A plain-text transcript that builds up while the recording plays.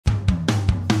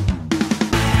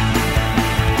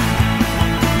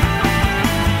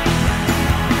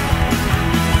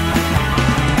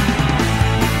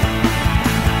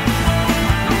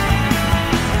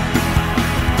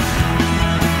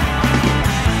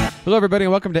Hello, everybody,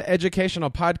 and welcome to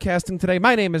Educational Podcasting today.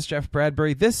 My name is Jeff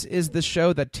Bradbury. This is the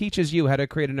show that teaches you how to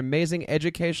create an amazing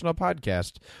educational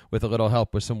podcast with a little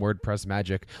help with some WordPress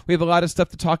magic. We have a lot of stuff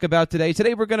to talk about today.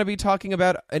 Today, we're going to be talking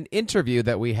about an interview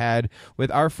that we had with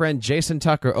our friend Jason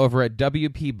Tucker over at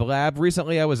WPBlab.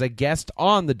 Recently, I was a guest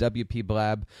on the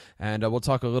WPBlab, and we'll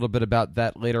talk a little bit about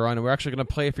that later on. And we're actually going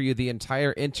to play for you the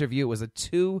entire interview. It was a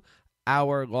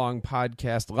 2-hour-long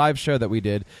podcast live show that we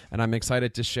did, and I'm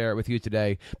excited to share it with you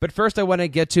today. But first, I want to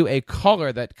get to a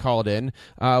caller that called in.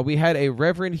 We had a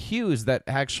Reverend Hughes that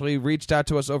actually reached out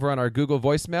to us over on our Google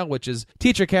voicemail, which is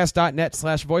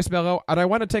teachercast.net/voicemail. And I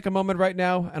want to take a moment right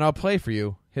now, and I'll play for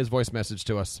you his voice message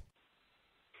to us.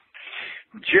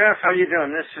 Jeff, how you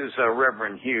doing? This is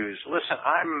Reverend Hughes. Listen,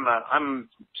 I'm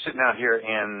sitting out here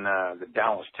in the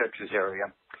Dallas, Texas area.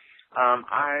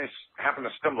 I happened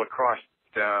to stumble across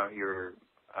your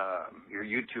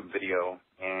YouTube video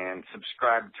and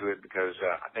subscribe to it because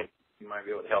I think you might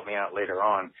be able to help me out later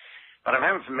on. But I'm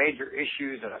having some major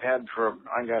issues that I've had for,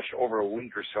 over a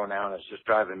week or so now, and it's just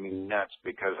driving me nuts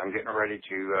because I'm getting ready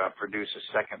to produce a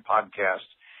second podcast.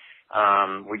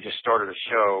 We just started a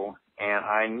show, and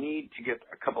I need to get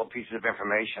a couple of pieces of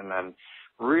information, and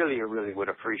really would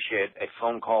appreciate a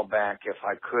phone call back if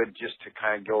I could, just to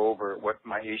kind of go over what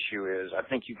my issue is. I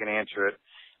think you can answer it.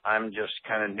 I'm just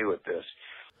kind of new at this.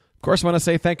 Of course, I want to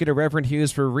say thank you to Reverend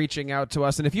Hughes for reaching out to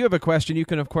us. And if you have a question, you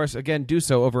can, of course, again, do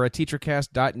so over at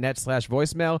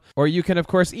teachercast.net/voicemail, or you can, of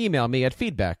course, email me at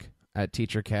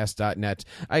feedback@teachercast.net.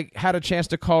 I had a chance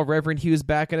to call Reverend Hughes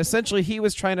back, and essentially he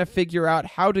was trying to figure out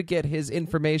how to get his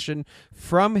information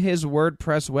from his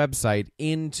WordPress website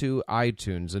into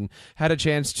iTunes, and had a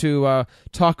chance to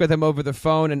talk with him over the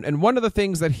phone. And one of the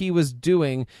things that he was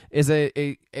doing is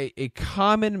a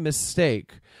common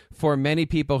mistake for many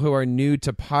people who are new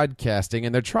to podcasting,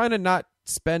 and they're trying to not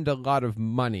spend a lot of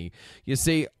money. You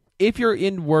see, if you're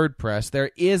in WordPress,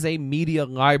 there is a media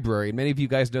library. And many of you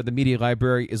guys know the media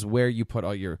library is where you put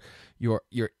all your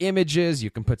images.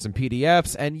 You can put some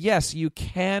PDFs. And yes, you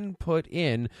can put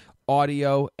in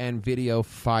audio and video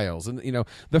files. And,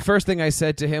 the first thing I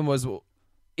said to him was,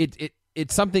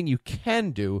 it's something you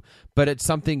can do, but it's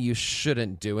something you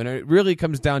shouldn't do. And it really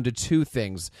comes down to two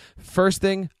things. First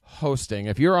thing, hosting.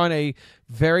 If you're on a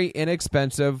very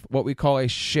inexpensive, what we call a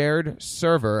shared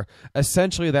server,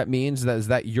 essentially that means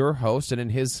that your host, and in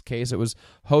his case it was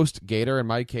HostGator, in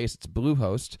my case it's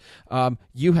Bluehost,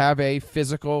 you have a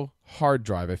physical hard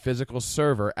drive, a physical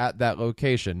server at that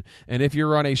location. And if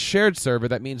you're on a shared server,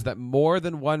 that means that more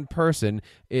than one person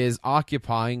is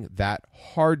occupying that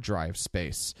hard drive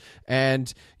space.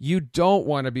 And you don't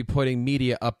want to be putting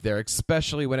media up there,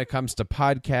 especially when it comes to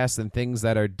podcasts and things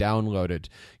that are downloaded.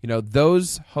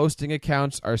 Those hosting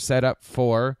accounts are set up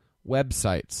for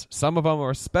websites. Some of them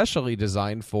are specially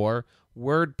designed for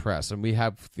WordPress, and we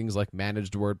have things like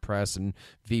managed WordPress and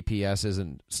VPSs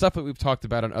and stuff that we've talked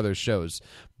about on other shows.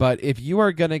 But if you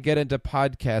are going to get into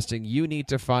podcasting, you need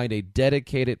to find a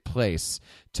dedicated place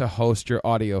to host your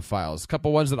audio files. A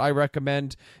couple ones that I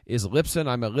recommend is Libsyn.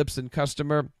 I'm a Libsyn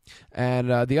customer.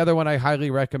 And the other one I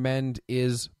highly recommend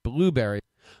is Blueberry,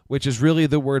 which is really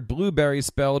the word blueberry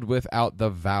spelled without the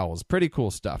vowels. Pretty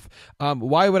cool stuff.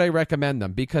 Why would I recommend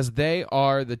them? Because they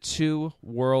are the two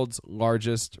world's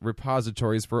largest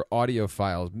repositories for audio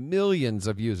files. Millions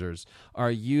of users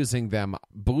are using them.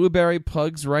 Blueberry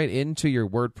plugs right into your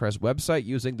WordPress website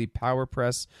using the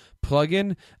PowerPress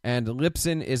plugin, and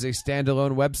Libsyn is a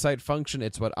standalone website function.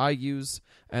 It's what I use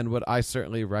and what I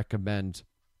certainly recommend.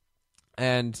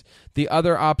 And the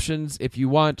other options, if you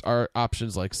want, are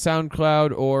options like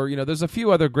SoundCloud, or, there's a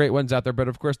few other great ones out there, but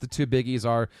of course the two biggies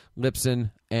are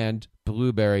Libsyn and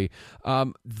Blueberry.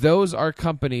 Those are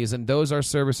companies and those are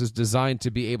services designed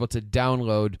to be able to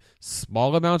download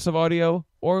small amounts of audio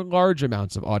or large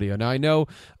amounts of audio. Now, I know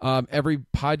every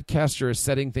podcaster is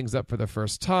setting things up for the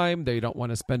first time. They don't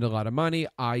want to spend a lot of money.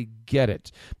 I get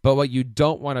it. But what you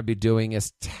don't want to be doing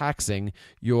is taxing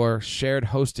your shared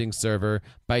hosting server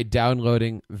by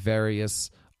downloading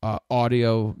various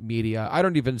audio media. I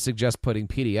don't even suggest putting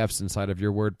PDFs inside of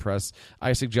your WordPress.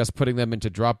 I suggest putting them into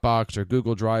Dropbox or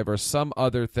Google Drive or some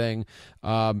other thing.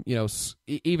 Even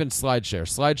SlideShare.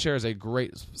 SlideShare is a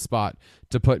great spot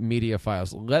to put media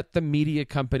files. Let the media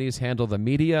companies handle the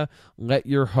media. Let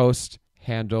your host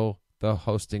handle the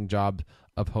hosting job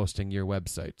of hosting your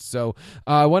website. So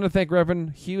I want to thank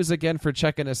Reverend Hughes again for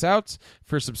checking us out,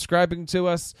 for subscribing to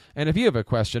us. And if you have a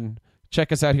question,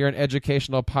 check us out here on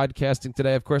Educational Podcasting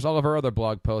Today. Of course, all of our other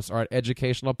blog posts are at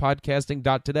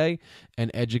educationalpodcasting.today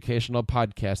and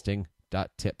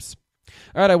educationalpodcasting.tips.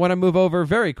 All right, I want to move over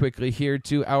very quickly here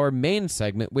to our main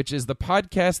segment, which is the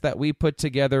podcast that we put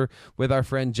together with our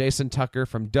friend Jason Tucker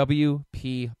from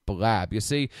WPBlab. You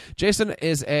see, Jason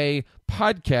is a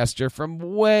podcaster from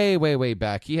way, way, way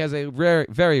back. He has a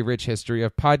very rich history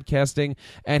of podcasting,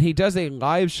 and he does a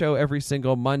live show every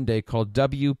single Monday called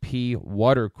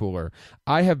WPWaterCooler.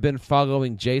 I have been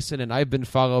following Jason, and I've been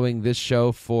following this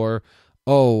show for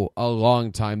a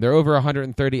long time. They're over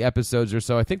 130 episodes or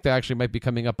so. I think they actually might be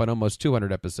coming up on almost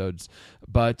 200 episodes.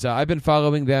 But I've been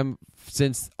following them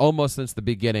since the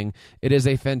beginning. It is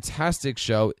a fantastic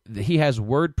show. He has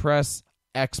WordPress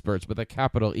experts with a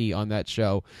capital E on that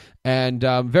show. And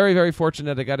very, very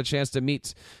fortunate I got a chance to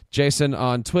meet Jason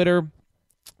on Twitter.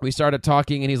 We started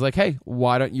talking, and he's like, hey,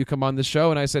 why don't you come on the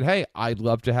show? And I said, hey, I'd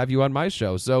love to have you on my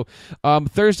show. So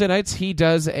Thursday nights, he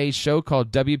does a show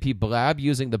called WPBlab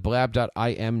using the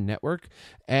Blab.im network.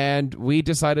 And we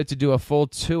decided to do a full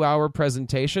 2-hour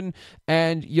presentation.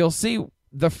 And you'll see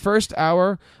the first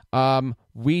hour,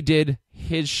 we did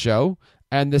his show.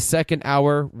 And the second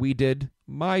hour, we did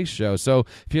my show. So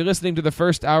if you're listening to the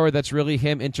first hour, that's really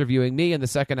him interviewing me, and the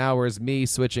second hour is me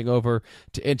switching over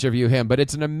to interview him. But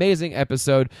it's an amazing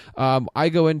episode. I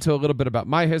go into a little bit about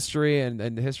my history and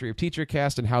the history of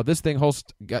TeacherCast and how this thing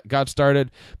got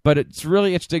started. But it's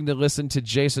really interesting to listen to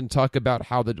Jason talk about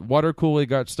how the water cooling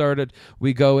got started.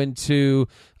 We go into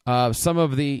some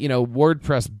of the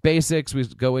WordPress basics. We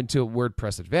go into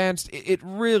WordPress Advanced. It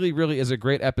really, really is a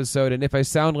great episode. And if I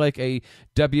sound like a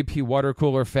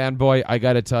WPWaterCooler fanboy, I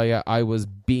got to tell you, I was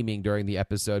beaming during the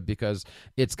episode because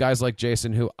it's guys like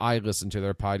Jason who I listen to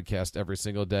their podcast every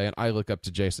single day, and I look up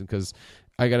to Jason because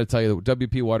I got to tell you, the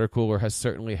WPWaterCooler has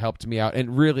certainly helped me out.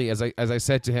 And really, as I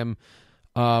said to him,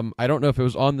 I don't know if it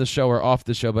was on the show or off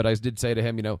the show, but I did say to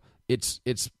him, it's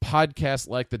podcasts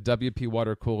like the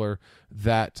WPWaterCooler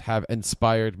that have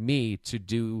inspired me to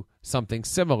do something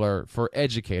similar for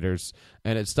educators,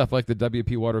 and it's stuff like the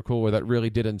WPWaterCooler that really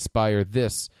did inspire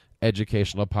this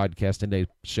educational podcast and a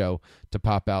show to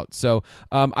pop out. So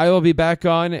I will be back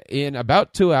on in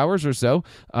about 2 hours or so,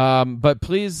 but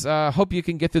please hope you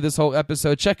can get through this whole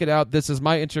episode. Check it out. This is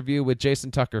my interview with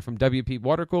Jason Tucker from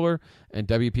WPWaterCooler and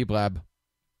WPBlab.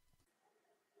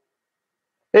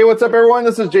 Hey, what's up, everyone?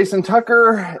 This is Jason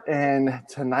Tucker, and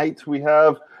tonight we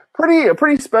have a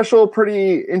pretty special,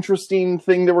 pretty interesting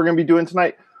thing that we're going to be doing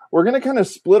tonight. We're going to kind of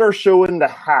split our show into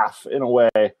half in a way.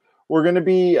 We're going to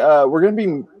be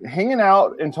hanging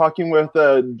out and talking with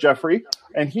Jeffrey,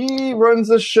 and he runs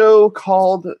a show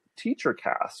called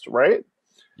TeacherCast, right?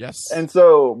 Yes. And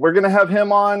so we're going to have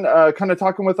him on kind of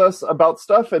talking with us about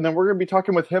stuff, and then we're going to be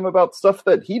talking with him about stuff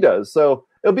that he does. So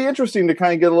it'll be interesting to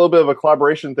kind of get a little bit of a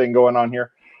collaboration thing going on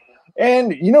here.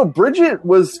 And, Bridget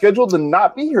was scheduled to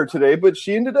not be here today, but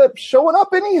she ended up showing up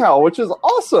anyhow, which is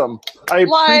awesome. I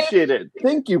appreciate it.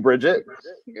 Thank you, Bridget.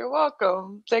 You're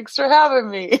welcome. Thanks for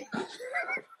having me.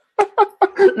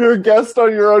 You're a guest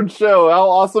on your own show. How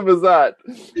awesome is that?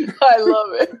 I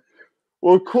love it.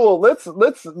 Well, cool. Let's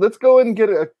go and get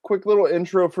a quick little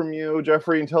intro from you,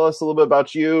 Jeffrey, and tell us a little bit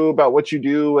about you, about what you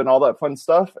do, and all that fun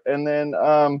stuff. And then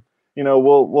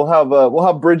we'll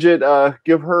have Bridget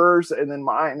give hers, and then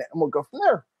mine, and we'll go from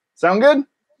there. Sound good?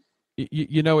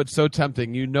 It's so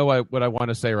tempting. What I want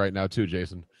to say right now too,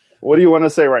 Jason. What do you want to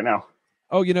say right now?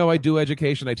 Oh, I do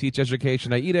education. I teach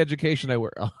education. I eat education. I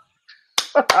work.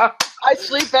 I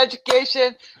sleep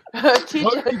education.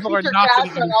 Teacher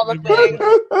cast and all the things.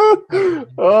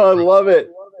 Oh, I love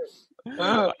it.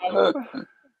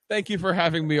 Thank you for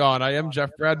having me on. I am Jeff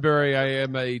Bradbury. I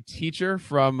am a teacher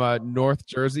from North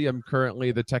Jersey. I'm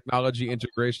currently the Technology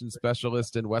Integration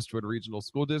Specialist in Westwood Regional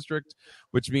School District,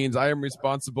 which means I am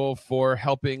responsible for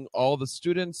helping all the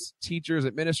students, teachers,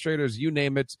 administrators, you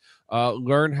name it,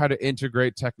 learn how to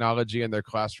integrate technology in their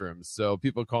classrooms. So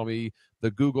people call me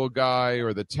the Google guy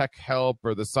or the tech help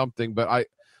or the something, but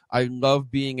I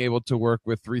love being able to work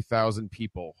with 3,000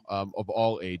 people of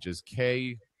all ages,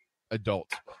 K,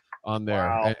 adult, on there.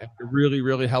 Wow. And really,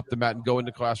 really help them out and go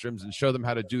into classrooms and show them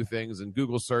how to do things and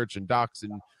Google search and docs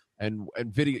and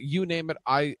video, you name it.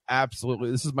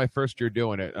 This is my first year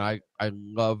doing it, and I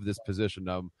love this position.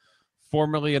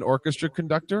 Formerly an orchestra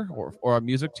conductor or a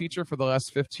music teacher for the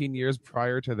last 15 years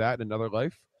prior to that in another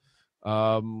life.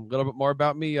 A little bit more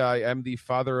about me. I am the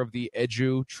father of the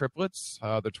Edu triplets.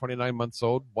 They're 29 months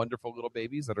old, wonderful little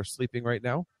babies that are sleeping right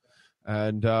now.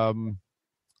 And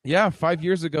 5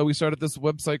 years ago, we started this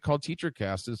website called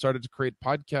TeacherCast and started to create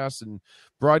podcasts and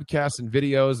broadcasts and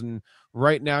videos. And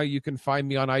right now, you can find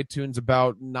me on iTunes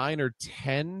about 9 or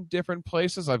 10 different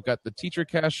places. I've got the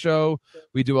TeacherCast show.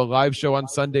 We do a live show on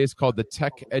Sundays called the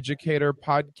Tech Educator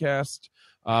Podcast.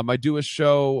 I do a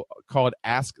show called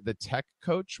Ask the Tech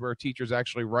Coach, where teachers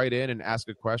actually write in and ask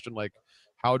a question like,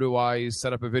 how do I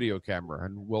set up a video camera?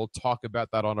 And we'll talk about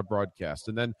that on a broadcast.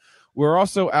 And then we're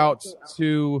also out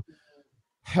to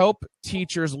help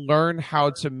teachers learn how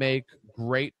to make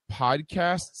great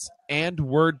podcasts and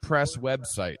WordPress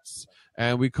websites.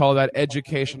 And we call that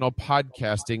Educational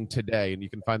Podcasting Today. And you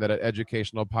can find that at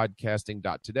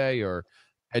educationalpodcasting.today or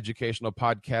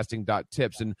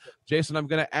educationalpodcasting.tips. And Jason, I'm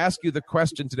going to ask you the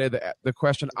question today, the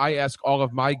question I ask all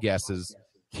of my guests is,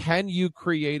 can you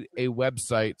create a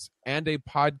website and a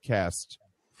podcast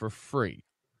for free?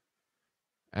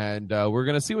 And we're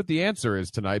going to see what the answer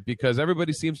is tonight, because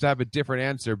everybody seems to have a different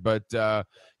answer. But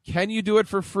can you do it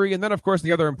for free? And then, of course,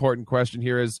 the other important question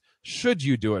here is, should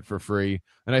you do it for free?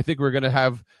 And I think we're going to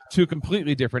have two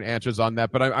completely different answers on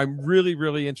that. But I'm really,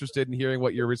 really interested in hearing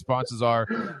what your responses are.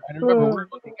 And remember, we're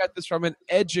looking at this from an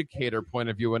educator point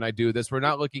of view when I do this. We're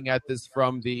not looking at this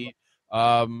from the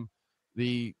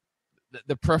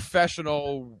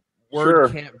professional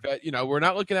word can't vet. We're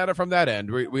not looking at it from that end.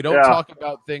 We don't talk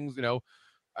about things,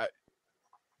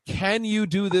 can you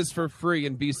do this for free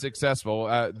and be successful?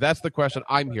 That's the question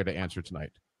I'm here to answer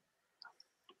tonight.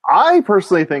 I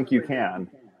personally think you can,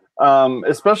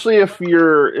 especially if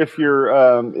your school, if you're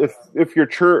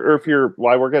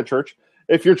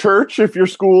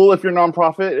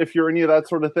nonprofit, if you're any of that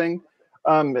sort of thing,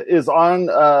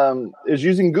 is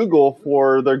using Google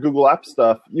for their Google App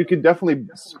stuff. You could definitely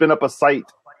spin up a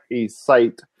site,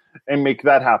 and make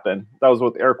that happen. That was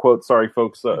with air quotes. Sorry,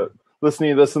 folks,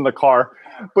 listening to this in the car.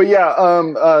 But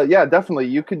definitely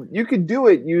you could do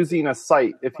it using a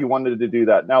site if you wanted to do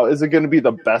that. Now, is it going to be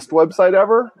the best website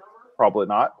ever? Probably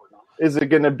not. Is it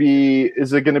going to be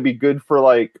good for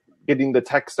like getting the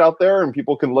text out there and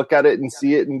people can look at it and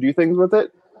see it and do things with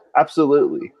it?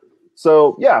 Absolutely.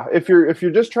 So yeah, if you're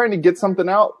just trying to get something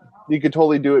out, you could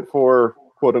totally do it for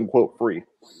quote unquote free.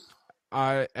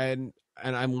 And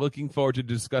I'm looking forward to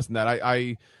discussing that.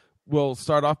 I will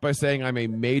start off by saying I'm a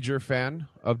major fan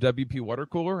of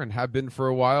WPWaterCooler and have been for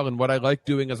a while. And what I like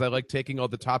doing is I like taking all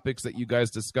the topics that you guys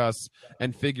discuss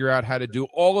and figure out how to do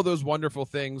all of those wonderful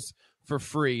things for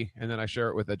free, and then I share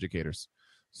it with educators.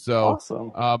 So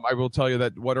awesome. I will tell you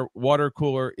that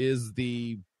WaterCooler is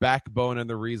the backbone and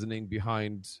the reasoning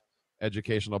behind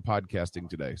educational podcasting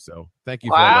today. So thank you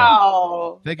for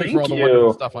all the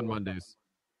wonderful stuff on Mondays.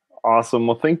 Awesome.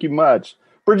 Well, thank you much.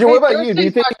 Bridget, what about you? Do you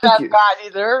think not that bad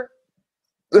either?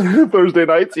 Thursday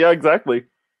nights? Yeah, exactly.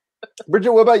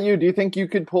 Bridget, what about you? Do you think you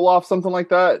could pull off something like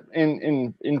that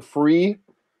in free?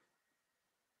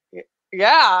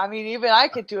 Yeah, I mean, even I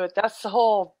could do it. That's the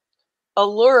whole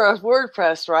allure of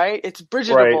WordPress, right? It's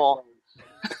Bridgetable.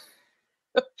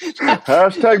 Right.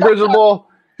 Hashtag Bridgetable.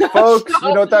 Folks,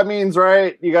 you know what that means,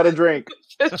 right? You got to drink.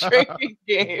 It's a drinking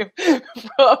game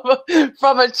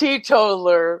from a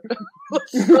teetotaler.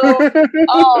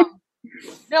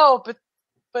 No,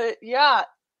 but yeah,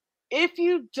 if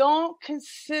you don't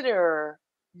consider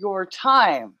your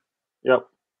time,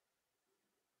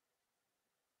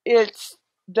 it's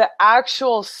the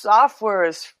actual software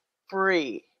is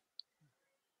free,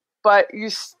 but you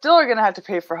still are going to have to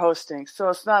pay for hosting, so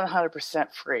it's not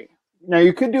 100% free. Now,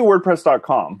 you could do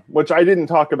WordPress.com, which I didn't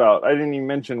talk about. I didn't even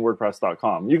mention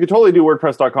WordPress.com. You could totally do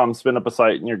WordPress.com, spin up a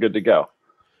site, and you're good to go.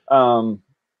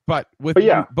 But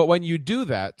when you do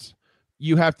that,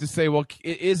 you have to say, well,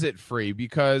 is it free?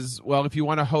 Because, well, if you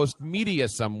want to host media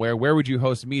somewhere, where would you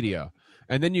host media?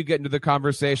 And then you get into the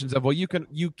conversations of, well, you can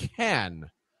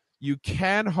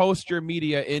host your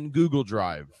media in Google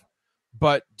Drive,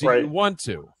 but do you want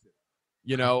to?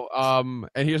 And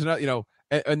here's another,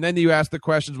 and then you ask the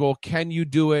questions, well, can you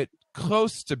do it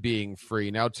close to being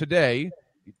free? Now,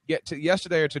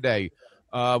 yesterday or today,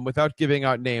 without giving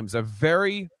out names, a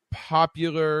very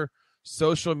popular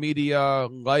social media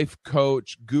life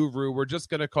coach guru, we're just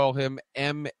going to call him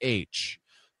MH,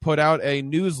 put out a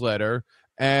newsletter,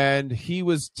 and he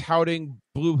was touting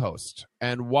Bluehost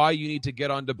and why you need to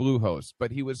get onto Bluehost.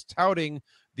 But he was touting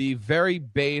the very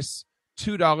base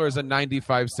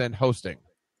 $2.95 hosting.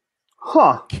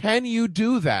 Huh. Can you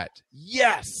do that?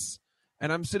 Yes.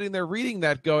 And I'm sitting there reading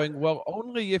that going, well,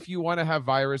 only if you want to have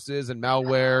viruses and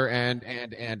malware and.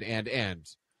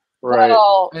 Right.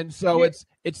 Well, and so it's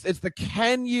the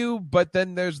can you, but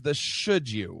then there's the should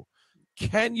you.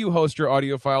 Can you host your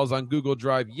audio files on Google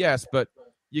Drive? Yes, but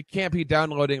you can't be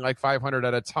downloading like 500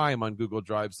 at a time on Google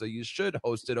Drive, so you should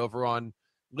host it over on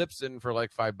Libsyn for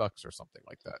like $5 or something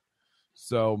like that.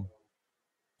 So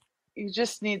you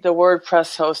just need the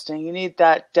WordPress hosting. You need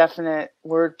that definite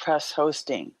WordPress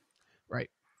hosting. Right.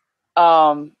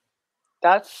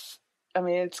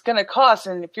 It's going to cost.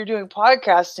 And if you're doing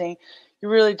podcasting, you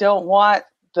really don't want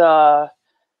the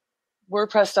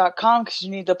WordPress.com because you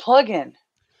need the plugin.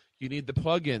 You need the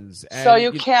plugins. And so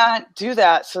you can't do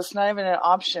that. So it's not even an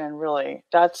option, really.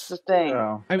 That's the thing.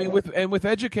 Yeah. I mean, with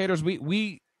educators,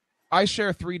 I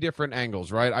share 3 different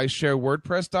angles, right? I share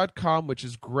WordPress.com, which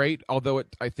is great, although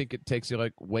I think it takes you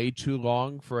like way too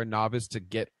long for a novice to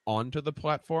get onto the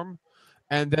platform.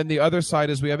 And then the other side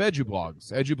is we have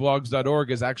EduBlogs.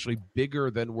 EduBlogs.org is actually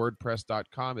bigger than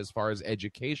WordPress.com as far as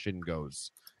education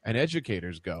goes and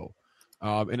educators go.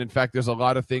 And in fact, there's a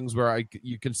lot of things where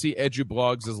you can see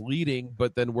EduBlogs as leading,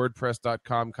 but then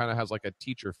WordPress.com kind of has like a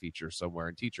teacher feature somewhere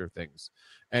and teacher things.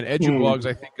 And EduBlogs,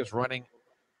 I think, is running.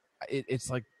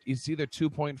 It's either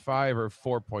 2.5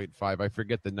 or 4.5. I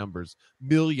forget the numbers.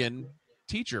 Million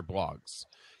teacher blogs.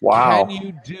 Wow. Can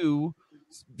you do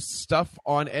stuff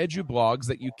on EduBlogs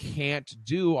that you can't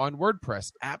do on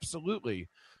WordPress? Absolutely.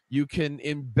 You can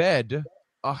embed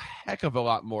a heck of a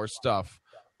lot more stuff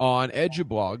on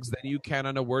EduBlogs than you can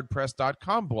on a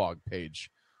WordPress.com blog page.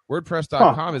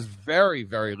 WordPress.com is very,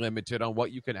 very limited on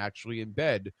what you can actually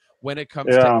embed when it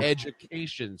comes to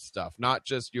education stuff, not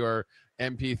just your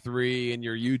MP3 and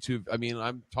your YouTube. I mean,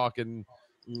 I'm talking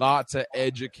lots of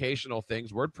educational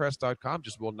things. WordPress.com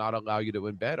just will not allow you to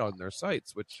embed on their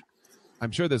sites, which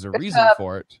I'm sure there's a reason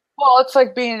for it. Well, it's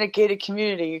like being in a gated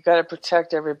community. You got to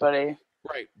protect everybody.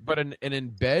 Right. But an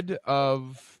embed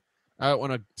of, I don't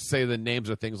want to say the names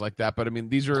of things like that, but I mean,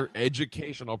 these are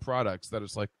educational products that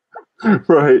it's like,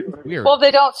 right. Weird. Well, they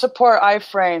don't support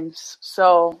iframes,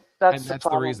 so that's the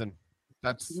problem. reason.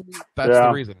 That's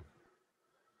the reason.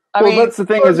 I mean, that's the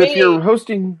thing is if you're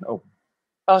hosting.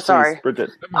 Oh, sorry. Please, Bridget.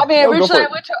 I mean,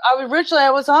 originally I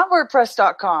was on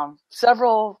WordPress.com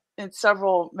in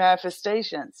several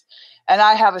manifestations, and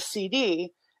I have a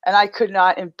CD, and I could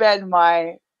not embed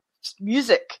my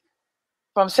music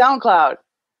from SoundCloud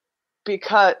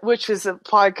which is a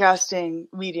podcasting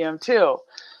medium too.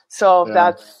 So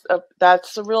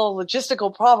that's a real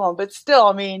logistical problem. But still,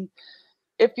 I mean,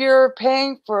 if you're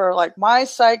paying for, like, my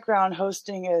SiteGround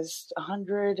hosting is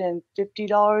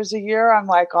 $150 a year. I'm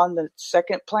like on the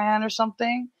second plan or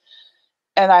something.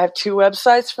 And I have 2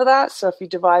 websites for that. So if you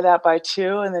divide that by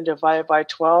 2 and then divide it by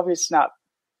 12, it's not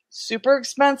super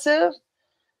expensive.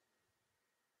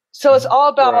 So it's all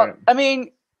about, I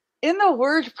mean, in the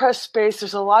WordPress space,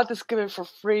 there's a lot that's given for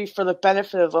free for the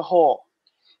benefit of the whole.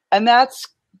 And that's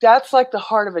like the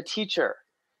heart of a teacher.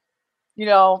 You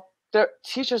know,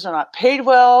 teachers are not paid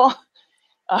well.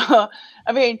 I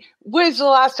mean, when's the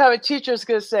last time a teacher is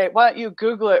going to say, why don't you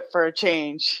Google it for a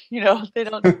change? You know, they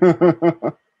don't.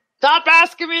 Stop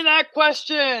asking me that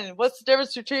question. What's the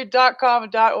difference between .com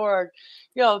and .org?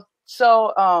 You know,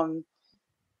 so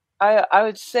I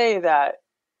would say that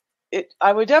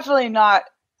I would definitely not.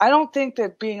 I don't think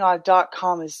that being on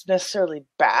 .com is necessarily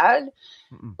bad,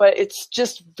 but it's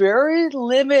just very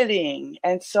limiting.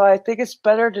 And so I think it's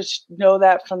better to know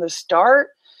that from the start,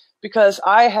 because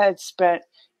I had spent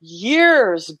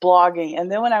years blogging.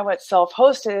 And then when I went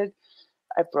self-hosted,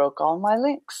 I broke all my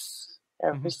links,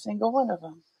 every single one of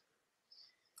them.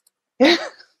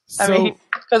 I mean,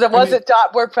 because it wasn't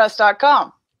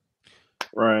 .wordpress.com.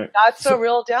 Right. That's a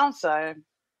real downside.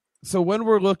 So when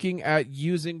we're looking at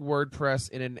using WordPress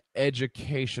in an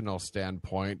educational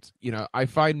standpoint, you know, I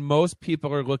find most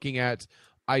people are looking at,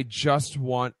 I just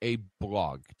want a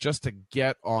blog just to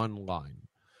get online.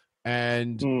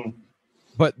 And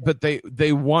but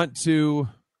they want to,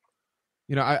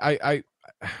 you know, I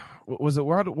was it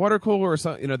WaterCooler or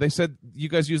something? You know, they said you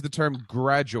guys use the term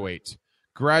graduate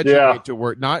to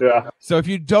work. So if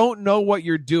you don't know what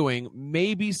you're doing,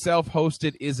 maybe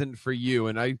self-hosted isn't for you.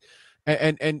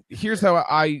 And here's how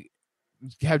I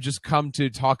have just come to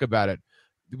talk about it.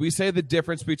 We say the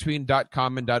difference between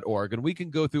 .com and .org, and we can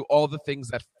go through all the things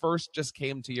that first just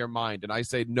came to your mind. And I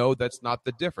say, no, that's not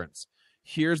the difference.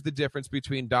 Here's the difference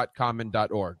between .com and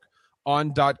 .org.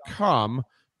 On .com,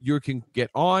 you can get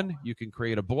on, you can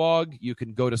create a blog, you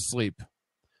can go to sleep.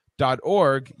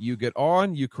 .org, you get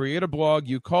on, you create a blog,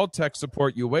 you call tech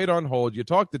support, you wait on hold, you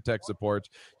talk to tech support,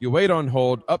 you wait on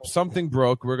hold, something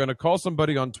broke, we're going to call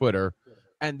somebody on Twitter,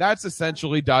 and that's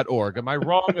essentially .org. Am I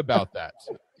wrong about that?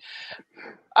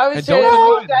 I would say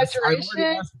that's exaggeration. I've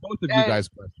already asked both of you guys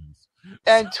questions.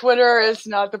 And Twitter is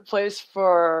not the place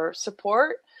for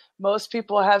support. Most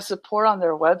people have support on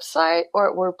their website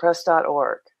or at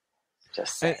WordPress.org.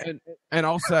 Just saying. And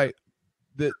I'll say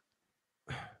that,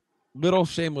 little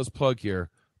shameless plug here,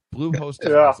 Bluehost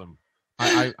is awesome.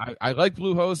 I like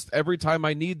Bluehost. Every time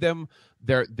I need them,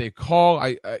 they call.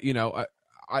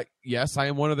 Yes, I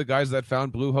am one of the guys that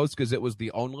found Bluehost because it was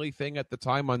the only thing at the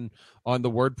time on the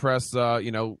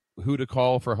WordPress who to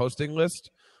call for hosting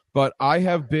list. But I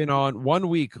have been on 1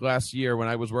 week last year when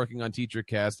I was working on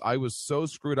TeacherCast. I was so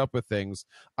screwed up with things.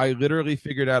 I literally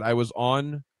figured out I was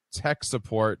on tech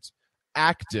support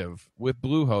active with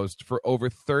Bluehost for over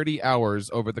 30 hours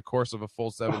over the course of a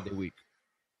full 7-day week.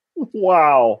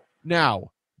 Wow.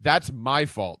 Now, that's my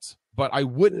fault, but I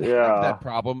wouldn't have that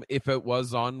problem if it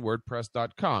was on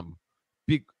WordPress.com.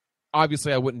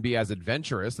 Obviously, I wouldn't be as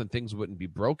adventurous and things wouldn't be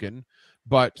broken.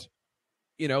 But,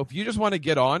 if you just want to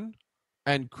get on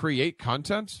and create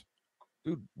content,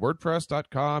 dude,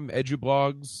 WordPress.com,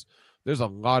 EduBlogs, there's a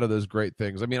lot of those great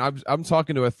things. I mean, I'm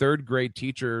talking to a 3rd grade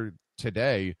teacher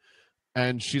today,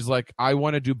 and she's like, I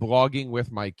want to do blogging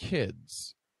with my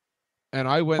kids. And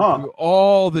I went through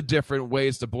all the different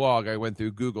ways to blog. I went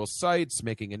through Google Sites,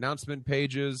 making announcement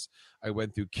pages. I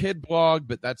went through Kid Blog,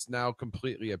 but that's now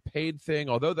completely a paid thing.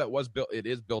 Although it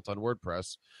is built on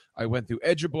WordPress. I went through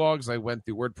EduBlogs. I went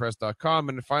through WordPress.com.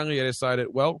 And finally I decided,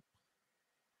 well,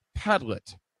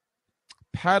 Padlet.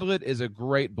 Padlet is a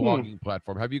great blogging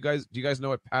platform. Do you guys know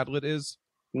what Padlet is?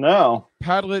 No.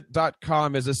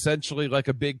 Padlet.com is essentially like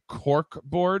a big cork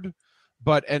board.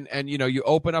 But you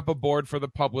open up a board for the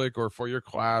public or for your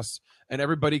class, and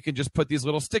everybody can just put these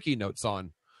little sticky notes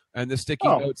on. And the sticky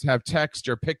notes have text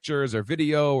or pictures or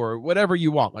video or whatever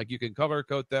you want. Like you can color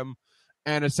code them.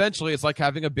 And essentially it's like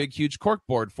having a big, huge cork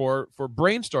board for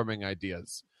brainstorming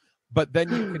ideas. But then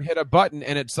you can hit a button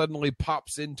and it suddenly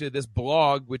pops into this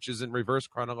blog, which is in reverse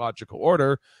chronological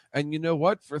order. And you know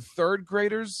what? For 3rd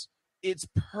graders, it's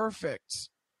perfect.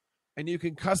 And you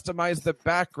can customize the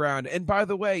background. And by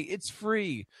the way, it's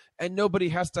free. And nobody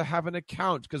has to have an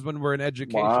account, because when we're in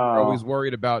education, we're always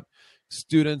worried about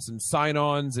students and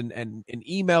sign-ons and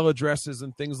email addresses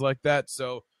and things like that.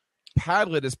 So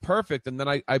Padlet is perfect. And then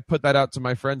I put that out to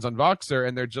my friends on Voxer,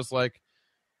 and they're just like,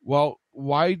 well,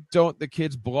 why don't the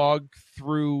kids blog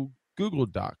through Google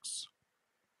Docs?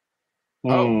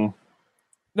 Oh.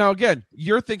 Now, again,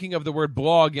 you're thinking of the word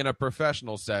blog in a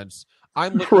professional sense.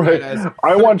 I'm looking at it as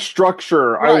I want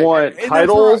structure. Right. I want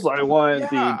titles. I want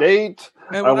the date.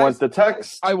 I want the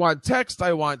text. I want text.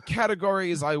 I want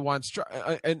categories. I want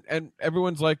and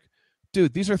everyone's like,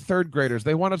 dude, these are 3rd graders.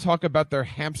 They want to talk about their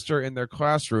hamster in their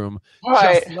classroom.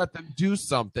 Right. Just let them do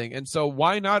something. And so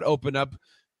why not open up?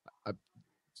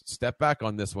 Step back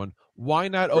on this one. Why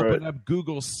not open up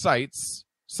Google Sites?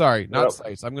 Sorry, not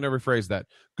Sites. I'm going to rephrase that.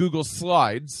 Google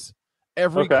Slides.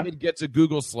 Every kid gets a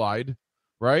Google Slide,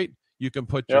 right? You can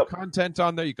put your content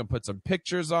on there. You can put some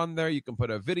pictures on there. You can put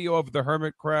a video of the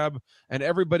hermit crab, and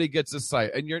everybody gets a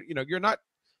site. And you're not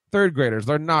 3rd graders.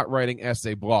 They're not writing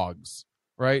essay blogs,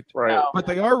 right? Right. No. But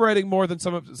they are writing more than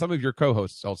some of your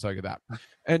co-hosts. I'll tell you that.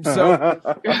 And so,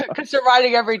 because they're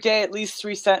writing every day at least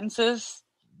 3 sentences.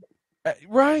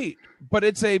 Right. But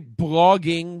it's a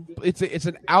blogging. It's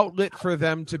an outlet for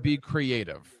them to be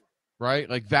creative, right?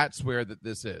 Like that's where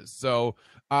this is. So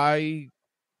I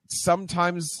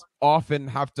sometimes often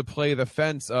have to play the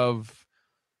fence of,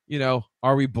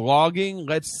 are we blogging?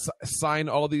 Let's sign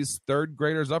all these 3rd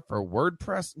graders up for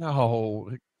WordPress.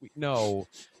 No,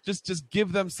 just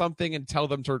give them something and tell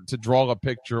them to draw a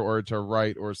picture or to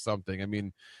write or something. I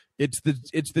mean, it's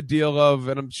the deal of,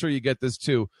 and I'm sure you get this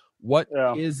too. What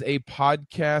is a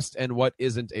podcast and what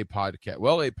isn't a podcast?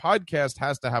 Well, a podcast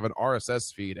has to have an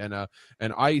RSS feed and an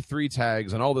i3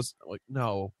 tags and all this. Like,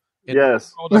 no. In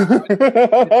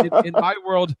my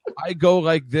world, I go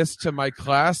like this to my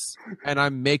class, and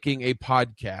I'm making a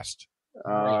podcast.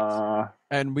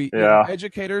 And we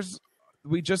educators,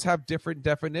 we just have different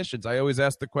definitions. I always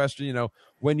ask the question,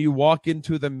 when you walk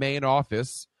into the main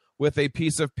office with a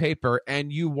piece of paper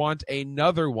and you want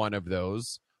another one of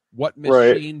those, what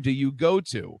machine do you go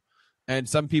to? And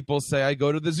some people say, I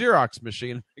go to the Xerox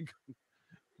machine.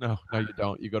 No, you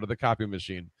don't. You go to the copy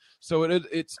machine. So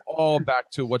it's all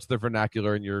back to what's the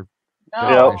vernacular in your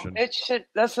generation.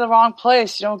 That's the wrong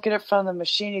place. You don't get it from the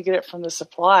machine. You get it from the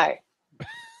supply.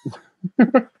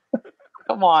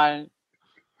 Come on.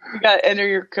 You got to enter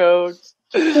your codes.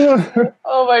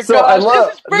 Oh, my gosh.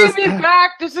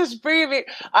 This is bringing me.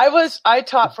 I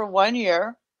taught for 1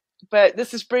 year, but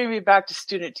this is bringing me back to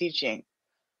student teaching.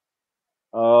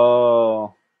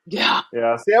 Oh. Yeah.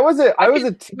 Yeah. See, I was a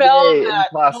TA in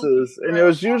classes, and it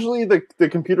was usually the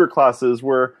computer classes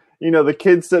where, the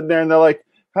kids sitting there and they're like,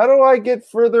 how do I get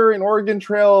further in Oregon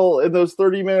Trail in those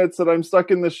 30 minutes that I'm stuck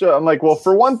in the show? I'm like, well,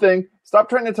 for one thing, stop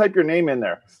trying to type your name in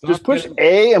there. Just push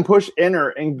A and push enter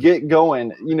and get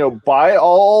going. Buy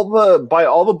all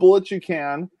the bullets you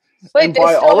can. Wait, and they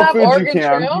buy still all the have food you Oregon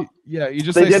can. Trail? Yeah, you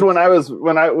just They say did when it was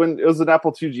an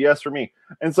Apple IIgs for me.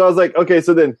 And so I was like, okay,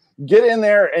 so then get in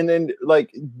there and then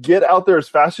like get out there as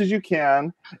fast as you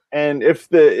can. And if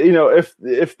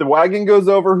the wagon goes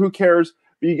over, who cares?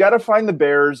 But you got to find the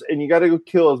bears and you got to go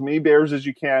kill as many bears as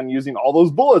you can using all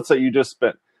those bullets that you just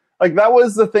spent. Like that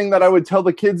was the thing that I would tell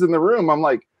the kids in the room. I'm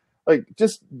like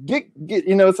just get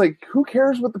it's like, who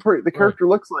cares what the character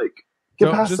looks like?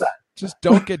 Get past that. Just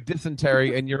don't get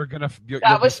dysentery, and you're gonna.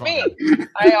 That was me.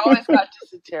 I always got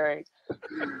dysentery.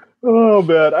 Oh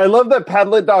man, I love that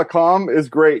Padlet.com is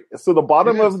great. So the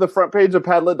bottom of the front page of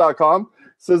Padlet.com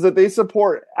says that they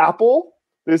support Apple,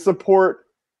 they support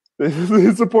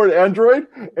Android,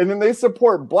 and then they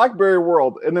support BlackBerry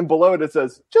World. And then below it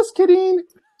says, "Just kidding."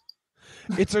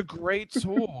 It's a great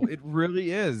tool. It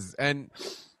really is, and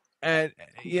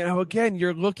again,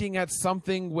 you're looking at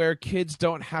something where kids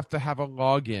don't have to have a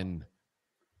login,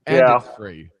 and it's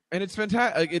free, and it's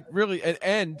fantastic. It really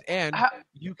and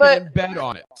you can embed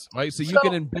on it, right? So you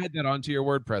can embed that onto your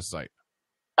WordPress site.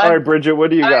 All right, Bridget, what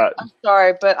do you got? I'm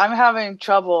sorry, but I'm having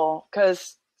trouble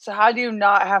because how do you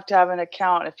not have to have an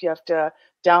account if you have to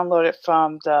download it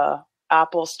from the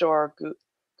Apple Store or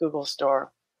Google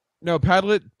Store? No,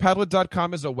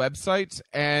 Padlet.com is a website,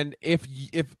 and if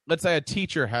let's say a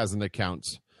teacher has an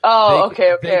account, they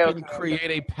can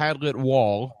create a Padlet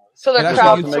wall. So they're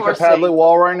crowdsourcing. Make a Padlet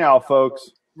wall right now,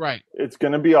 folks. Right. It's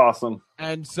going to be awesome.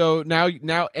 And so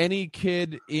now any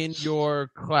kid in your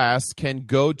class can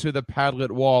go to the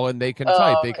Padlet wall and they can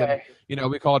type. They can,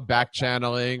 we call it back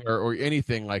channeling or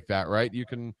anything like that, right? You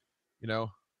can,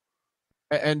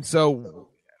 and so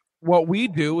what we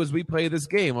do is we play this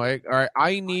game. Like, all right,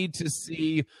 I need to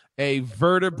see a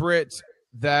vertebrate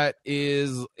that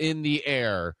is in the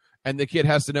air. And the kid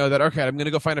has to know that, okay, I'm going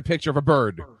to go find a picture of a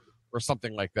bird or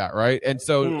something like that, right? And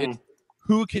so it's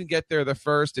who can get there the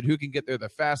first and who can get there the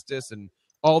fastest and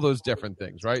all those different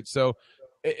things, right? So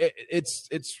it's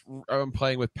I'm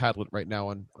playing with Padlet right now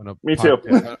on a Me too.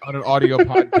 on an audio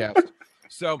podcast.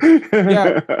 So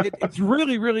yeah, it's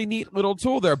really, really neat little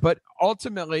tool there. But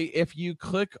ultimately, if you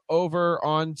click over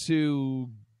onto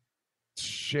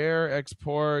share,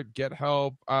 export, get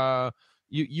help,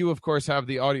 you of course have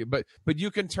the audio, but you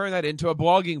can turn that into a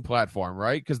blogging platform,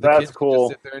 right? Because the kids can just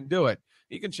sit there and do it.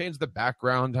 You can change the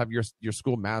background, have your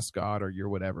school mascot or your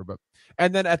whatever,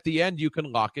 and then at the end you can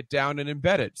lock it down and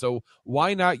embed it. So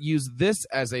why not use this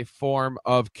as a form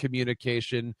of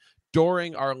communication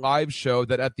during our live show,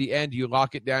 that at the end you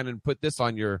lock it down and put this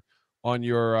on your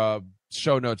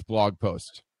show notes blog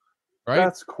post, right?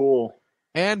 That's cool.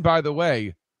 And by the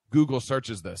way, Google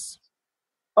searches this.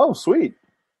 Oh, sweet.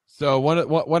 So one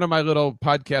of my little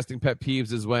podcasting pet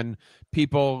peeves is when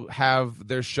people have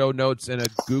their show notes in a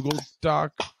Google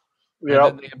Doc, and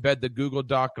then they embed the Google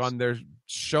Doc on their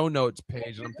show notes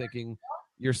page, and I'm thinking,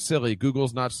 you're silly.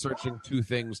 Google's not searching two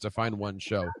things to find one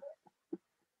show.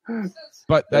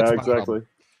 But that's exactly.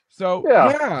 So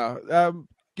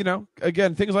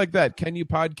again, things like that. Can you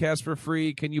podcast for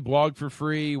free? Can you blog for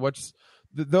free?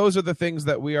 Those are the things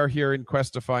that we are here in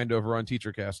quest to find over on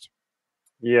TeacherCast.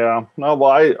 Yeah, no,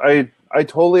 well, I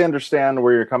totally understand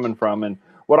where you're coming from, and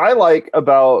what I like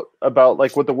about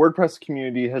like what the WordPress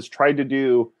community has tried to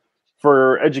do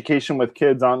for education with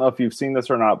kids. I don't know if you've seen this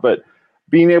or not, but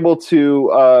being able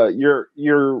to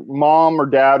your mom or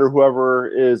dad or whoever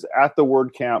is at the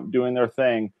WordCamp doing their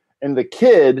thing, and the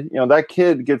kid, that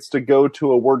kid gets to go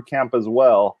to a WordCamp as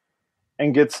well,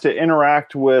 and gets to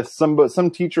interact with some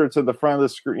teacher that's at the front of the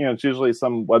screen. It's usually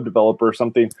some web developer or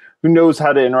something who knows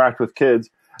how to interact with kids,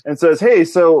 and says, hey,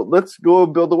 so let's go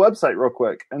build a website real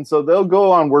quick. And so they'll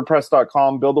go on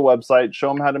WordPress.com, build a website, show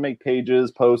them how to make pages,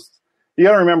 posts. You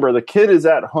got to remember, the kid is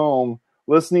at home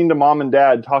listening to mom and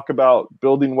dad talk about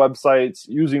building websites,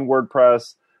 using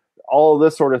WordPress, all of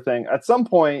this sort of thing. At some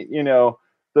point,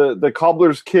 the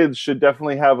cobbler's kids should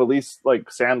definitely have at least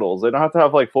like sandals. They don't have to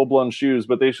have like full-blown shoes,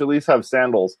 but they should at least have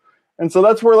sandals. And so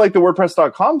that's where like the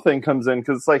WordPress.com thing comes in,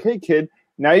 because it's like, hey kid,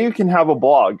 now you can have a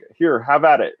blog. Here, have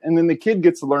at it. And then the kid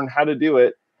gets to learn how to do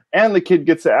it, and the kid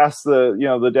gets to ask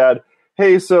the dad,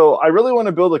 hey, so I really want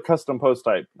to build a custom post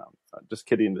type. No, I'm just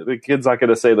kidding. The kid's not going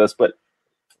to say this, but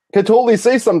could totally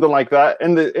say something like that.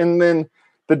 And then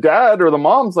the dad or the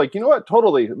mom's like, you know what?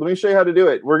 Totally. Let me show you how to do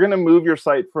it. We're going to move your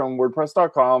site from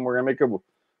WordPress.com. We're going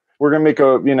to make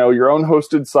a your own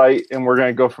hosted site, and we're going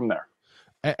to go from there.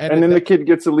 And then the kid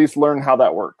gets to at least learn how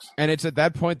that works. And it's at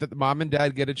that point that the mom and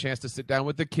dad get a chance to sit down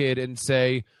with the kid and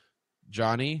say,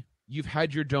 Johnny, you've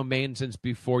had your domain since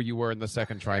before you were in the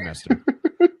second trimester.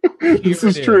 This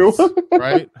is true.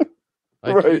 Right?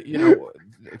 Like, right.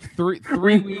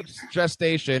 three weeks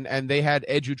gestation, and they had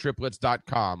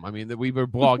edutriplets.com. I mean, we were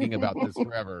blogging about this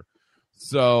forever.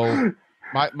 So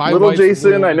my little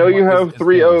Jason, I know you have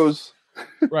three O's.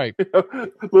 Right.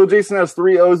 Little Jason has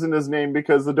three O's in his name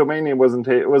because the domain name wasn't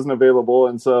available,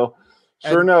 and so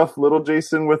sure enough, little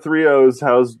Jason with three O's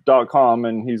has .com,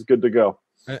 and he's good to go.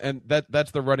 And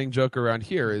that's the running joke around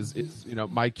here is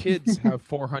my kids have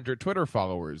 400 Twitter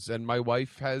followers, and my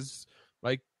wife has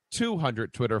like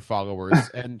 200 Twitter followers,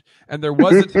 and there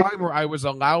was a time where I was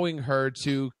allowing her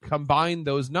to combine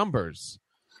those numbers,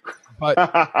 but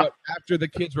after the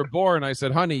kids were born, I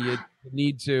said, honey, you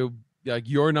need to, like,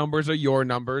 your numbers are your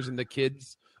numbers, and the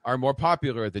kids are more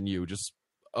popular than you. Just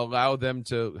allow them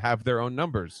to have their own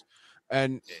numbers.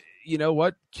 And you know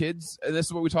what, kids, and this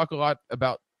is what we talk a lot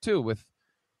about too, with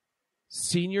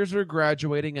seniors are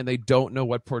graduating and they don't know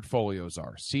what portfolios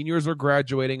are. Seniors are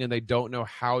graduating and they don't know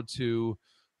how to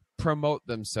promote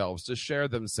themselves, to share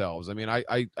themselves. I mean,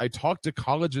 I talk to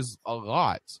colleges a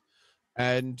lot,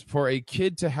 and for a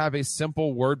kid to have a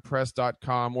simple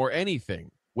WordPress.com or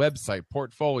anything, website,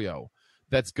 portfolio,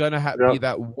 that's going to be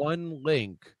that one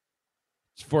link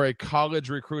for a college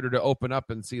recruiter to open up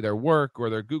and see their work or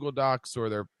their Google Docs or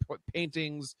their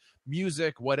paintings,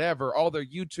 music, whatever, all their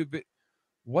YouTube.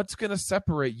 What's going to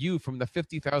separate you from the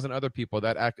 50,000 other people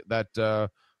that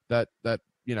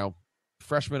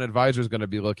freshman advisor is going to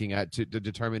be looking at to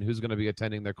determine who's going to be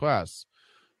attending their class?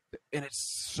 And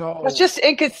it's just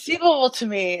inconceivable to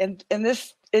me in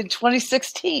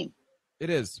 2016. It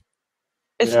is.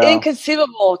 It's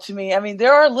inconceivable to me. I mean,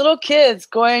 there are little kids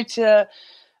going to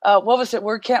what was it,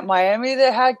 WordCamp Miami,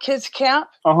 that had kids camp?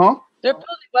 They're building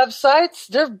websites.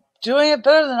 They're doing it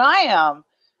better than I am.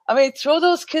 I mean, throw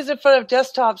those kids in front of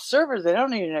desktop servers. They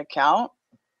don't need an account.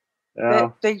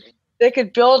 Yeah. They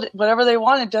could build whatever they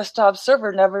want in desktop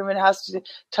server. Never even has to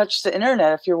touch the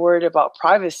internet if you're worried about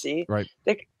privacy. Right.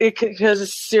 Because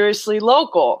it's seriously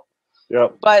local.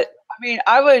 Yep. But I mean,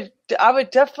 I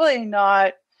would definitely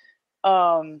not.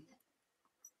 I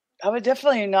would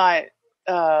definitely not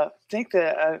think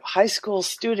that a high school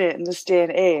student in this day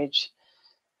and age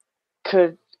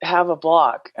could have a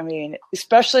blog. I mean,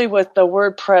 especially with the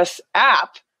WordPress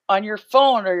app on your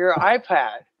phone or your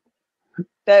iPad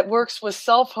that works with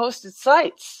self-hosted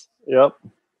sites. Yep.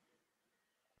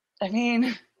 I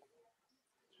mean,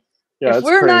 if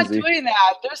we're crazy. not doing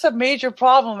that, there's a major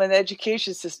problem in the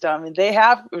education system. I mean, they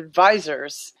have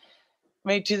advisors. I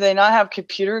mean, do they not have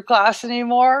computer class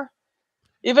anymore?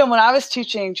 Even when I was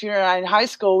teaching junior high in high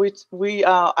school,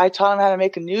 I taught them how to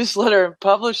make a newsletter and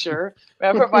publisher.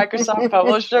 Remember Microsoft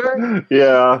Publisher?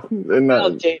 Yeah, and I'll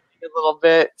date you a little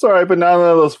bit. It's all right, but none of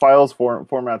those files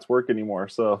formats work anymore.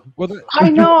 So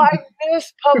I know, I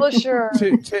miss Publisher.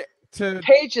 To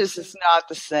Pages is not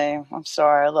the same. I'm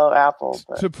sorry, I love Apple.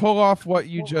 But. To pull off what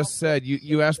you just said,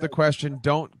 you asked the question: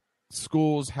 don't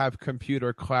schools have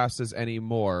computer classes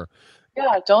anymore?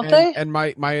 Yeah, don't they? And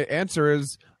my answer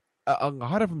is, a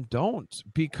lot of them don't,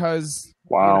 because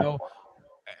wow.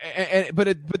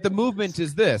 But the movement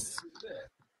is this: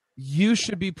 you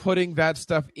should be putting that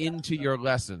stuff into your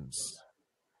lessons,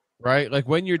 right? Like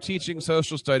when you're teaching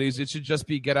social studies, it should just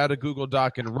be get out a Google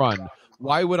Doc and run.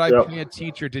 Why would I pay a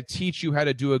teacher to teach you how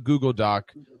to do a Google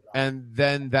Doc, and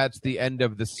then that's the end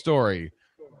of the story?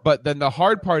 But then the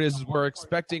hard part is we're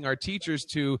expecting our teachers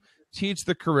to teach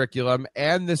the curriculum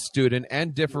and the student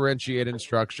and differentiate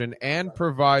instruction and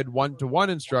provide one-to-one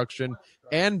instruction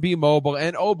and be mobile.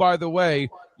 And, oh, by the way,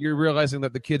 you're realizing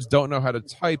that the kids don't know how to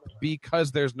type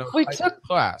because there's no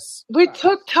class. We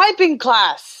took typing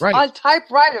class on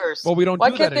typewriters. Well, we don't Why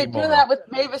do can't that they anymore. do that with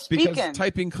Mavis Because Beacon?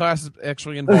 typing class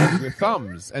actually involves your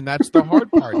thumbs, and that's the hard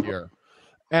part here.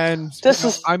 And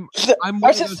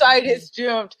our society is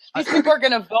doomed. These people are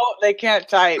going to vote. They can't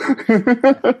type.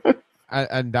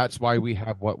 And that's why we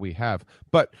have what we have.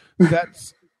 But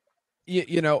that's,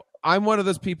 I'm one of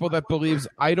those people that believes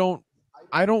I don't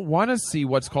want to see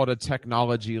what's called a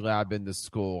technology lab in the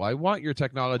school. I want your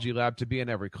technology lab to be in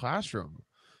every classroom.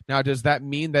 Now, does that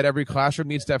mean that every classroom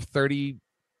needs to have 30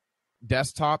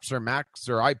 desktops or Macs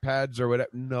or iPads or whatever?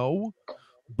 No.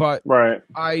 But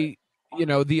the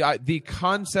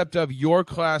concept of your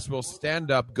class will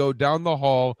stand up, go down the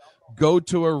hall, go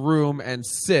to a room and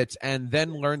sit and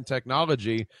then learn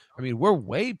technology. I mean, we're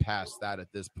way past that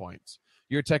at this point.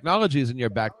 Your technology is in your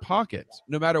back pocket,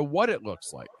 no matter what it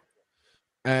looks like.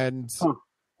 And,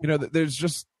 there's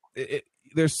just,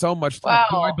 there's so much. Wow.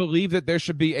 Do I believe that there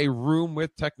should be a room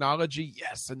with technology?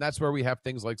 Yes. And that's where we have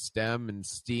things like STEM and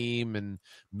STEAM and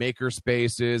maker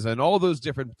spaces and all those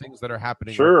different things that are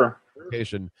happening in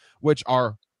education, which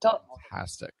are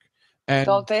fantastic. And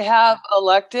don't they have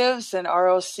electives and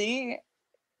ROC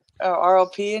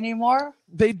ROP anymore?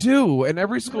 They do, and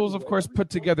every school is, of course, put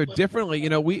together differently. You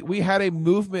know, we had a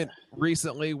movement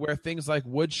recently where things like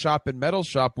wood shop and metal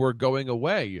shop were going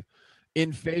away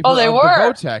in favor of the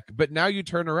Votech. But now you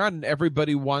turn around and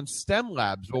everybody wants STEM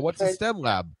labs. Well, what's a STEM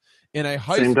lab? In a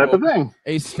high Same school, type of thing.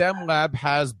 A STEM lab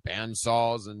has band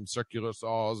saws and circular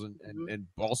saws and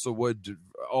balsa wood,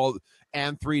 all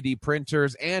and 3D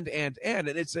printers and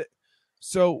it's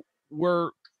so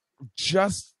we're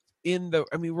just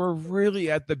we're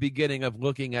really at the beginning of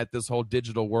looking at this whole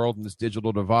digital world and this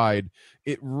digital divide.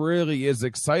 It really is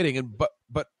exciting, and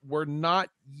but we're not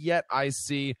yet, I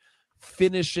see,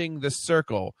 finishing the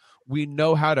circle. We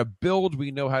know how to build,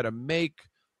 we know how to make,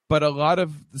 but a lot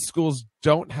of the schools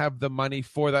don't have the money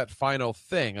for that final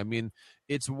thing. I mean,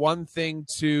 it's one thing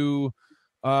to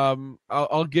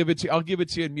I'll give it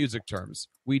to you in music terms.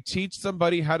 We teach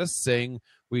somebody how to sing,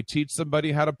 we teach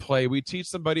somebody how to play, we teach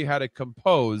somebody how to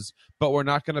compose, but we're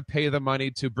not going to pay the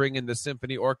money to bring in the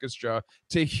symphony orchestra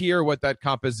to hear what that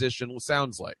composition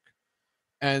sounds like.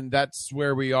 And that's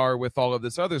where we are with all of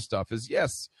this other stuff is,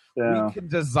 yes, we can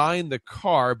design the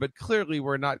car, but clearly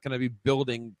we're not going to be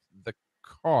building the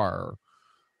car.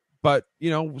 But, you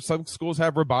know, some schools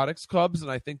have robotics clubs, and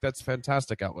I think that's a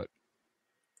fantastic outlet.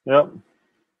 Yep.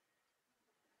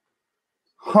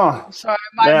 Huh. Sorry,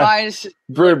 my mind is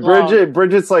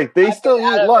Bridget's like, they still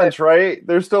eat lunch, right?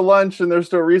 There's still lunch and there's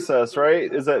still recess,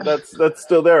 right? Is that's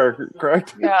still there,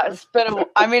 correct? Yeah, it's been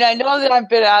I know that I've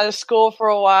been out of school for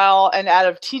a while and out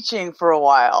of teaching for a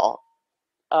while.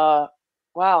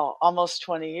 Wow, almost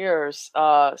 20 years.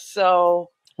 So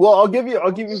well, I'll give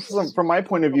you some from my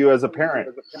point of view as a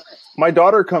parent. My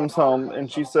daughter comes home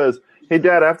and she says, "Hey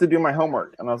Dad, I have to do my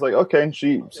homework." And I was like, "Okay." And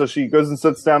she goes and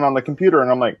sits down on the computer and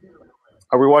I'm like,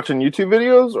 "Are we watching YouTube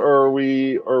videos or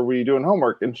are we doing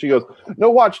homework?" And she goes,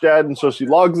 "No, watch, Dad." And so she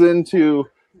logs into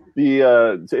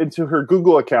into her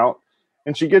Google account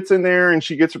and she gets in there and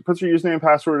puts her username and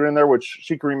password in there, which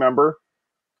she can remember.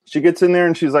 She gets in there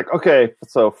and she's like, "Okay,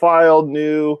 so file,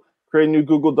 new, create a new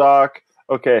Google Doc.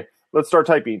 Okay, let's start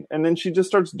typing." And then she just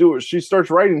starts doing it. She starts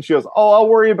writing. She goes, "Oh, I'll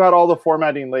worry about all the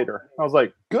formatting later." I was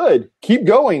like, "Good, keep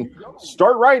going.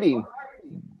 Start writing.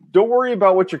 Don't worry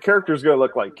about what your character's going to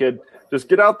look like, kid. Just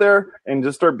get out there and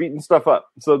just start beating stuff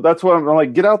up." So that's what I'm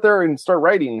like, get out there and start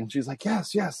writing. And she's like,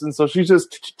 yes. And so she's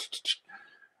just,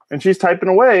 and she's typing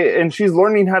away and she's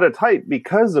learning how to type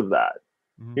because of that.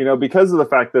 Mm-hmm. You know, because of the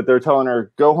fact that they're telling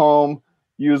her, go home,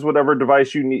 use whatever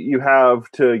device you have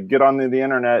to get on the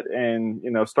internet and, you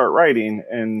know, start writing.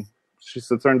 And she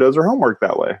sits there and does her homework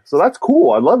that way. So that's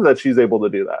cool. I love that she's able to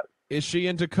do that. Is she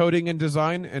into coding and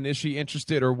design? And is she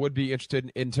interested or would be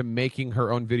interested into making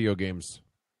her own video games?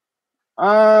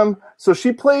 So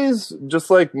she plays just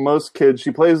like most kids.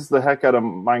 She plays the heck out of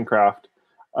Minecraft.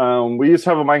 We used to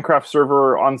have a Minecraft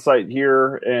server on site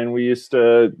here, and we used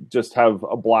to just have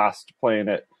a blast playing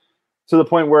it to the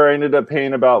point where I ended up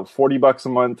paying about $40 a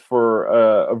month for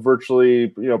a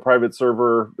virtually, you know, private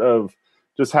server of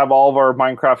just have all of our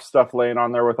Minecraft stuff laying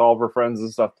on there with all of her friends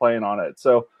and stuff playing on it.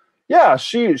 So yeah,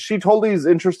 she totally is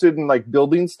interested in like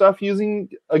building stuff using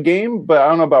a game, but I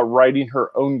don't know about writing her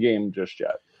own game just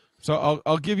yet. So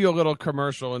I'll give you a little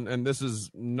commercial, and this is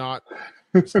not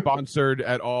sponsored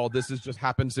at all. This is just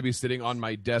happens to be sitting on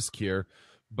my desk here.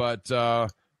 But I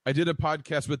did a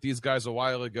podcast with these guys a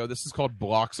while ago. This is called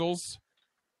Bloxels.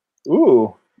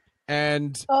 Ooh.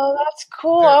 And oh, that's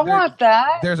cool. I want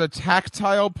that. There's a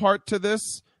tactile part to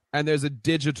this, and there's a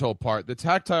digital part. The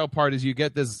tactile part is you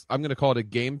get this, I'm going to call it a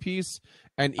game piece,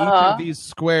 and each of these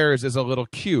squares is a little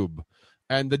cube.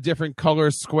 And the different color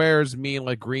squares mean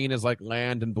like green is like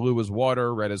land and blue is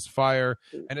water, red is fire.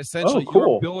 And essentially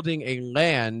you're building a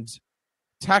land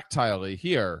tactilely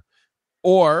here.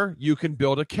 Or you can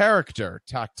build a character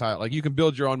tactile. Like you can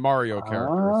build your own Mario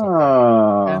character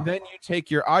or something. And then you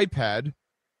take your iPad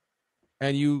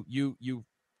and you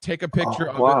take a picture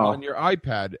of it on your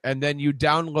iPad. And then you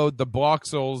download the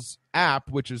Bloxels app,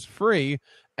 which is free.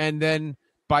 And then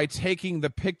by taking the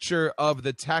picture of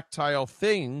the tactile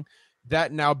thing,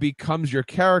 that now becomes your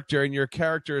character, and your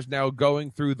character is now going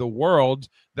through the world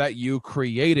that you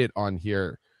created on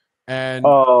here. And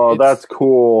that's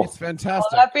cool. It's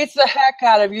fantastic. Well, that beats the heck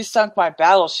out of You Sunk My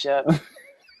Battleship.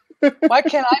 Why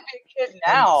can't I be a kid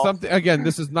now? Something again.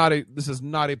 This is not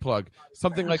a plug.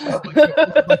 Something like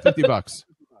 $50.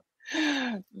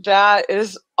 That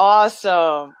is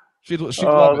awesome. She'd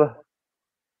love it.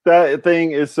 That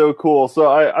thing is so cool. So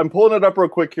I'm pulling it up real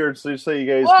quick here so you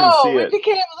guys can see it. We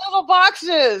became little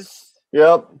boxes.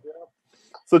 Yep.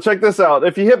 So check this out.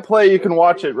 If you hit play, you can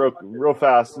watch it real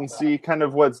fast and see kind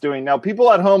of what it's doing. Now,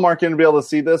 people at home aren't going to be able to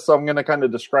see this, so I'm going to kind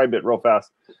of describe it real fast.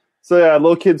 So yeah,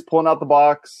 little kid's pulling out the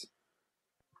box.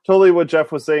 Totally what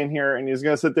Jeff was saying here, and he's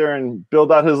going to sit there and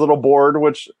build out his little board,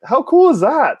 which, how cool is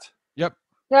that? Yep.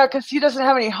 Yeah, because he doesn't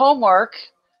have any homework,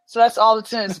 so that's all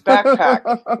that's in his backpack.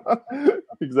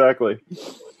 Exactly.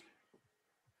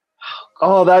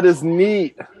 Oh, that is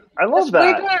neat. I love That's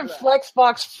way that. better than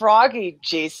Flexbox Froggy,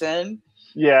 Jason.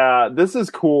 Yeah, this is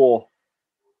cool.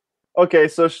 Okay,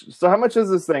 so how much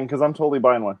is this thing? Because I'm totally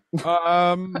buying one.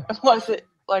 Was it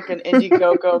like an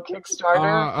Indiegogo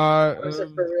Kickstarter? Or is it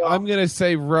for real? I'm gonna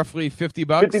say roughly $50.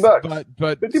 $50.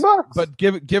 But $50. But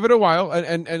give it a while,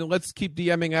 and let's keep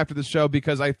DMing after the show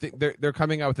because I think they're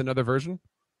coming out with another version.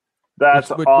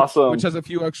 That's awesome. Which has a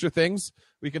few extra things.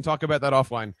 We can talk about that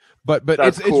offline. But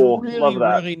That's cool. It's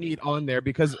really neat on there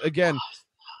because again,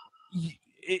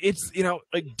 it's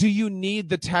like, do you need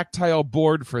the tactile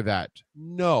board for that?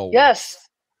 No. Yes.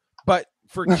 But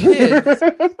for kids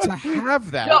to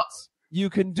have that, no. You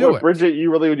can do it. Bridget,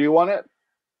 you really do want it?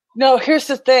 No, here's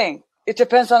the thing. It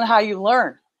depends on how you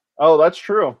learn. Oh, that's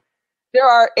true. There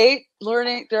are 8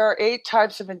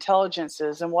 types of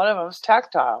intelligences, and one of them is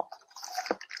tactile.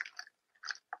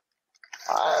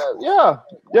 Yeah.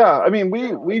 I mean,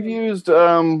 we've used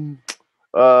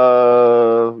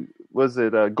was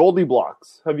it Goldie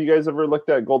Blocks? Have you guys ever looked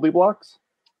at Goldie Blocks?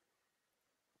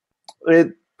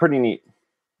 It's pretty neat.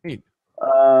 Neat.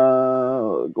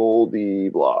 Goldie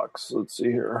Blocks. Let's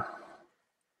see here.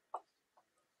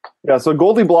 Yeah, so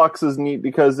Goldie Blocks is neat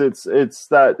because it's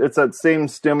that same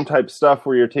stem type stuff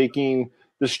where you're taking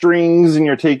the strings and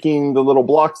you're taking the little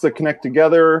blocks that connect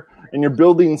together and you're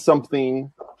building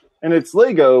something, and it's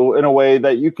Lego in a way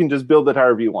that you can just build it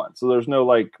however you want. So there's no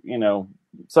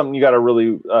something you got to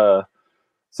really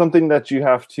something that you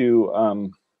have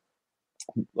to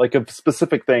like a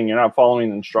specific thing. You're not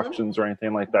following instructions or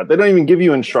anything like that. They don't even give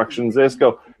you instructions. They just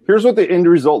go, here's what the end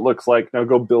result looks like. Now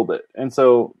go build it. And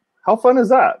so how fun is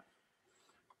that?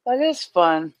 That is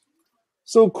fun.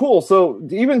 So cool. So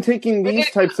even taking these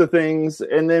types of things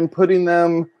and then putting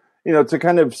them, to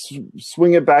kind of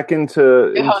swing it back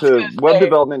into web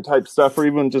development type stuff, or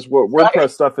even just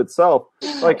WordPress stuff itself.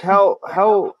 Like how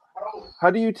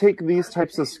do you take these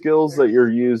types of skills that you're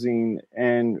using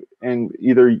and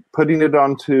either putting it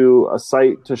onto a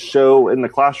site to show in the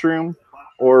classroom,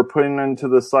 or putting it into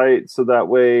the site so that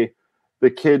way the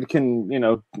kid can,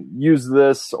 use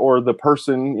this, or the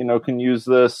person, can use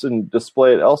this and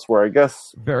display it elsewhere, I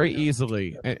guess. Very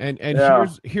easily. And yeah.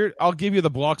 here, I'll give you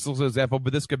the Bloxels example,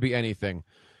 but this could be anything.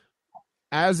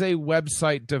 As a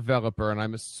website developer, and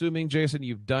I'm assuming, Jason,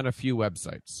 you've done a few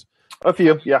websites. A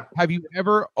few, yeah. Have you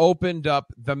ever opened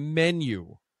up the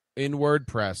menu in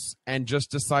WordPress and just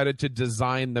decided to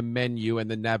design the menu and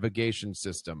the navigation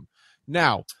system?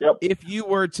 Now, If you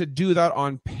were to do that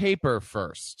on paper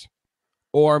first,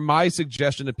 or my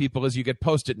suggestion to people is you get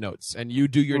Post-it notes and you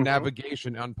do your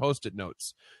navigation on Post-it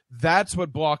notes. That's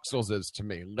what Bloxels is to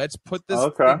me. Let's put this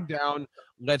thing down.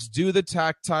 Let's do the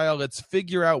tactile. Let's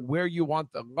figure out where you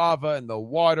want the lava and the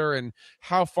water and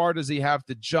how far does he have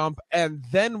to jump. And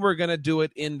then we're going to do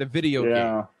it in the video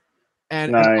game.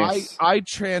 And, nice. and I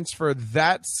transfer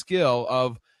that skill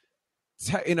of,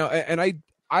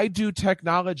 I do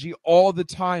technology all the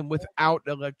time without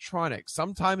electronics.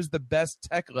 Sometimes the best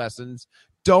tech lessons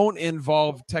don't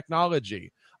involve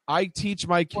technology. I teach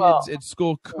my kids at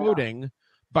school coding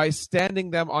by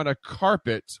standing them on a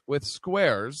carpet with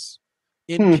squares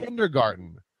in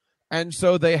kindergarten. And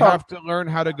so they have to learn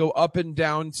how to go up and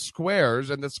down squares,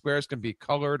 and the squares can be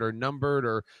colored or numbered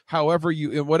or however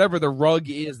whatever the rug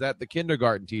is that the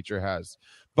kindergarten teacher has.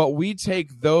 But we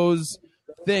take those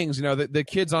things, the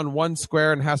kid's on one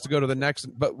square and has to go to the next,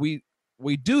 but we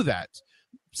do that.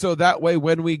 So that way,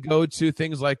 when we go to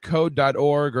things like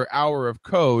code.org or Hour of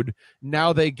Code,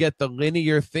 now they get the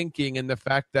linear thinking and the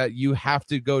fact that you have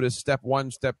to go to step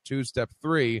 1, step 2, step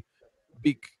 3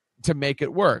 to make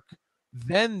it work.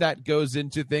 Then that goes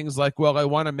into things like, well, I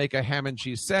want to make a ham and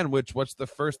cheese sandwich. What's the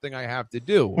first thing I have to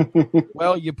do?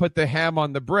 Well, you put the ham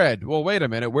on the bread. Well, wait a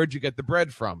minute. Where'd you get the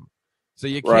bread from? So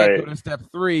you can't go to step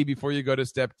 3 before you go to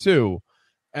step 2.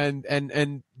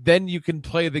 And then you can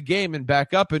play the game and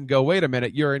back up and go, wait a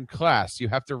minute, you're in class. You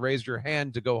have to raise your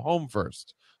hand to go home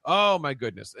first. Oh, my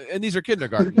goodness. And these are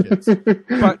kindergarten kids.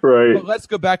 But let's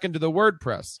go back into the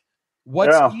WordPress.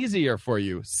 What's easier for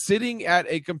you? Sitting at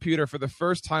a computer for the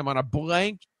first time on a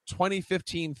blank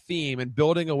 2015 theme and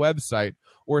building a website,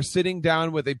 or sitting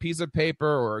down with a piece of paper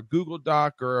or a Google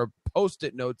Doc or a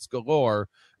Post-it notes galore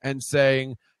and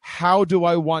saying, how do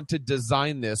I want to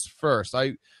design this first?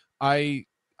 I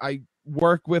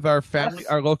work with our family,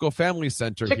 our local family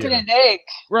center Chicken here. and egg.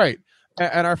 Right.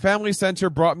 And our family center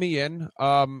brought me in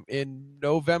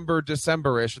November,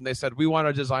 December-ish, and they said, we want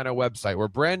to design a website. We're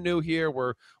brand new here.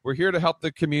 We're here to help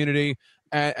the community.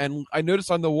 And I noticed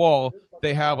on the wall,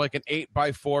 they have like an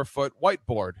 8x4 foot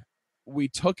whiteboard. We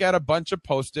took out a bunch of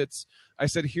Post-its. I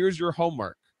said, here's your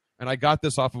homework. And I got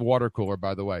this off of WaterCooler,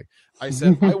 by the way. I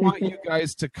said, I want you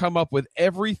guys to come up with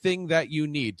everything that you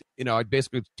need. You know, I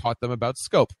basically taught them about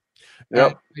scope.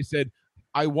 Yep. And I said,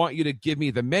 I want you to give me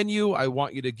the menu. I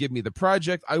want you to give me the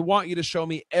project. I want you to show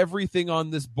me everything on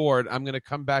this board. I'm going to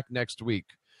come back next week.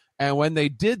 And when they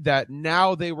did that,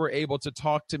 now they were able to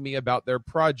talk to me about their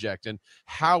project and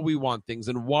how we want things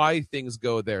and why things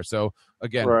go there. So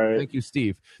again, Thank you,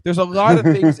 Steve. There's a lot of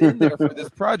things in there for this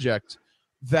project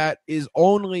that is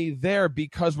only there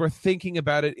because we're thinking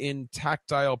about it in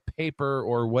tactile paper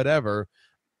or whatever.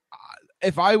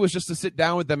 If I was just to sit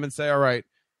down with them and say, all right,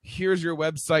 here's your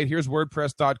website, here's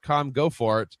WordPress.com, go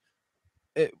for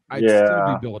it, I'd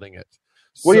still be building it.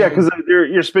 Well, yeah, because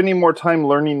you're spending more time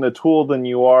learning the tool than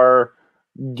you are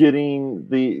getting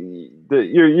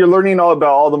you're learning all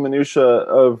about all the minutia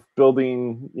of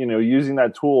building, using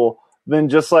that tool, than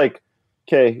just like,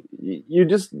 okay,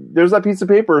 there's that piece of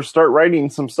paper, start writing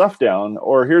some stuff down,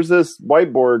 or here's this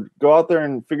whiteboard, go out there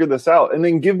and figure this out, and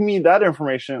then give me that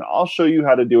information. I'll show you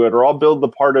how to do it, or I'll build the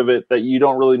part of it that you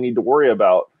don't really need to worry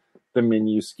about, the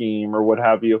menu scheme or what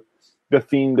have you, the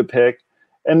theme to pick.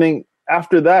 And then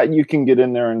after that, you can get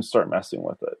in there and start messing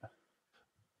with it.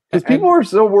 Because people are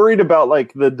so worried about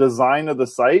like the design of the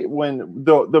site when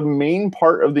the main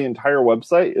part of the entire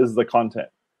website is the content.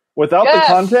 Without the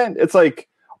content, it's like,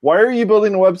 why are you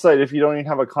building a website if you don't even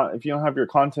have if you don't have your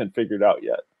content figured out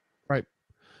yet? Right.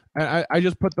 And I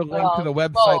just put the link to the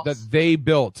website that they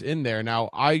built in there. Now,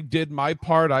 I did my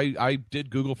part. I did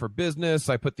Google for Business.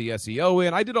 I put the SEO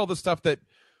in. I did all the stuff that,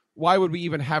 why would we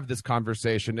even have this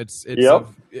conversation? It's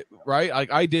right?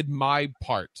 Like, I did my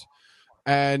part.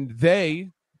 And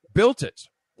they built it.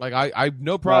 Like, I have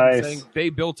no problem saying they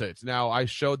built it. Now, I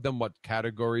showed them what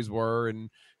categories were and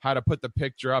how to put the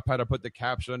picture up, how to put the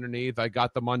caption underneath. I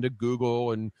got them onto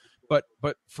Google, but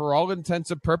for all intents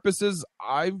and purposes,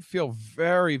 I feel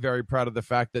very, very proud of the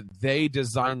fact that they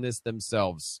designed this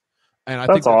themselves. And I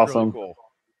think that's awesome. Really cool.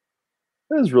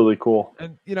 That is really cool.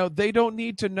 And they don't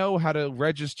need to know how to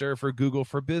register for Google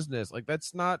for Business. Like,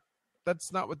 that's not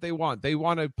what they want. They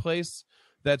want a place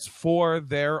that's for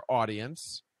their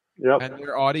audience. Yep. And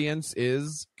their audience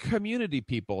is community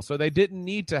people. So they didn't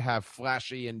need to have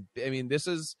flashy, and I mean,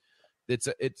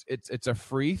 it's a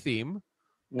free theme,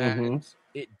 and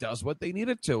it does what they need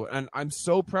it to. And I'm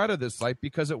so proud of this site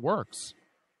because it works.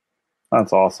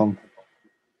 That's awesome.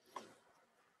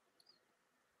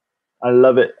 I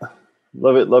love it.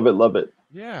 Love it, love it, love it.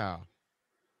 Yeah.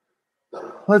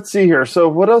 Let's see here. So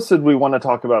what else did we want to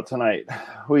talk about tonight?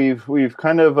 We've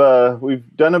kind of we've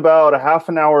done about a half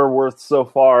an hour worth so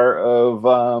far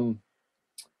of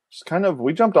just kind of,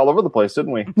 we jumped all over the place,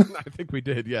 didn't we? I think we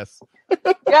did, yes. Yeah,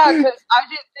 because I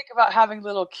didn't think about having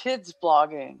little kids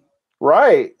blogging.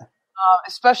 Right.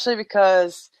 Especially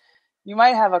because you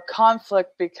might have a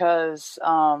conflict because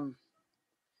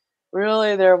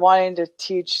really they're wanting to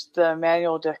teach the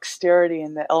manual dexterity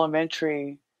in the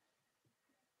elementary.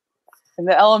 In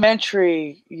the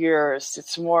elementary years,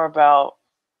 it's more about,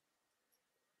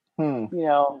 I don't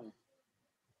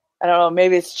know,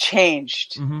 maybe it's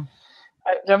changed. Mm-hmm.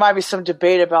 There might be some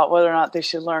debate about whether or not they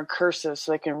should learn cursive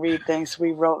so they can read things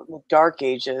we wrote in the dark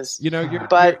ages. You're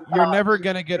never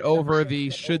going to get over the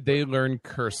should they learn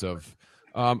cursive.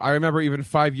 I remember even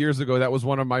 5 years ago, that was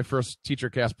one of my first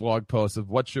TeacherCast blog posts of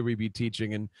what should we be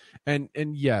teaching. And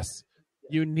yes,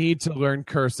 you need to learn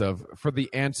cursive, for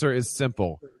the answer is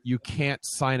simple. You can't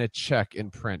sign a check in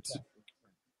print.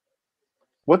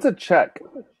 What's a check?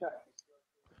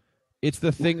 It's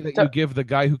the thing that you give the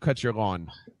guy who cuts your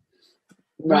lawn.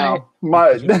 No,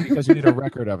 because you need a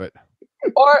record of it.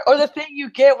 Or the thing you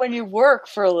get when you work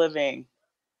for a living.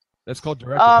 That's called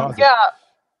direct deposit. Yeah.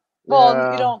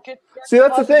 Well, you don't get. See,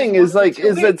 that's the thing is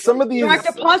that some of these direct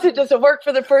deposit doesn't work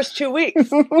for the first 2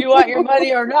 weeks. You want your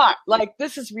money or not? Like,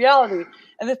 this is reality.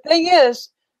 And the thing is,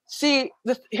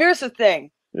 here's the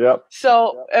thing. Yep.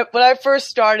 So when I first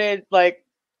started, like,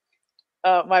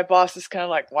 my boss is kind of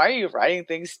like, "Why are you writing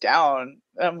things down?"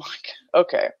 And I'm like,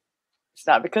 "Okay, it's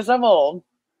not because I'm old.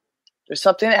 There's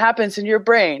something that happens in your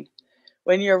brain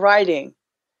when you're writing,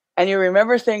 and you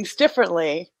remember things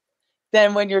differently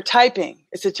than when you're typing.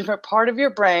 It's a different part of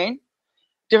your brain.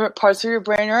 different parts of your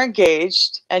brain are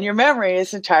engaged, and your memory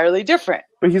is entirely different.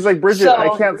 But he's like, Bridget, So-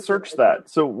 I can't search that.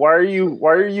 So why are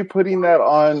you putting that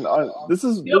on this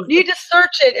is You don't need to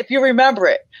search it if you remember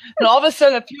it. And all of a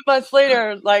sudden, a few months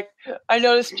later, like, I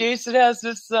noticed Jason has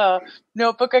this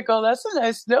notebook. I go, that's a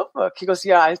nice notebook. He goes,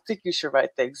 yeah, I think you should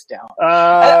write things down.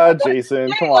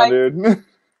 Jason, come on, dude.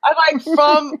 I like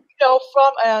from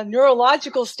a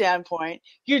neurological standpoint,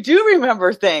 you do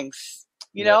remember things,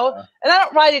 you know, and I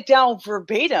don't write it down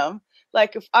verbatim.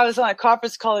 Like if I was on a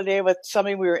conference call today with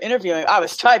somebody we were interviewing, I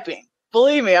was typing.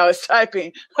 Believe me, I was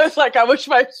typing. I was like, I wish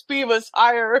my speed was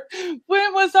higher.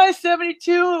 When was I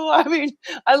 72? I mean,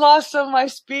 I lost some of my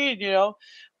speed, you know,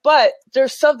 but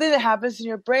there's something that happens in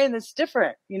your brain that's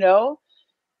different, you know,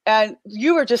 and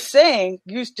you were just saying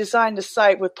you designed a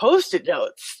site with Post-it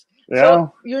notes. Yeah.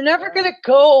 So you're never going to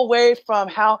go away from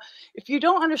if you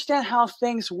don't understand how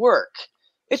things work,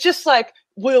 it's just like,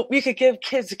 we could give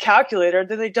kids a calculator,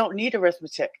 then they don't need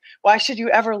arithmetic. Why should you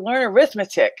ever learn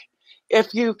arithmetic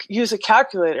if you use a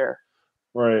calculator?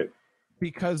 Right.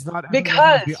 Because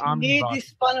you need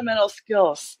these fundamental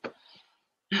skills.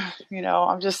 You know,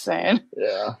 I'm just saying.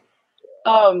 Yeah.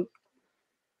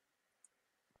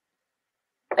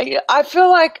 I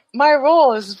feel like my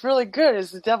role is really good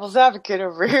as the devil's advocate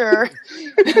over here.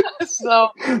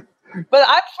 But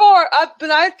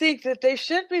I think that they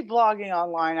should be blogging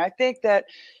online. I think that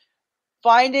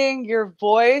finding your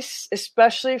voice,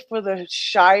 especially for the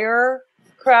shyer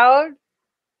crowd,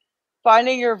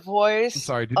 finding your voice. I'm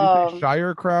sorry, did you say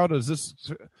shyer crowd? Are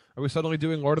we suddenly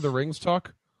doing Lord of the Rings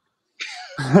talk?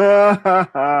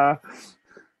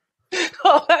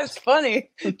 Oh, that's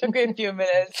funny. It took me a few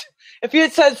minutes. If you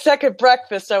had said second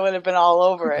breakfast, I would have been all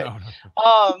over it. No.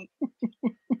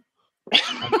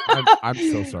 I'm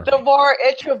so sorry. The more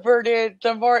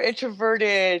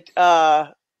introverted,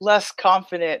 less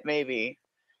confident, maybe.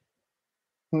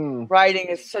 Writing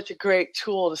is such a great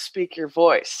tool to speak your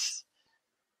voice.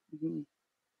 Mm-hmm.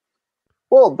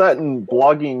 Well, that and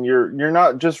blogging, you're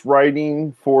not just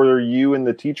writing for you and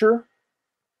the teacher,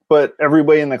 but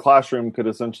everybody in the classroom could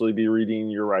essentially be reading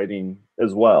your writing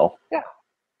as well. Yeah,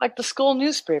 like the school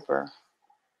newspaper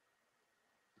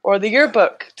or the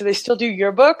yearbook. Do they still do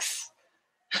yearbooks?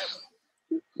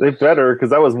 They better,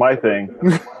 because that was my thing.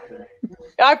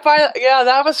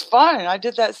 That was fun. I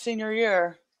did that senior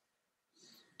year.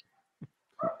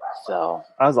 So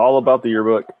I was all about the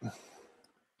yearbook.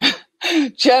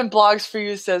 Jen Blogs for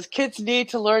You says kids need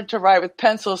to learn to write with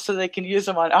pencils so they can use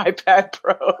them on iPad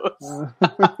Pros.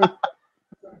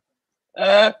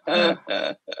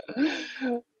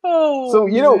 So,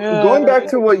 going back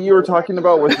to what you were talking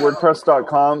about with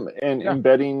WordPress.com and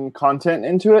embedding content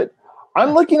into it,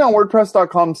 I'm looking on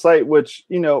WordPress.com site, which,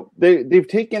 they've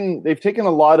taken a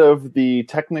lot of the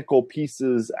technical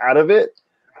pieces out of it.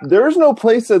 There's no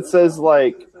place that says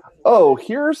like, oh,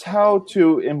 here's how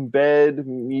to embed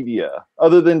media,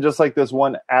 other than just like this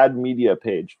one add media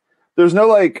page. There's no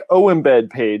like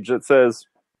embed page that says,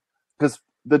 because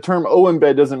the term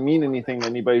embed doesn't mean anything to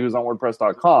anybody who's on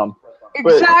WordPress.com.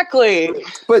 Exactly.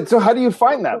 But so how do you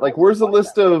find that? Like, where's the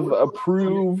list of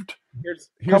approved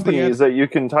companies that you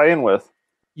can tie in with?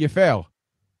 You fail.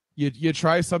 You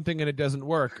try something and it doesn't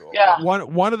work. Yeah.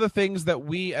 One of the things that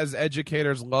we as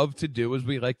educators love to do is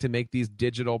we like to make these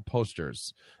digital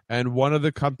posters. And one of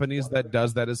the companies that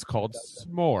does that is called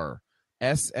Smore,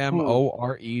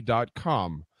 SMORE.com.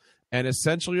 And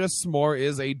essentially a Smore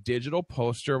is a digital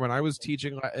poster. When I was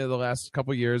teaching the last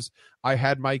couple of years, I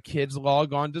had my kids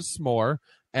log on to Smore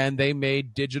and they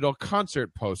made digital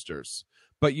concert posters.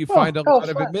 But you find a lot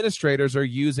of administrators are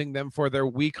using them for their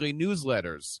weekly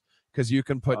newsletters, because you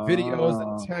can put videos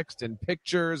and text and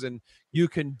pictures, and you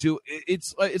can do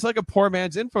it's like a poor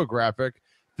man's infographic.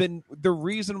 Then the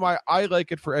reason why I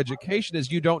like it for education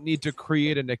is you don't need to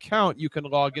create an account. You can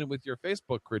log in with your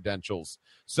Facebook credentials.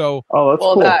 So that's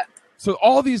cool. So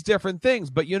all these different things,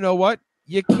 but you know what?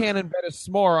 You can't embed a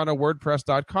Smore on a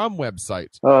WordPress.com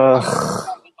website. A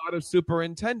lot of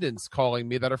superintendents calling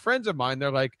me that are friends of mine.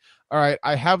 They're like, all right,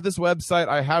 I have this website,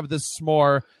 I have this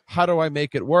Smore, how do I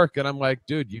make it work? And I'm like,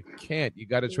 dude, you can't. You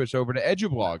got to switch over to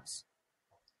EduBlogs.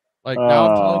 Like now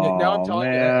I'm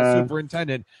telling you as a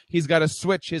superintendent, he's got to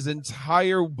switch his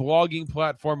entire blogging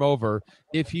platform over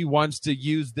if he wants to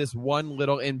use this one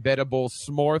little embeddable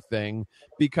Smore thing,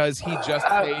 because he just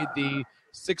paid the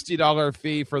 $60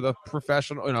 fee for the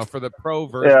professional, for the pro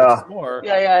version of Smore.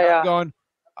 Yeah. I'm going,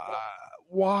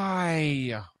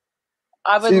 why?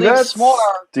 I would leave Smore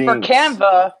for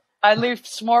Canva. I'd leave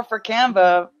Smore for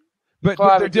Canva. But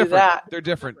they're different. They're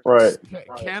different. Right.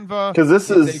 Canva, because this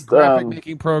is a graphic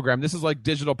making program. This is like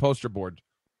digital poster board.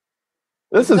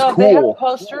 This is No, cool. they have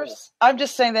posters. I'm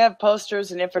just saying they have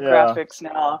posters and infographics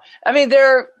now. I mean,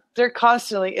 they're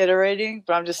constantly iterating,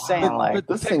 but I'm just saying, like,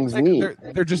 this thing's neat.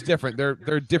 They're just different.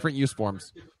 They're different use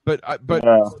forms, but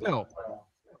still.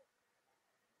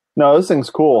 No, this thing's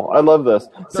cool. I love this.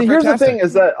 See, here's the fantastic. thing: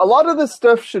 is that a lot of this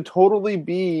stuff should totally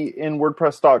be in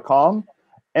WordPress.com,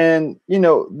 and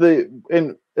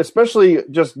and especially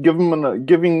just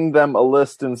giving them a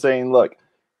list and saying, look,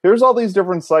 here's all these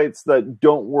different sites that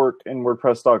don't work in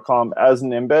WordPress.com as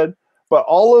an embed, but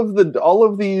all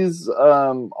of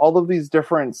these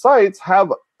different sites have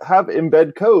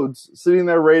embed codes sitting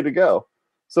there ready to go.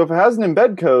 So if it has an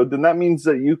embed code, then that means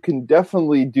that you can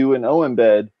definitely do an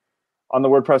embed on the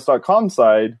WordPress.com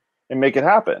side and make it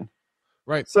happen.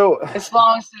 Right. So as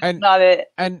long as it's not a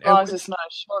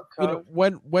short code.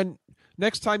 When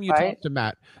next time you talk to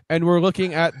Matt and we're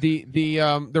looking at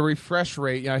the refresh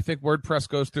rate, I think WordPress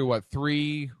goes through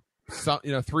three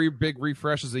big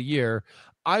refreshes a year.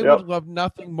 I would love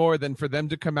nothing more than for them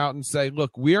to come out and say,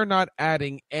 look, we are not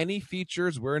adding any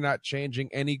features. We're not changing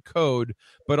any code.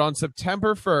 But on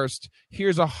September 1st,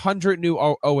 here's 100 new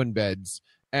O embeds.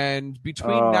 And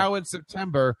between now and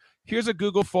September, here's a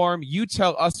Google form. You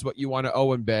tell us what you want to O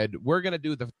embed. We're going to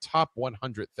do the top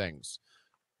 100 things.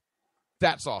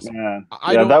 That's awesome.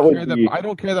 I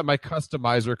don't care that my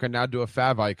customizer can now do a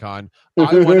fav icon. I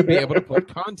want to be able to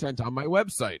put content on my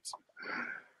website.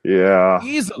 Yeah.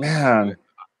 Easily. Man.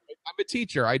 I'm a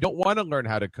teacher. I don't want to learn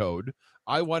how to code.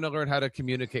 I want to learn how to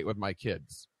communicate with my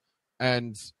kids.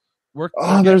 And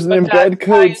there's an embed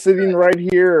code sitting right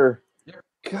here.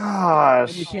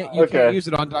 Gosh. And you can't use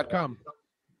it on .com.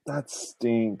 That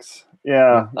stinks.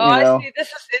 Yeah. I see. This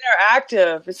is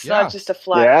interactive. It's not just a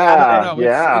flat.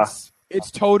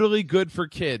 It's totally good for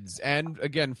kids. And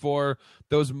again, for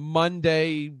those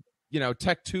Monday,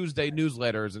 Tech Tuesday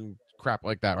newsletters and crap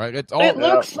like that, right? It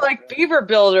looks like Beaver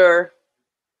Builder.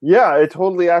 Yeah, it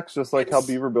totally acts just like how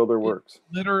Beaver Builder works. It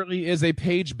literally is a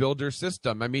page builder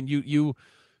system. I mean,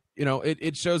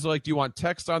 it shows do you want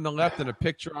text on the left and a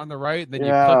picture on the right, and then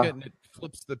you click it and it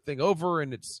flips the thing over,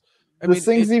 and this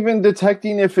thing's even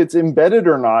detecting if it's embedded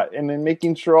or not, and then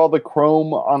making sure all the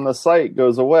Chrome on the site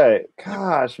goes away.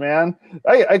 Gosh, man,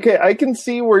 I can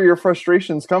see where your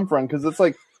frustrations come from, because it's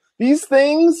like these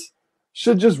things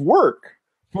should just work.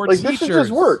 For teachers. This should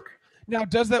just work. Now,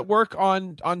 does that work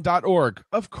on .org?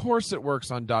 Of course it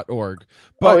works on .org.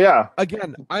 But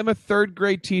again, I'm a third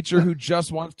grade teacher who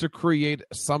just wants to create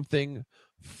something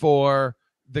for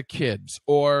the kids,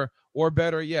 or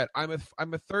better yet, I'm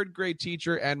a third grade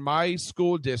teacher, and my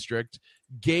school district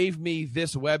gave me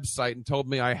this website and told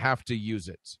me I have to use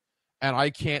it, and I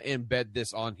can't embed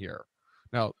this on here.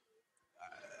 Now,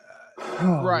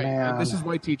 and this is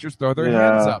why teachers throw their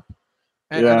hands up.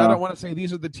 And I don't want to say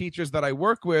these are the teachers that I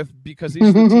work with, because these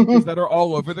are the teachers that are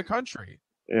all over the country.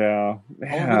 Yeah.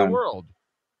 All over the world.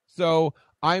 So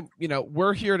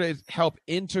we're here to help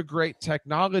integrate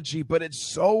technology, but it's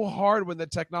so hard when the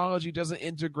technology doesn't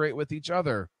integrate with each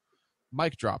other.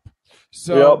 Mic drop.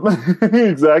 So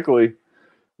exactly.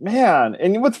 Man.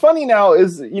 And what's funny now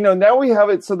is, now we have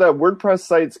it so that WordPress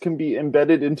sites can be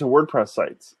embedded into WordPress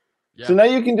sites. Yeah. So now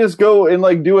you can just go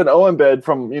and do an O embed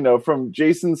from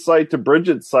Jason's site to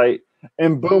Bridget's site,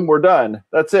 and boom, we're done.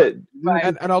 That's it. Right.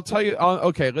 And I'll tell you,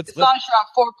 let's. As long as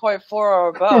you're on 4.4 or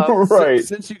above. Right.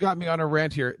 Since you got me on a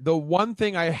rant here, the one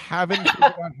thing I haven't figured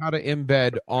out how to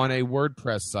embed on a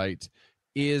WordPress site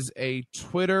is a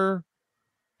Twitter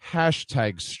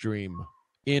hashtag stream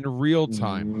in real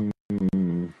time.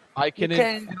 I can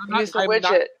use the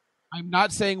widget. I'm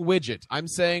not saying widget. I'm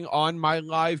saying on my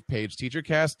live page,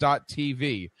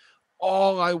 teachercast.tv.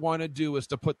 All I want to do is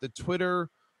to put the Twitter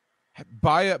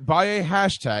by a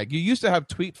hashtag. You used to have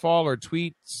Tweetfall or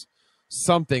Tweets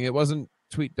something. It wasn't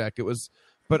TweetDeck. It was,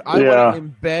 but I want to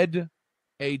embed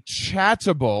a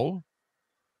chattable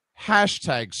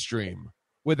hashtag stream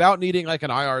without needing an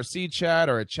IRC chat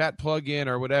or a chat plugin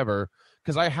or whatever.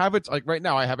 Because I have it right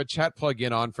now. I have a chat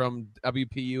plugin on from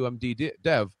WPUMD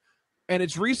Dev. And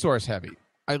it's resource heavy.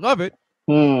 I love it,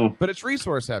 but it's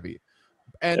resource heavy.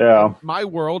 And my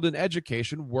world in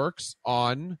education works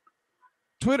on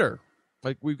Twitter.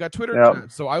 We've got Twitter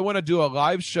chats. So I want to do a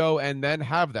live show and then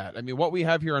have that. I mean, what we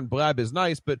have here on Blab is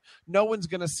nice, but no one's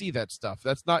going to see that stuff.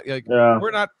 That's not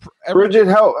we're not. Bridget,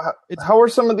 how are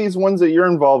some of these ones that you're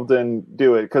involved in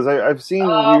do it? Because I've seen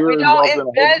you're involved in a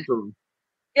whole bunch of them.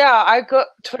 Yeah,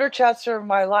 Twitter chats are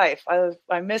my life.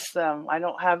 I miss them. I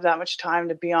don't have that much time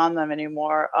to be on them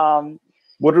anymore.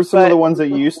 What are some of the ones that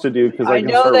you used to do? Because I can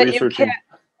start researching.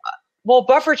 Well,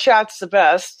 Buffer Chat's the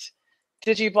best.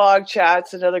 Digiblog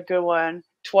Chat's another good one.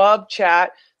 Twub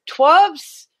Chat.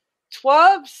 Twub's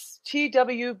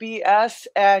TWBS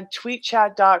and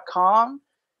tweetchat.com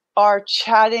are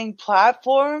chatting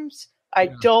platforms. I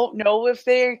don't know if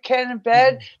they can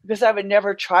embed because I would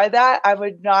never try that. I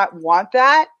would not want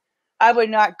that. I would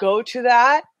not go to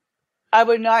that. I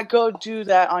would not go do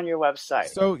that on your website.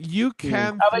 So you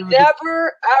can. I would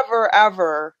never, ever,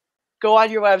 ever go on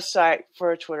your website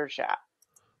for a Twitter chat.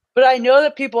 But I know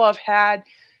that people have had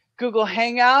Google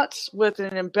Hangouts with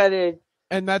an embedded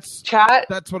chat.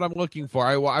 That's what I'm looking for.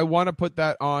 I want to put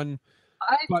that on.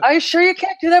 Are you sure you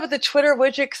can't do that with the Twitter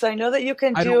widget? Because I know that you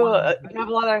can you have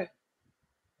a lot of.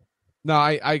 No,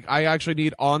 I actually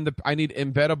need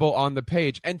embeddable on the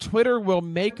page, and Twitter will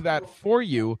make that for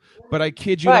you. But I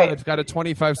kid you not, it's got a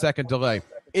 25-second delay.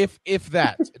 If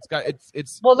that,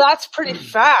 it's. Well, that's pretty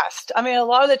fast. I mean, a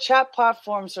lot of the chat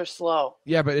platforms are slow.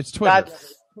 Yeah, but it's Twitter.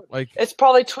 It's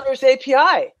probably Twitter's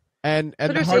API. And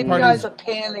Twitter's the hard part API is a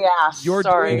pain in the ass. You're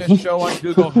doing a show on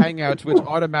Google Hangouts, which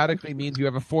automatically means you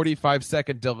have a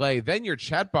 45-second delay. Then your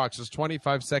chat box is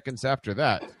 25 seconds after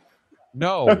that.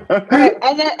 No. Right.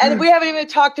 And we haven't even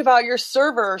talked about your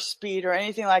server speed or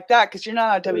anything like that because you're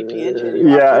not on WP Engine.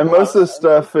 Yeah, and most of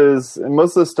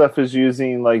the stuff is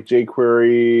using like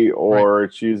jQuery or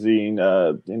it's using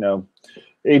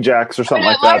Ajax or something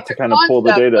like that to kind of pull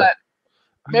the data.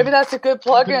 Maybe that's a good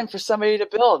plugin for somebody to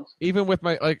build. Even with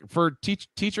my for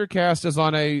TeacherCast is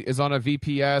on a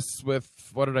VPS with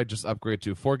what did I just upgrade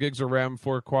to? 4 gigs of RAM,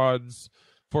 4 quads,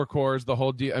 4 cores, the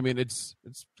whole deal. I mean, it's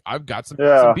I've got some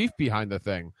beef behind the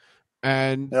thing,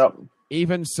 and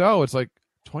even so, it's like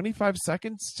 25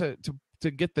 seconds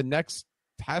to get the next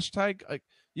hashtag. Like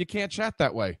you can't chat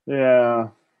that way. Yeah.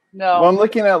 No. Well, I'm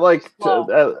looking at that's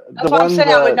what I'm saying.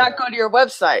 I would not go to your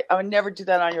website. I would never do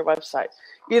that on your website.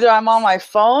 Either I'm on my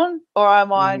phone or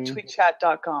I'm on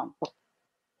tweetchat.com.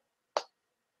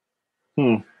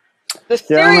 The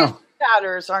serious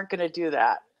chatters aren't going to do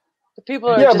that. The people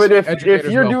are but if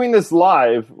you're doing this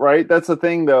live, right? That's the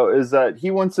thing, though, is that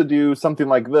he wants to do something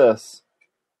like this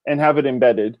and have it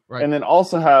embedded, and then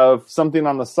also have something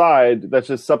on the side that's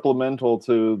just supplemental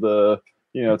to the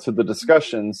to the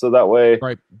discussion. So that way,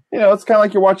 it's kind of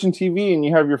like you're watching TV and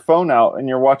you have your phone out and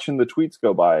you're watching the tweets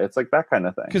go by. It's like that kind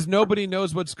of thing. Because nobody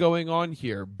knows what's going on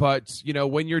here. But,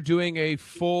 when you're doing a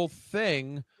full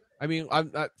thing, I mean,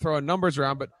 I'm not throwing numbers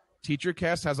around, but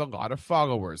TeacherCast has a lot of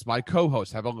followers. My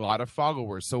co-hosts have a lot of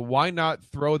followers. So why not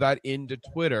throw that into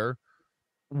Twitter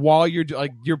while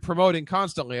you're promoting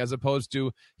constantly, as opposed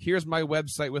to here's my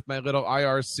website with my little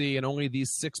IRC and only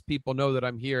these 6 people know that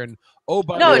I'm here. And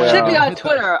by the way, it should be on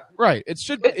Twitter. Right. It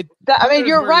should. I mean,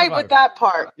 you're right with that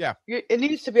part. Yeah. It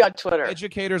needs to be on Twitter.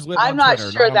 Educators live I'm on not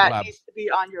Twitter, sure not that Blab. needs to be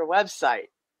on your website.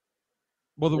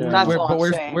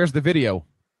 Well, saying. Where's the video?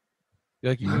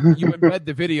 Like you embed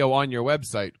the video on your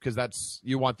website because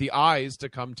you want the eyes to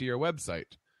come to your website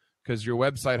because your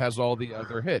website has all the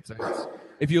other hits.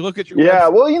 If you look at your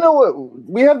website, well, you know what?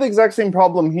 We have the exact same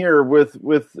problem here with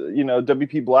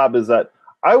WPBlab is that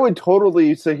I would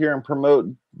totally sit here and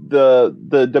promote the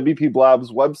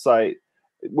WPBlab's website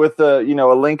with a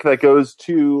link that goes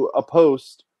to a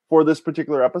post for this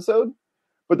particular episode.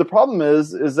 But the problem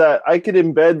is that I could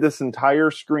embed this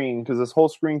entire screen because this whole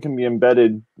screen can be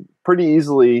embedded pretty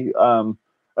easily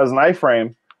as an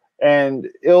iframe. And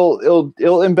it'll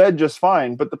embed just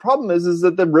fine. But the problem is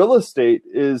that the real estate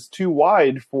is too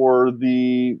wide for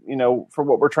for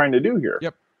what we're trying to do here.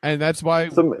 Yep. And that's why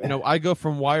I go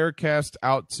from Wirecast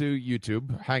out to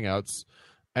YouTube Hangouts.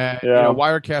 And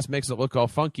Wirecast makes it look all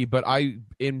funky, but I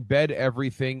embed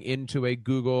everything into a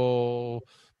Google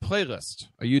playlist,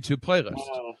 a YouTube playlist.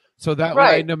 So that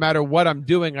way, no matter what I'm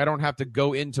doing, I don't have to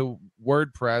go into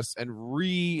WordPress and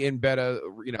re-embed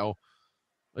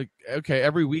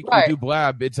every week we do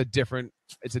Blab, it's a different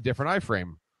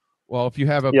iframe. Well, if you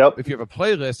have a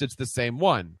playlist, it's the same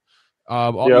one.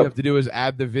 All you have to do is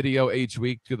add the video each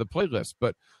week to the playlist.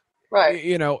 But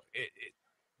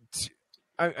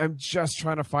I'm just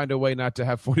trying to find a way not to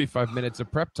have 45 minutes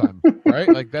of prep time, right?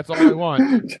 Like that's all I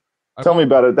want. Tell me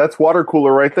about it. That's water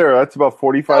cooler right there. That's about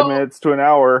 45 minutes to an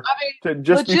hour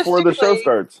just before the show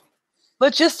starts.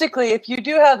 Logistically, if you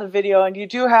do have the video and you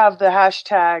do have the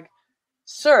hashtag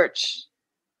search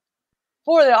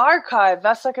for the archive,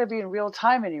 that's not going to be in real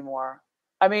time anymore.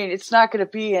 I mean, it's not going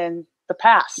to be in the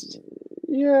past.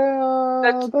 Yeah,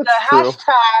 that's the true.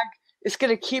 hashtag is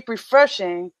going to keep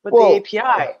refreshing with the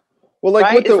API. Well, like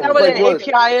right? what Isn't that what an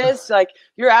API is? Like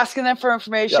you're asking them for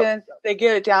information, they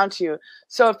get it down to you.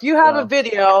 So if you have a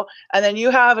video and then you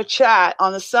have a chat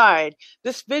on the side,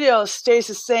 this video stays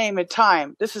the same in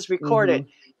time. This is recorded.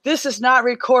 This is not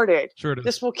recorded. Sure it is.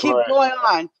 This will keep going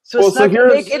on. So it's not going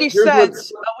to make any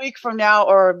sense a week from now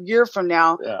or a year from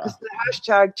now, because the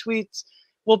hashtag tweets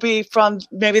will be from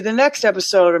maybe the next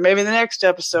episode or maybe the next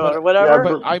episode or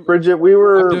whatever. Yeah, Bridget, we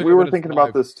were thinking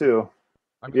about this too.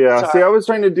 See, I was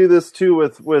trying to do this too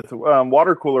with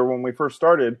WaterCooler when we first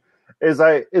started. Is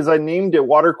I named it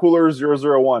WaterCooler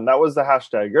 001. That was the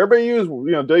hashtag. Everybody use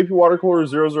WPWaterCooler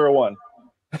 001.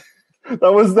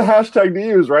 That was the hashtag to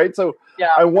use, right? So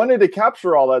I wanted to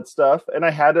capture all that stuff, and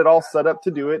I had it all set up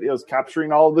to do it. It was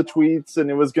capturing all the tweets, and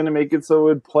it was going to make it so it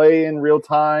would play in real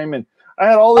time, and I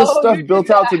had all this stuff built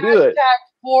out to do it.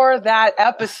 For that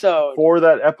episode.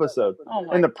 Oh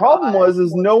and the problem was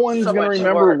no one's going to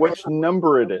remember which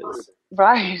number it is.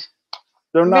 Right.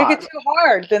 They're not. Make it too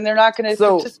hard, then they're not going to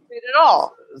participate at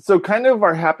all. So kind of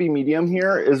our happy medium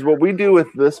here is what we do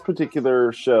with this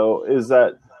particular show is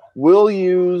that we'll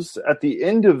use at the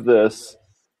end of this.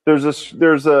 There's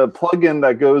a plugin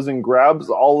that goes and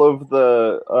grabs all of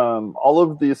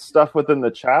the stuff within the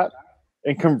chat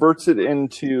and converts it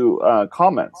into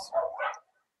comments.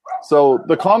 So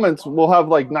the comments, we'll have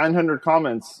like 900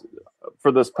 comments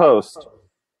for this post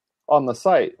on the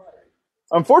site.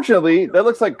 Unfortunately, that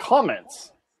looks like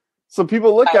comments. So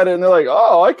people look at it and they're like,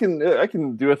 "Oh, I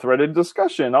can do a threaded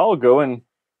discussion. I'll go and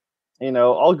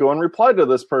reply to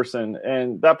this person."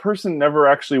 And that person never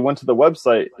actually went to the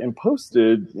website and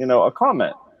posted, a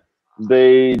comment.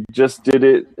 They just did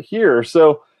it here.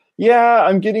 So yeah,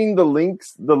 I'm getting the link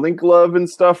love and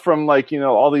stuff from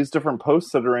all these different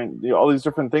posts that are in, all these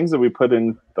different things that we put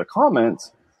in the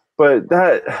comments, but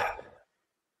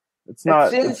it's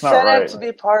not right. To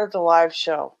be part of the live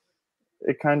show.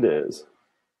 It kind of is.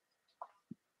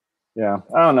 Yeah,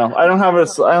 I don't know. I don't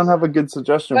have a good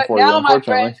suggestion for you. Now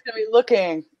unfortunately. My brain's gonna be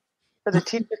looking for the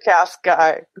TeacherCast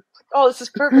guy. Oh, this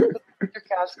is perfect. The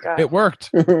TeacherCast guy. It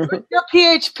worked. Your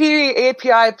PHP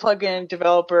API plugin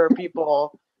developer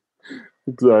people.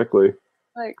 Exactly.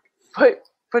 Like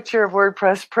put your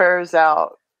WordPress prayers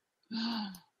out.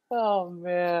 Oh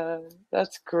man,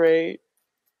 that's great.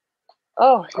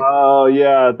 Oh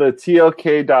yeah, the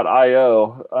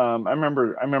tlk.io. I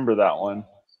remember that one.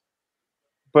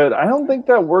 But I don't think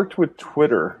that worked with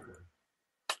Twitter.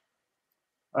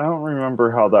 I don't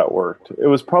remember how that worked. It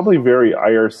was probably very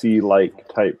IRC-like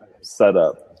type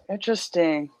setup.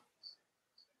 Interesting.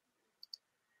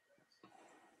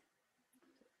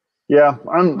 Yeah,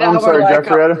 I'm sorry,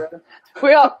 Jeffrey.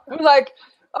 We're like,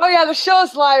 oh yeah, the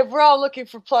show's live. We're all looking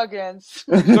for plugins.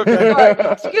 Right.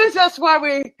 Excuse us while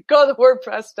we go to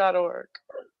WordPress.org.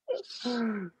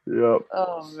 Yep.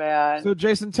 Oh man. So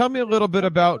Jason, tell me a little bit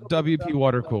about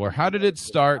WPWaterCooler. How did it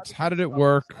start? How did it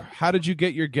work? How did you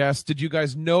get your guests? Did you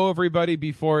guys know everybody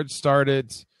before it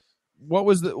started? What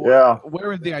was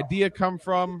where did the idea come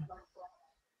from?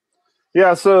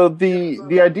 Yeah, so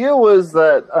the idea was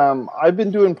that I've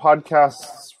been doing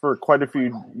podcasts for quite a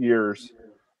few years,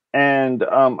 and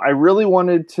I really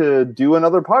wanted to do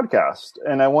another podcast,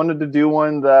 and I wanted to do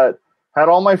one that had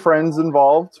all my friends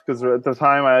involved, because at the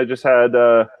time I just had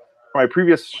my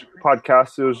previous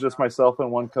podcast, it was just myself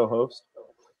and one co-host,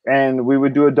 and we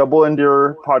would do a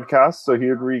double-ender podcast. So he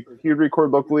would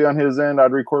record locally on his end,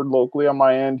 I'd record locally on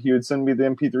my end, he would send me the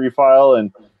MP3 file,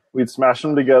 and we'd smash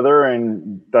them together,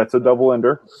 and that's a double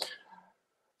ender.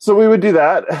 So we would do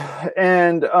that,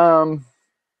 and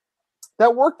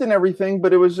that worked and everything,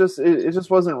 but it just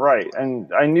wasn't right. And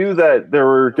I knew that there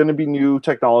were going to be new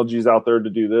technologies out there to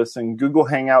do this, and Google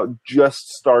Hangout just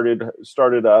started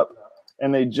up,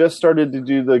 and they just started to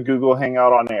do the Google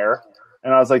Hangout on air.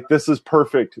 And I was like, this is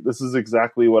perfect. This is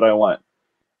exactly what I want.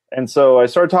 And so I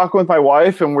started talking with my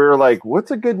wife, and we were like,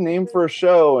 what's a good name for a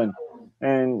show? And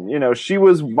she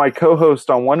was my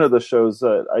co-host on one of the shows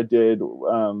that I did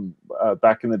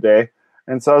back in the day.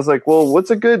 And so I was like, well,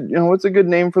 what's a good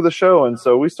name for the show? And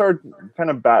so we started kind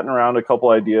of batting around a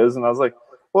couple ideas, and I was like,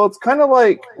 well, it's kind of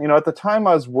like, at the time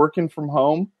I was working from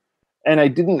home, and I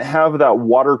didn't have that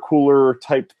water cooler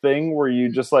type thing where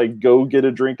you just like go get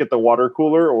a drink at the water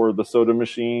cooler or the soda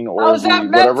machine or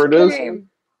whatever it is.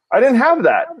 I didn't have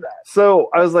that. So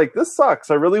I was like, this sucks.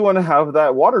 I really want to have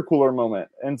that water cooler moment.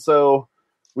 And so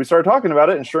we started talking about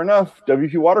it, and sure enough,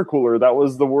 WPWaterCooler, that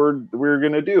was the word we were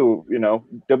going to do.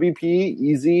 WP,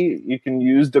 easy. You can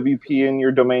use WP in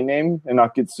your domain name and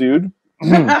not get sued.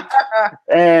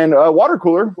 And water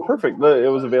cooler, perfect. It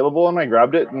was available, and I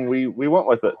grabbed it, and we went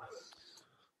with it.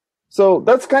 So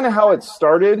that's kind of how it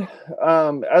started.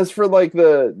 As for like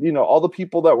all the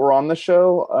people that were on the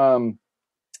show,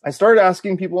 I started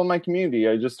asking people in my community.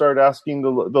 I just started asking the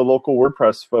local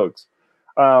WordPress folks.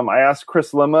 I asked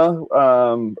Chris Lima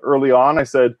early on. I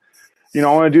said, I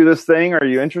want to do this thing. Are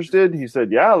you interested? He said,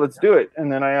 yeah, let's do it.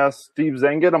 And then I asked Steve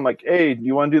Zengit. I'm like, hey, do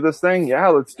you want to do this thing? Yeah,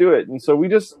 let's do it. And so we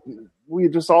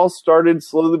just all started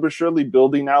slowly but surely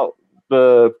building out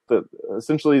the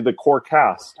essentially the core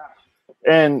cast.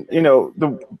 And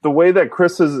the way that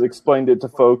Chris has explained it to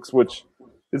folks, which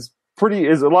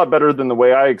is a lot better than the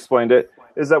way I explained it,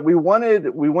 is that we wanted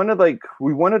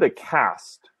a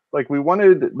cast. Like, we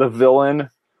wanted the villain,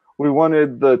 we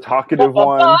wanted the talkative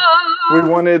one, we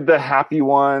wanted the happy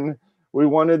one, we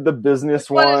wanted the business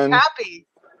one. Happy.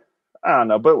 I don't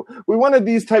know, but we wanted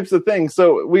these types of things.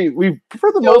 So we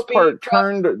for the most part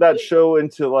turned that show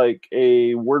into like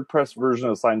a WordPress version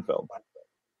of Seinfeld.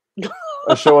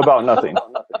 A show about nothing.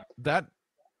 That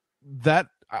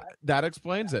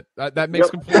explains it. That makes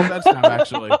complete sense now,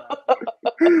 actually.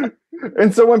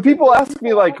 And so when people ask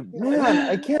me, like, man,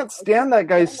 I can't stand that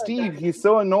guy Steve, he's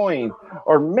so annoying,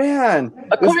 or man,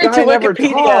 this guy never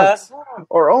talks,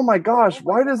 or oh my gosh,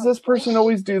 why does this person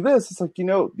always do this? It's like,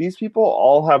 these people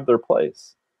all have their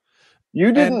place.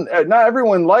 Not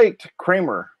everyone liked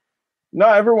Kramer.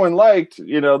 Not everyone liked,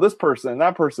 this person,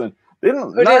 that person.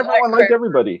 Not everyone liked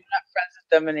everybody. I'm not friends with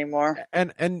them anymore.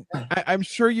 And I'm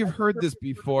sure you've heard this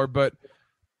before, but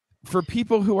for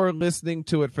people who are listening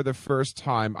to it for the first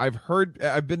time, I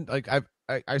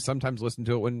sometimes listen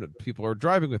to it when people are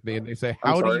driving with me and they say,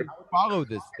 how do you follow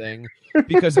this thing?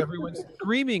 Because everyone's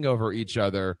screaming over each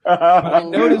other. But I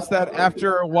noticed that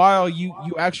after a while, you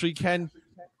actually can,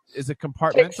 is it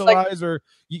compartmentalize, or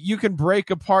you can break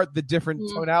apart the different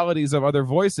tonalities of other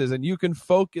voices, and you can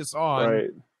focus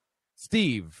on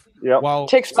Steve while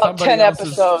takes about somebody 10 else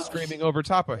episodes is screaming over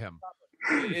top of him.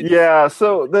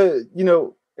 So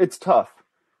it's tough.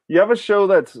 You have a show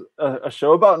that's a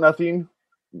show about nothing,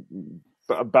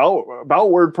 about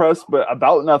WordPress, but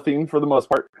about nothing for the most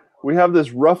part. We have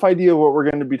this rough idea of what we're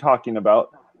going to be talking about.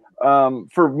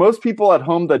 For most people at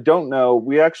home that don't know,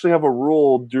 we actually have a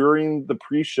rule during the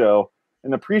pre-show,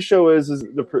 and the pre-show is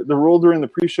the rule during the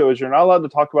pre-show is you're not allowed to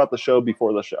talk about the show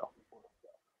before the show.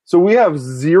 So we have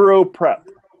zero prep.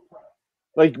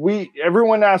 Like,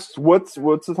 everyone asks, what's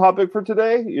the topic for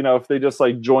today? If they just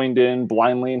like joined in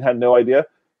blindly and had no idea,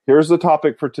 here's the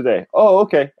topic for today. Oh,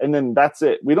 okay. And then that's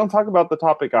it. We don't talk about the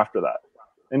topic after that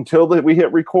until we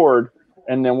hit record,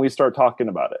 and then we start talking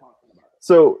about it.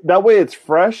 So that way it's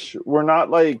fresh. We're not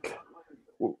like,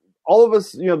 all of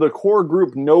us, the core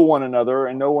group know one another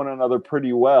and know one another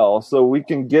pretty well. So we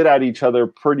can get at each other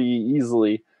pretty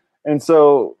easily. And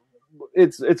so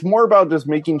it's more about just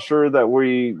making sure that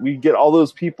we get all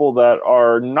those people that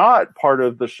are not part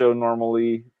of the show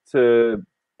normally to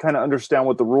kind of understand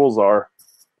what the rules are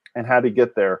and how to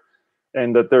get there,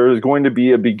 and that there is going to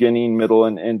be a beginning, middle,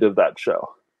 and end of that show.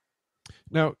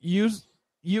 Now, you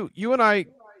and I,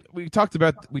 we talked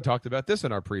about this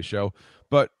in our pre-show,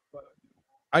 but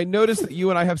I noticed that you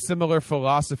and I have similar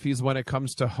philosophies when it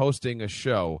comes to hosting a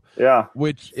show. Yeah,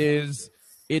 which is,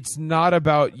 it's not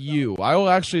about you. I will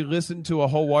actually listen to a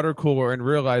whole water cooler and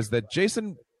realize that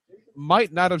Jason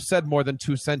might not have said more than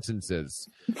 2 sentences.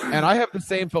 And I have the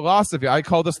same philosophy. I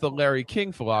call this the Larry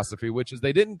King philosophy, which is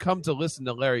they didn't come to listen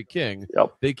to Larry King.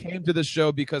 Yep. They came to the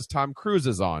show because Tom Cruise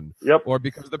is on, or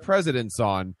because the president's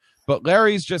on. But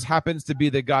Larry's just happens to be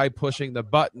the guy pushing the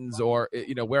buttons, or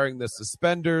wearing the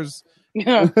suspenders.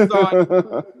 Yeah.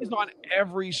 He's on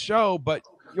every show, but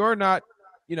you're not,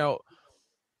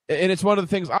 and it's one of the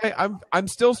things I'm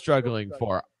still struggling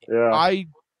for. Yeah.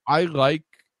 I like,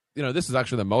 this is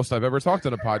actually the most I've ever talked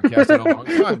on a podcast in a long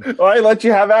time. Well, I let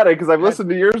you have at it because I've listened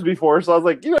to yours before, so I was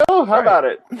like, how about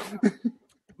it?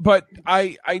 But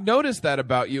I noticed that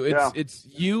about you. It's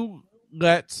you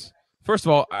let, first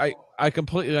of all, I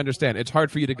completely understand. It's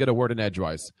hard for you to get a word in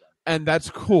edgewise, and that's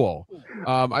cool.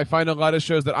 I find a lot of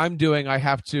shows that I'm doing, I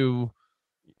have to,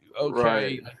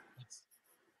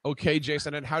 okay,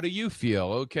 Jason, and how do you feel?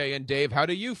 Okay, and Dave, how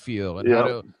do you feel? And how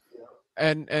do,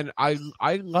 and I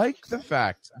like the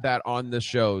fact that on the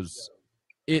shows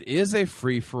it is a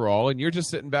free for all, and you're just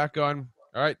sitting back going,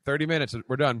 all right, 30 minutes,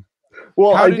 we're done.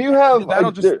 Well,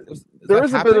 there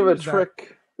is a bit of a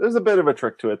trick. There's a bit of a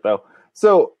trick to it, though.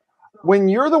 So when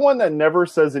you're the one that never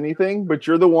says anything, but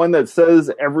you're the one that says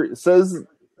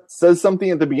something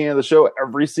at the beginning of the show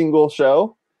every single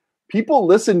show, people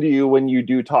listen to you when you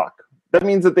do talk. That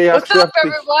means that they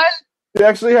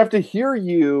actually have to hear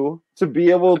you to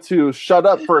be able to shut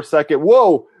up for a second.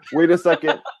 Whoa, wait a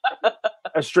second.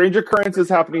 A strange occurrence is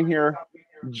happening here.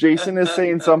 Jason is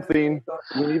saying something.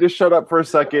 We need to shut up for a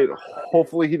second.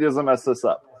 Hopefully he doesn't mess this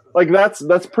up. Like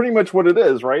that's pretty much what it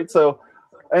is, right? So,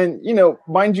 and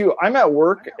mind you, I'm at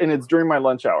work and it's during my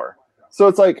lunch hour. So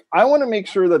it's like, I want to make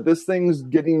sure that this thing's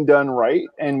getting done right.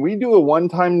 And we do a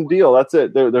one-time deal. That's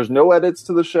it. There's no edits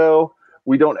to the show.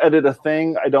 We don't edit a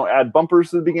thing. I don't add bumpers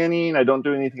to the beginning. I don't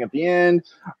do anything at the end.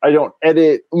 I don't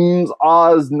edit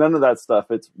ahs, none of that stuff.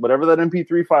 It's whatever that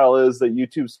MP3 file is that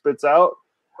YouTube spits out.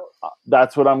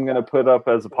 That's what I'm going to put up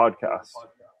as a podcast.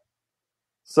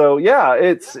 So yeah,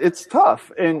 it's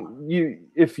tough. And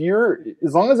as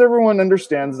long as everyone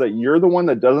understands that you're the one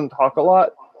that doesn't talk a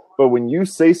lot, but when you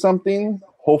say something,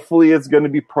 hopefully it's going to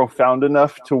be profound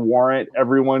enough to warrant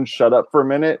everyone shut up for a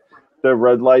minute. The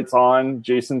red light's on,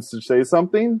 Jason to say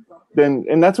something,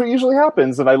 and that's what usually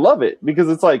happens. And I love it because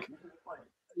it's like,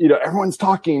 everyone's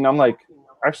talking. I'm like,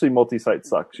 actually, multi-site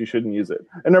sucks. You shouldn't use it.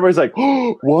 And everybody's like,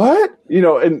 oh, what?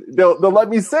 And they'll let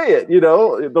me say it.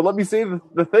 They'll let me say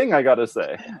the thing I got to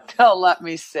say. They'll let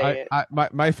me say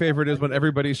it. My favorite is when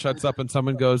everybody shuts up and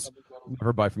someone goes,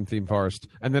 never buy from Theme Forest.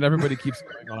 And then everybody keeps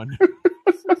going on.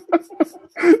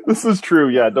 This is true.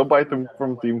 Yeah, don't buy them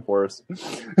from Theme Forest.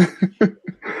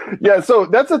 Yeah, so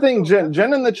that's the thing.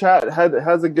 Jen in the chat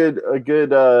has a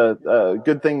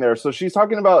good thing there. So she's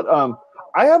talking about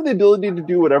I have the ability to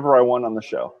do whatever I want on the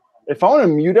show. If I want to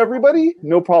mute everybody,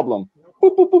 no problem.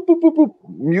 Boop, boop, boop, boop, boop, boop.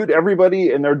 Mute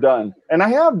everybody and they're done. And I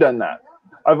have done that.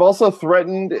 I've also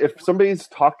threatened if somebody's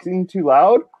talking too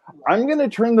loud, I'm going to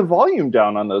turn the volume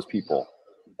down on those people.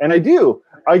 And I do.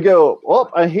 I go, well,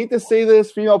 I hate to say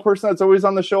this, female person that's always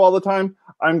on the show all the time.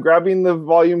 I'm grabbing the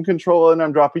volume control and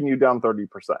I'm dropping you down 30%.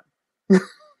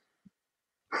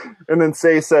 And then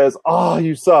says, oh,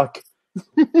 you suck.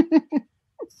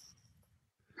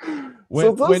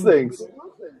 So those things.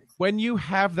 When you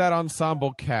have that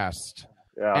ensemble cast,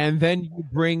 and then you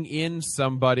bring in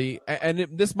somebody, and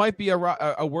this might be a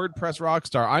WordPress rock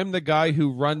star. I'm the guy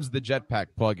who runs the Jetpack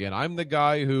plugin. I'm the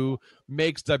guy who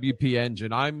makes WP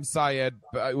Engine. I'm Syed,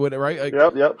 right? Like,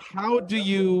 yep. How do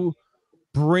you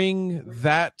bring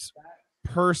that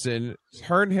person,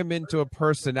 turn him into a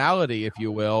personality, if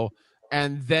you will,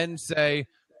 and then say,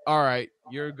 all right,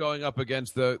 you're going up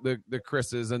against the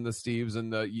Chris's and the Steves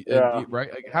and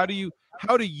right? Like, how do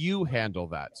you handle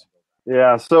that?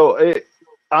 Yeah, so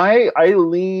I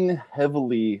lean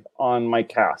heavily on my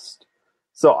cast.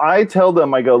 So I tell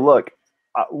them, I go, look,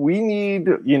 we need,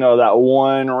 that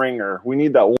one ringer. We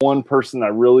need that one person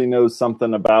that really knows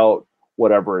something about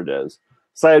whatever it is.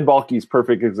 Syed Balki's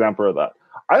perfect example of that.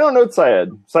 I don't know Syed.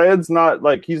 Syed's not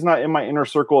he's not in my inner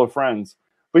circle of friends,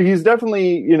 but he's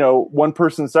definitely, one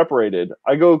person separated.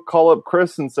 I go call up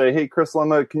Chris and say, hey, Chris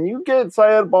Lemma, can you get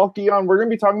Syed Balki on? We're going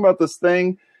to be talking about this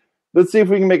thing. Let's see if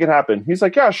we can make it happen. He's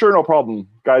like, yeah, sure, no problem.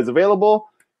 Guy's available.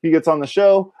 He gets on the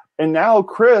show. And now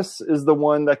Chris is the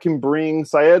one that can bring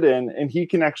Syed in, and he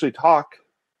can actually talk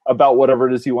about whatever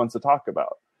it is he wants to talk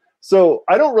about. So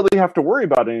I don't really have to worry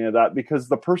about any of that because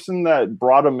the person that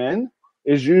brought him in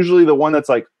is usually the one that's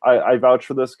like, I vouch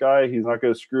for this guy. He's not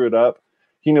going to screw it up.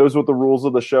 He knows what the rules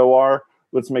of the show are.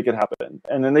 Let's make it happen.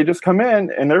 And then they just come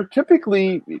in, and they're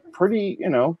typically pretty,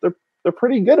 they're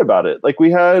pretty good about it. Like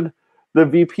we had the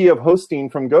VP of hosting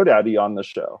from GoDaddy on the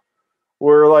show.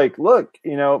 We're like, look,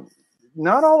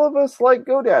 not all of us like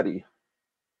GoDaddy.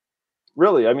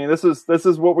 Really, I mean, this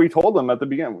is what we told them at the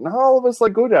beginning. Not all of us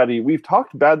like GoDaddy. We've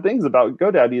talked bad things about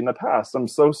GoDaddy in the past. I'm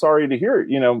so sorry to hear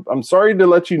it. I'm sorry to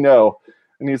let you know.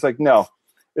 And he's like, no,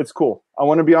 it's cool. I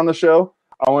want to be on the show.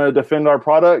 I want to defend our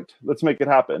product. Let's make it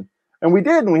happen. And we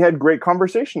did, and we had great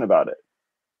conversation about it.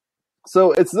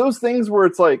 So it's those things where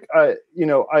it's like, I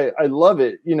love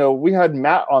it. We had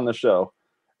Matt on the show,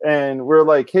 and we're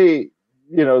like, hey,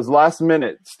 it was last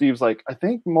minute. Steve's like, I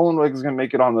think Molenweg is going to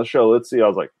make it on the show. Let's see. I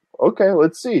was like, okay,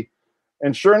 let's see.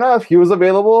 And sure enough, he was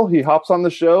available. He hops on the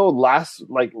show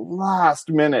last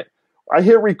minute. I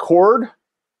hit record,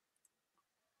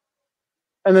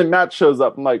 and then Matt shows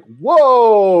up. I'm like,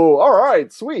 whoa, all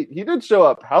right, sweet. He did show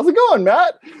up. How's it going,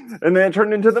 Matt? And then it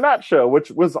turned into the Matt show,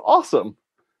 which was awesome.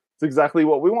 It's exactly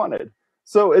what we wanted.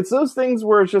 So it's those things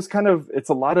where it's just kind of, it's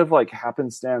a lot of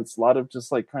happenstance, a lot of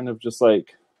just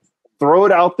throw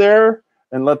it out there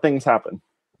and let things happen.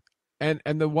 And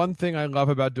the one thing I love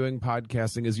about doing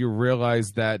podcasting is you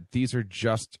realize that these are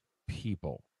just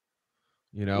people.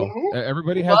 Mm-hmm.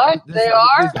 Everybody has. What? They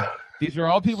are? These are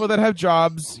all people that have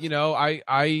jobs.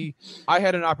 I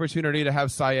had an opportunity to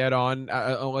have Syed on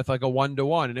with a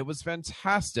 1-to-1, and it was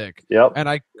fantastic. Yep.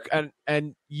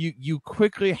 And you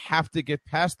quickly have to get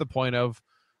past the point of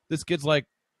this kid's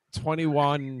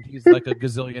 21, he's like a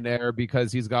gazillionaire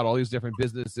because he's got all these different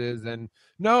businesses. And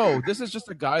no, this is just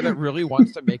a guy that really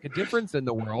wants to make a difference in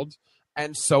the world.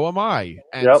 And so am I.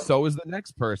 And so is the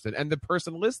next person. And the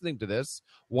person listening to this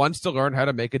wants to learn how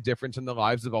to make a difference in the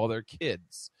lives of all their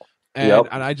kids. And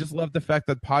I just love the fact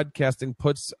that podcasting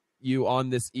puts you on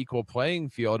this equal playing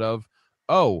field of,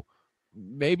 oh,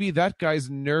 maybe that guy's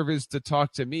nervous to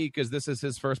talk to me because this is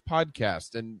his first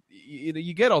podcast. And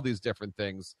you get all these different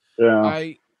things.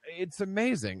 It's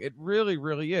amazing. It really,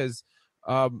 really is.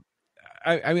 I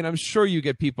mean, I'm sure you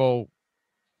get people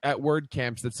at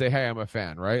WordCamps that say, hey, I'm a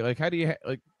fan, right? Like, how do you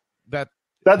like that?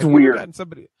 That's weird.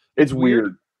 It's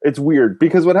weird. It's weird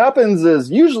because what happens is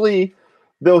usually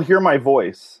they'll hear my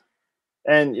voice.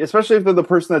 And especially if they're the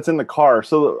person that's in the car.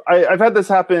 So I've had this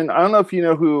happen. I don't know if you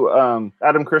know who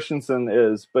Adam Christensen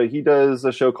is, but he does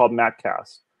a show called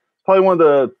MacCast. Probably one of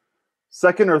the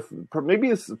second or maybe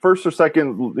it's first or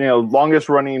second, longest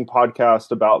running podcast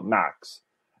about Macs.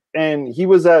 And he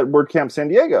was at WordCamp San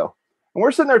Diego. And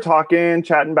we're sitting there talking,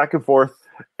 chatting back and forth.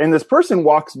 And this person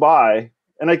walks by,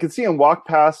 and I could see him walk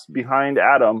past behind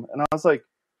Adam. And I was like,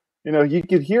 you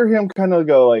could hear him kind of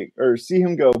go like, or see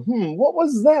him go, what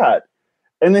was that?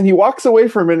 And then he walks away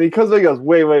from it, and he comes and he goes,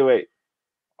 wait.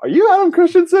 Are you Adam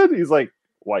Christensen? He's like,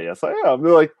 why, yes, I am.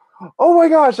 They're like, oh my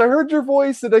gosh, I heard your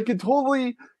voice, and I could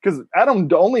totally, because Adam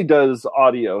only does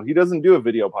audio. He doesn't do a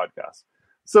video podcast.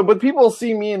 So, but people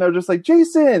see me, and they're just like,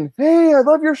 Jason, hey, I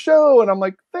love your show. And I'm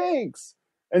like, thanks.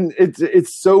 And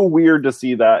it's so weird to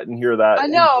see that and hear that. I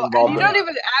know, and you don't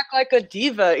even act like a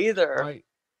diva either.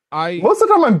 Most of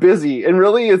the time I'm busy, and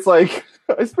really it's like,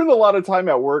 I spend a lot of time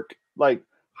at work, like,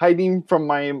 hiding from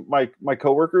my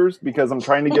coworkers because I'm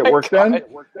trying to get work done,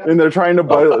 and they're trying to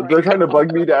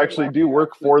bug me to actually do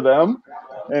work for them.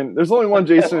 And there's only one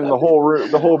Jason in the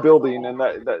whole building, and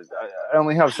that I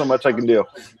only have so much I can do.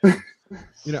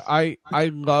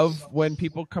 I love when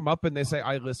people come up and they say,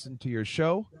 I listen to your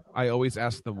show. I always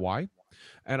ask them why.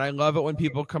 And I love it when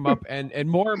people come up and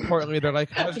more importantly, they're like,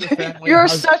 how's your family? You're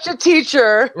such a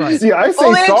teacher. Right. See, I say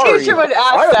only sorry. A teacher would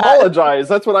ask I apologize.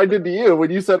 That's what I did to you. When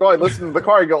you said, oh, I listened to the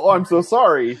car, I go, oh, I'm so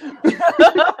sorry.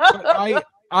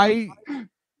 I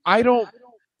don't,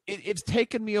 it's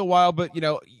taken me a while, but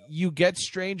you get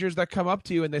strangers that come up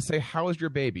to you and they say, how is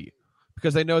your baby?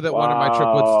 Because they know that one of my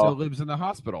triplets still lives in the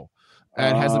hospital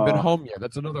and hasn't been home yet.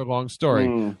 That's another long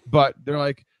story. But they're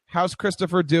like, how's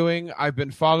Christopher doing? I've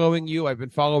been following you. I've been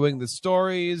following the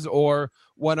stories. Or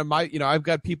one of my, I've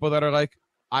got people that are like,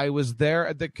 I was there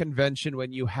at the convention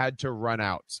when you had to run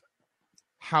out.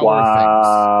 How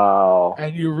are things?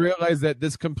 And you realize that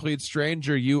this complete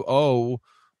stranger you owe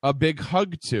a big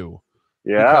hug to.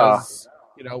 Yeah. Because,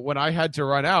 when I had to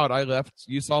run out, I left,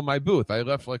 you saw my booth. I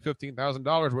left like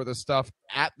 $15,000 worth of stuff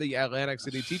at the Atlantic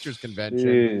City Teachers Convention.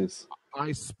 Jeez.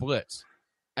 I split.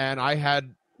 And I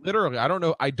had, literally, I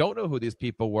don't know who these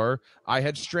people were. I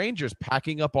had strangers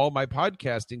packing up all my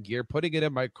podcasting gear, putting it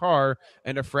in my car,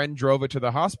 and a friend drove it to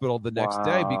the hospital the next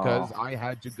day because I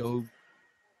had to go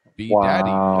be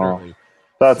daddy. Literally.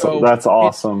 That's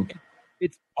awesome.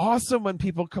 It's awesome when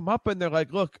people come up and they're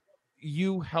like, look,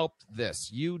 you helped this,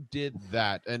 you did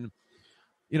that. And,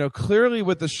 clearly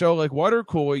with the show like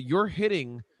WaterCooler, you're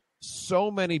hitting so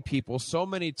many people, so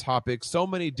many topics, so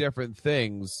many different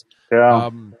things. Yeah.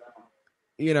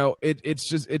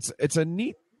 It's a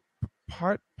neat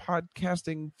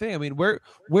podcasting thing. I mean,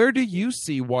 where do you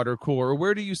see WaterCooler, or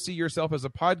where do you see yourself as a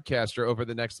podcaster over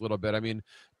the next little bit? I mean,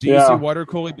 do you see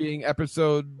WaterCooler being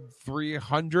episode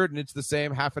 300 and it's the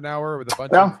same half an hour with a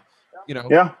bunch of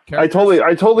characters?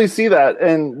 I totally see that.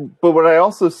 But what I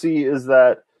also see is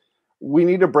that we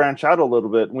need to branch out a little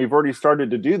bit, and we've already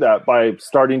started to do that by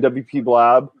starting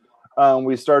WPBlab.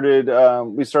 We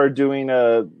started doing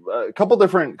a couple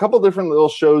different little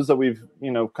shows that we've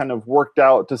kind of worked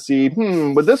out to see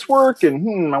would this work,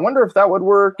 and I wonder if that would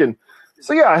work. And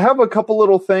so I have a couple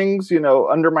little things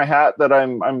under my hat that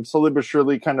I'm slowly but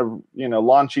surely kind of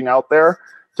launching out there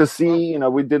to see.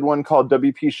 We did one called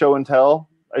WP Show and Tell.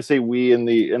 I say we in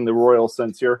the royal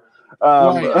sense here.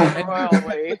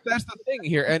 Right. That's the thing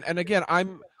here, and again,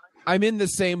 I'm in the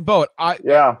same boat.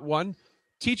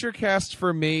 TeacherCast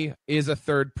for me is a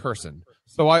third person.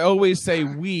 So I always say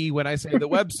we when I say the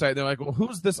website. They're like, well,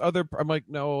 who's this other? I'm like,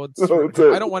 no, I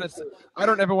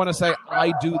don't ever want to say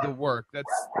I do the work.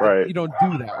 That's right. You don't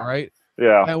do that, right?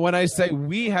 Yeah. And when I say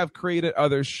we have created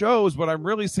other shows, what I'm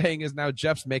really saying is now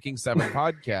Jeff's making 7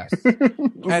 podcasts.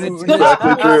 And it's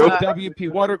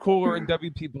WPWaterCooler and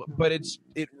but it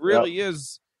really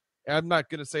is. I'm not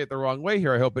going to say it the wrong way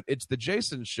here, I hope, but it's the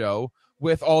Jason show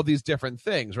with all these different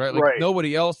things, right? Like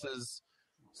nobody else is,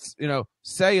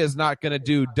 Say is not going to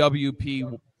do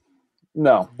WP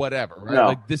No. whatever, right? No.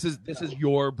 Like this is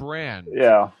your brand.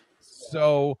 Yeah.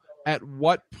 So at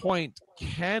what point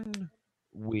can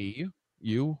we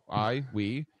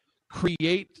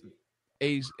create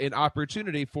an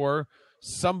opportunity for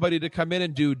somebody to come in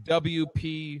and do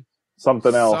WP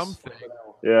something else?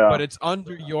 Yeah. But it's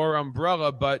under your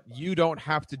umbrella, but you don't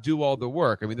have to do all the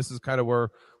work. I mean, this is kind of where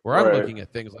I'm Right. looking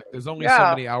at things. Like there's only so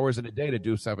many hours in a day to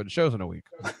do 7 shows in a week.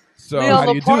 So Leo how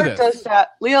do you do Laporte this? does that.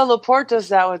 Leo Laporte does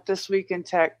that with This Week in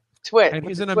Tech Twit. And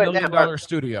he's in a $1 Twit million Network.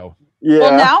 studio. Yeah.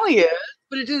 Well, now he is,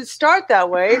 but it didn't start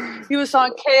that way. He was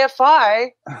on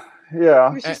KFI. Yeah.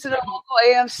 He was just at a local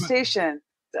AM station.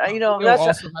 Leo That's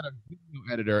also had a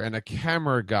video editor and a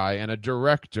camera guy and a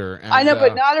director. And, I know,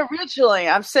 but not originally.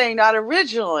 I'm saying not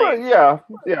originally. Well, yeah.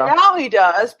 Now he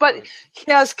does, but he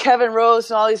has Kevin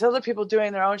Rose and all these other people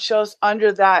doing their own shows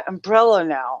under that umbrella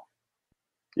now.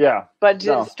 Yeah. But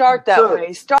didn't start that way.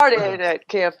 He started at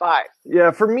KFI.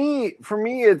 Yeah, for me,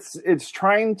 it's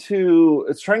trying to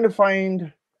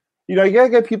find, you gotta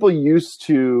get people used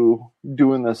to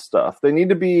doing this stuff. They need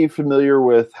to be familiar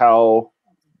with how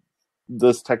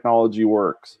this technology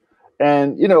works.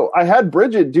 And I had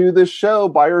Bridget do this show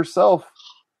by herself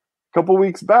a couple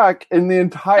weeks back, and the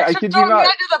entire I kid you not,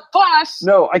 under the bus.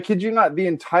 No, I kid you not,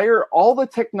 all the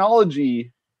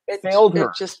technology failed her.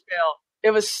 It just failed.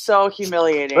 It was so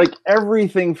humiliating. Like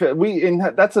everything,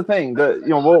 that's the thing that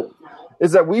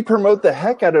is that we promote the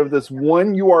heck out of this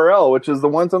one URL, which is the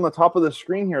ones on the top of the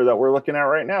screen here that we're looking at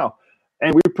right now,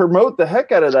 and we promote the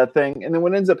heck out of that thing, and then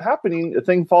what ends up happening, the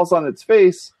thing falls on its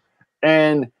face,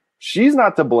 and she's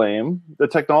not to blame. The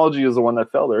technology is the one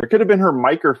that failed her. It could have been her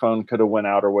microphone could have went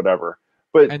out or whatever.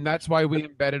 And that's why we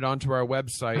embed it onto our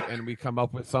website, and we come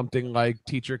up with something like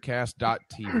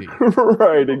teachercast.tv.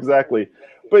 Right, exactly.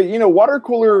 But,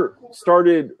 WaterCooler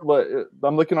started,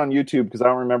 I'm looking on YouTube because I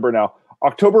don't remember now.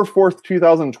 October 4th,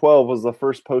 2012 was the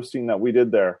first posting that we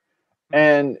did there.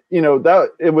 And,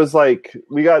 that it was like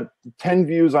we got 10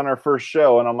 views on our first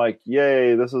show, and I'm like,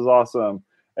 yay, this is awesome.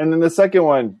 And then the second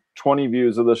one, 20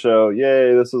 views of the show.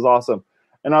 Yay, this is awesome.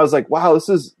 And I was like, wow, this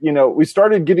is, we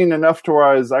started getting enough to where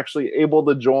I was actually able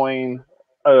to join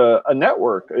a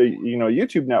network, a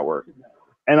YouTube network.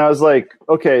 And I was like,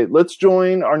 okay, let's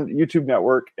join our YouTube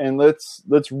network and let's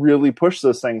really push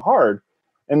this thing hard.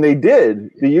 And they did.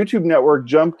 The YouTube network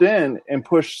jumped in and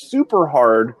pushed super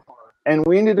hard. And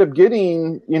we ended up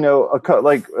getting, I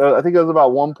think it was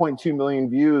about 1.2 million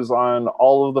views on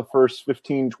all of the first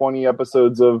 15, 20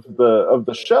 episodes of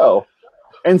the show.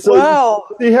 And so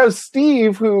you have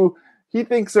Steve, who he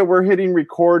thinks that we're hitting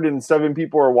record and 7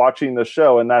 people are watching the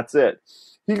show, and that's it.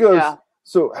 He goes,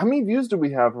 so how many views do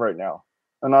we have right now?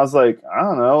 And I was like, I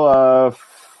don't know,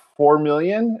 4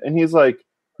 million? And he's like,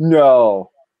 no.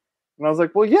 And I was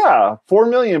like, well, yeah, 4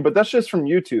 million, but that's just from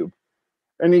YouTube.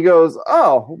 And he goes,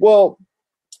 oh, well,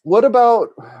 what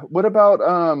about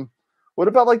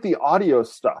like the audio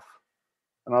stuff?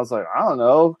 And I was like, I don't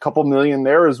know, a couple million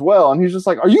there as well. And he's just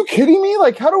like, are you kidding me?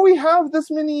 Like, how do we have this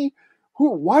many?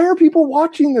 Why are people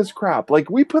watching this crap? Like,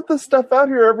 we put this stuff out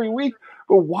here every week,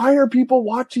 but why are people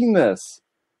watching this?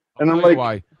 And I'm like,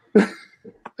 why?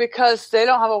 Because they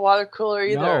don't have a water cooler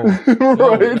either.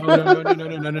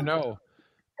 No.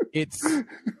 It's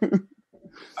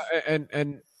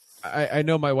and I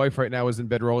know my wife right now is in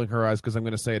bed rolling her eyes because I'm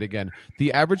going to say it again.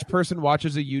 The average person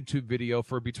watches a YouTube video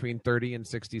for between 30 and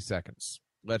 60 seconds.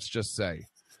 Let's just say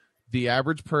the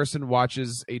average person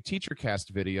watches a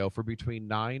TeacherCast video for between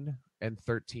 9 and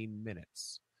 13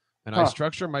 minutes. And I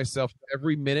structure myself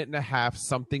every minute and a half,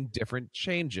 something different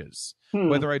changes.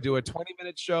 Whether I do a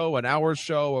 20-minute show, an hour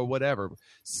show, or whatever,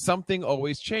 something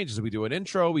always changes. We do an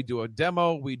intro, we do a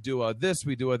demo, we do a this,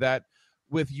 we do a that.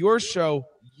 With your show,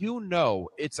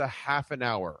 it's a half an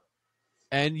hour.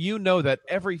 And that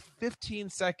every 15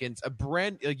 seconds,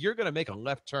 you're going to make a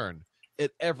left turn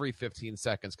at every 15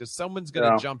 seconds because someone's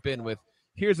going to jump in with,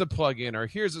 here's a plugin or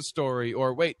here's a story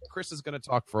or wait, Chris is going to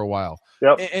talk for a while.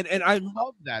 Yep. And I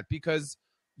love that because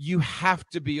you have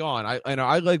to be on.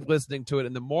 I like listening to it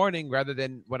in the morning rather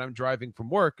than when I'm driving from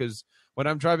work, because when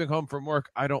I'm driving home from work,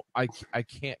 I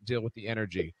can't deal with the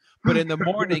energy. But in the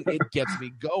morning, it gets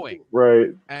me going. Right.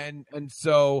 And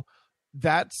so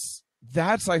that's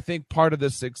I think part of the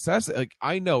success. Like,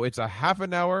 I know it's a half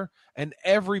an hour, and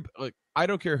I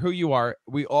don't care who you are,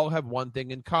 we all have one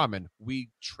thing in common. We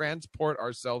transport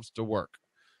ourselves to work.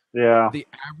 Yeah.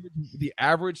 The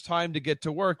average time to get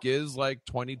to work is like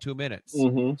 22 minutes.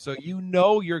 Mm-hmm. So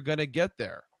you're going to get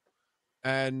there.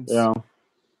 And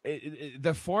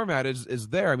the format is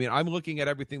there. I mean, I'm looking at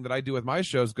everything that I do with my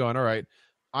shows going, all right,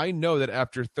 I know that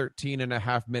after 13 and a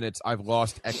half minutes, I've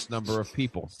lost X number of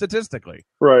people statistically.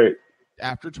 Right.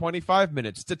 after 25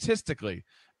 minutes statistically.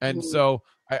 And so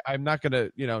I'm not going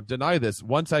to, deny this.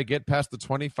 Once I get past the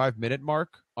 25-minute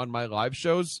mark on my live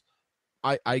shows,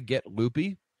 I get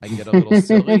loopy. I get a little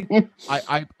silly.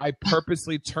 I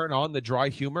purposely turn on the dry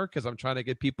humor because I'm trying to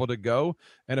get people to go.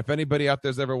 And if anybody out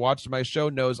there's ever watched my show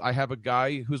knows I have a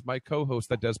guy who's my co-host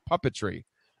that does puppetry.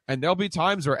 And there'll be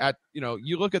times where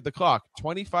you look at the clock,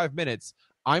 25 minutes,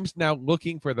 I'm now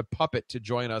looking for the puppet to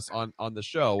join us on the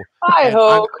show.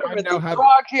 Hi-ho,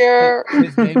 Croc here.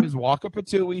 His name is Waka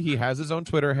Patui. He has his own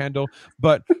Twitter handle,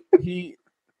 but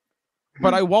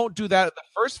I won't do that at the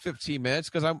first 15 minutes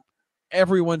because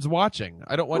everyone's watching.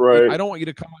 I don't want you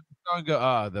to come on the show and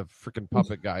go, the freaking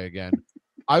puppet guy again.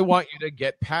 I want you to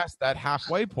get past that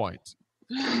halfway point.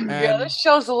 Yeah, this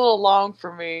show's a little long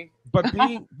for me. But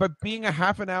being a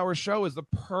half an hour show is the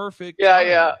perfect time.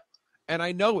 Yeah. And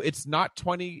I know it's not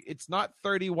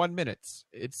 31 minutes.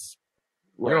 It's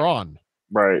we're on.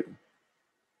 Right.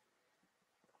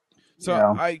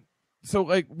 So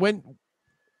like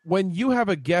when you have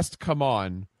a guest come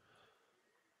on,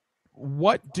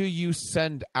 what do you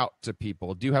send out to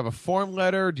people? Do you have a form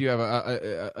letter? Do you have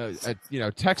a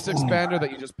text expander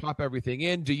that you just pop everything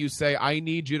in? Do you say, I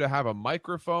need you to have a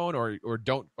microphone or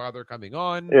don't bother coming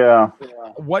on? Yeah.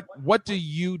 What do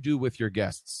you do with your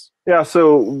guests? Yeah.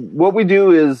 So what we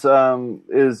do is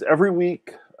every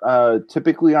week,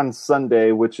 typically on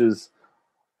Sunday, which is,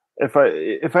 if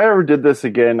I ever did this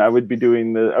again, I would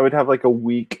have like a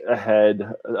week ahead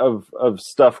of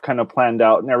stuff kind of planned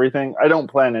out and everything. I don't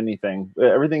plan anything.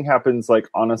 Everything happens like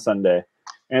on a Sunday,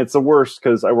 and it's the worst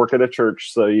because I work at a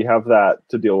church, so you have that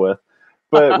to deal with.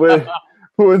 But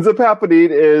what ends up happening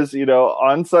is,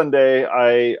 on Sunday,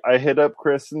 I hit up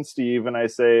Chris and Steve and I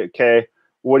say, okay,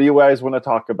 what do you guys want to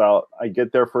talk about? I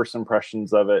get their first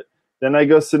impressions of it. Then I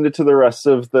go send it to the rest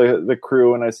of the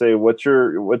crew and I say, what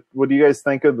do you guys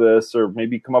think of this? Or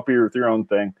maybe come up with your own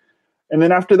thing. And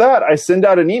then after that, I send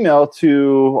out an email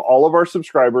to all of our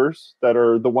subscribers that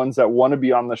are the ones that want to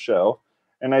be on the show.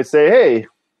 And I say, hey,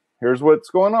 here's what's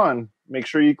going on. Make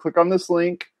sure you click on this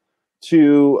link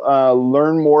to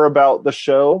learn more about the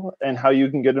show and how you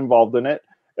can get involved in it.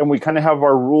 And we kind of have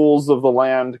our rules of the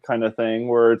land kind of thing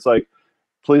where it's like,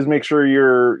 please make sure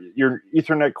your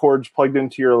Ethernet cord's plugged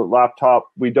into your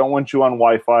laptop. We don't want you on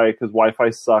Wi-Fi because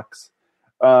Wi-Fi sucks.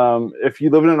 If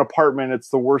you live in an apartment, it's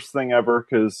the worst thing ever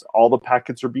because all the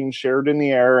packets are being shared in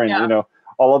the air and,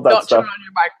 all of that stuff. Don't turn on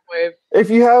your microwave. If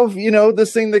you have,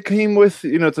 this thing that came with,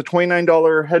 it's a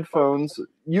 $29 headphones,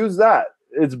 use that.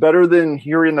 It's better than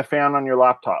hearing the fan on your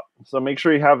laptop. So make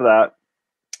sure you have that.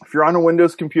 If you're on a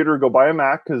Windows computer, go buy a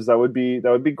Mac because that would be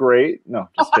great. No,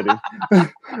 just kidding.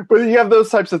 But you have those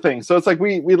types of things. So it's like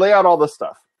we lay out all this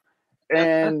stuff,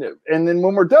 and then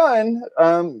when we're done,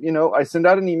 I send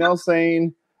out an email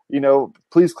saying,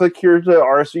 please click here to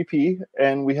RSVP,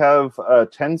 and we have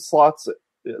 10 slots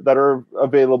that are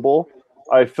available.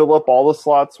 I fill up all the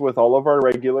slots with all of our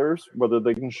regulars, whether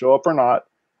they can show up or not,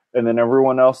 and then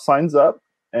everyone else signs up,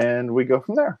 and we go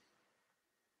from there.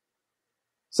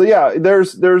 So yeah,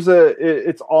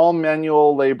 it's all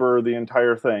manual labor, the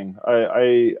entire thing.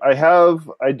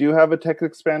 I do have a text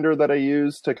expander that I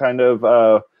use to kind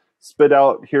of spit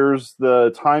out, here's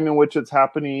the time in which it's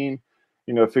happening.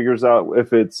 It figures out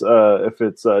if it's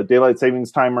daylight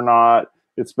savings time or not.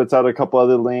 It spits out a couple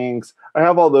other links. I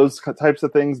have all those types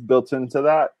of things built into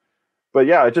that. But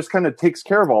yeah, it just kind of takes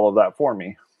care of all of that for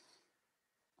me.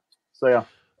 So yeah.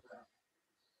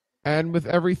 And with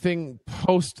everything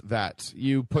post that,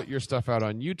 you put your stuff out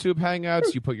on YouTube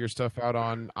Hangouts, you put your stuff out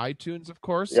on iTunes, of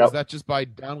course. Yep. Is that just by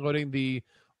downloading the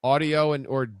audio,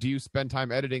 or do you spend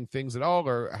time editing things at all?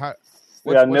 Or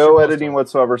no editing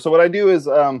whatsoever. So what I do is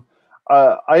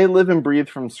I live and breathe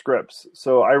from scripts.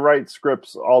 So I write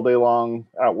scripts all day long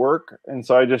at work, and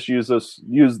so I just use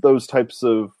those types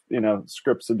of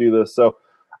scripts to do this. So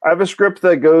I have a script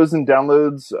that goes and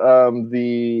downloads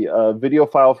the video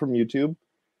file from YouTube.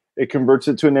 It converts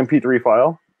it to an MP3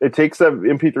 file. It takes that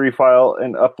MP3 file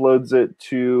and uploads it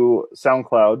to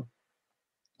SoundCloud.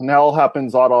 And that all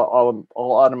happens all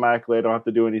automatically. I don't have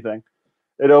to do anything.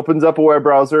 It opens up a web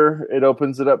browser. It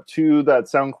opens it up to that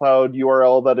SoundCloud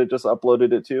URL that it just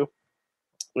uploaded it to.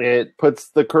 It puts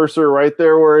the cursor right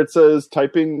there where it says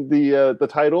typing the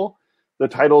title. The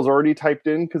title's already typed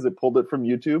in because it pulled it from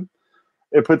YouTube.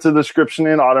 It puts a description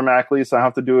in automatically, so I don't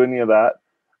have to do any of that.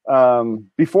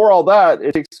 Before all that,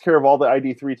 it takes care of all the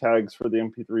ID3 tags for the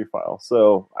MP3 file.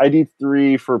 So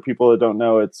ID3, for people that don't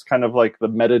know, it's kind of like the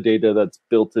metadata that's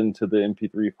built into the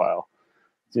MP3 file.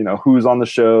 Who's on the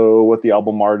show, what the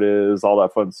album art is, all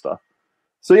that fun stuff.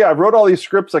 So yeah, I wrote all these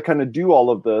scripts that kind of do all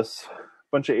of this, a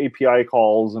bunch of API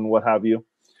calls and what have you.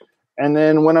 And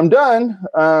then when I'm done,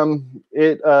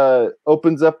 it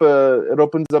opens up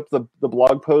the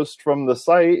blog post from the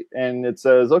site, and it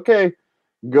says, okay,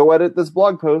 go edit this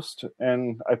blog post.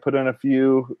 And I put in a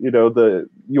few, the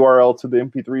URL to the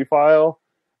MP3 file,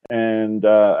 and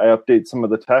I update some of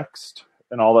the text,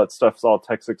 and all that stuff's all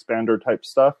text expander type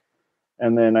stuff.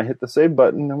 And then I hit the save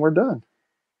button, and we're done.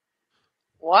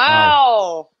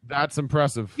 Wow. That's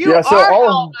impressive. You are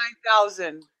HAL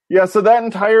 9000. Yeah, so that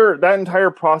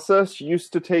entire process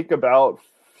used to take about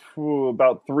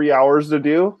 3 hours to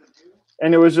do.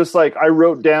 And it was just like I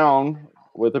wrote down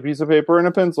with a piece of paper and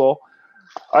a pencil,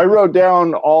 I wrote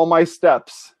down all my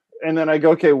steps. And then I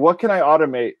go, okay, what can I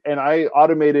automate? And I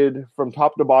automated from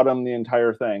top to bottom the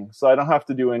entire thing. So I don't have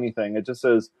to do anything. It just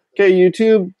says, okay,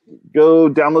 YouTube, go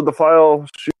download the file,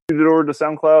 shoot it over to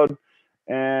SoundCloud,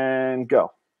 and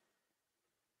go.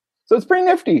 So it's pretty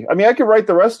nifty. I mean, I could write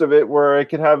the rest of it where I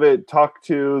could have it talk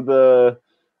to the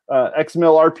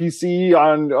XML RPC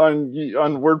on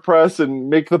WordPress and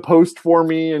make the post for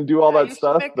me and do all that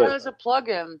stuff. Make that as a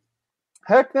plugin.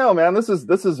 Heck no, man! This is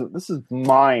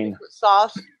mine. Secret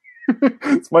sauce.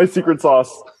 It's my secret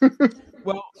sauce.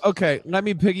 Well, okay. Let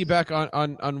me piggyback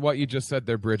on what you just said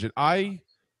there, Bridget. I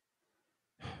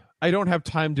don't have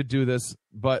time to do this,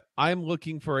 but I'm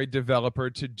looking for a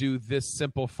developer to do this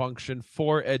simple function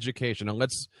for education. And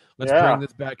let's bring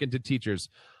this back into teachers.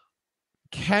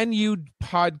 Can you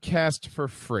podcast for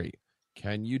free?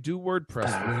 Can you do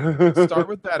WordPress for free? Start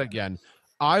with that again.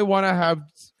 I want to have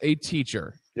a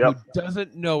teacher who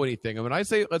doesn't know anything. And when I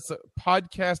say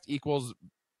podcast equals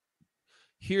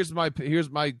here's my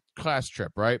class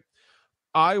trip, right?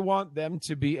 I want them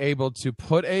to be able to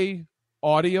put a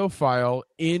audio file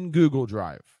in Google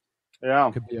Drive. Yeah.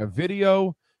 It could be a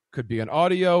video, could be an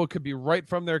audio, it could be right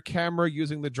from their camera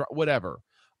using the whatever.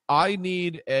 I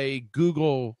need a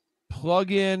Google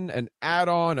plugin, an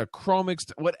add-on, a Chrome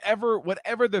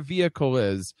whatever the vehicle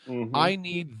is. Mm-hmm. I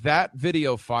need that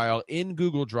video file in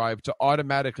Google Drive to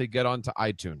automatically get onto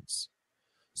iTunes.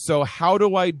 So how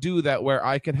do I do that where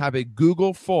I can have a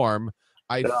Google form,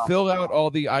 I fill out all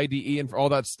the IDE and all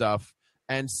that stuff,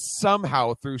 and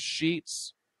somehow through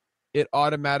Sheets, it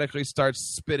automatically starts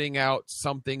spitting out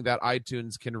something that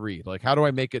iTunes can read. Like, how do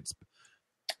I make it?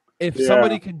 If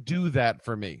somebody can do that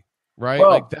for me, right?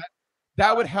 Well, like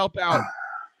that would help out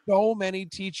so many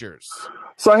teachers.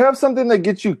 So I have something that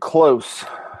gets you close.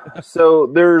 So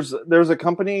there's a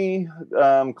company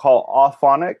called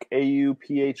Auphonic,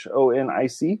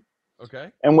 AUPHONIC.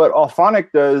 Okay. And what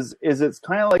Auphonic does is it's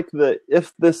kind of like the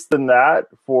if this then that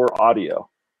for audio.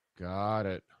 Got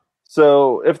it.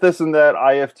 So if this and that,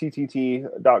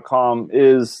 ifttt.com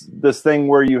is this thing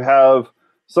where you have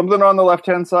something on the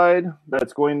left-hand side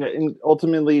that's going to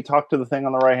ultimately talk to the thing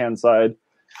on the right-hand side.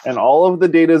 And all of the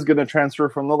data is going to transfer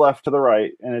from the left to the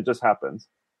right, and it just happens.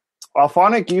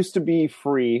 Auphonic used to be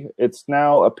free. It's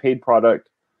now a paid product.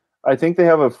 I think they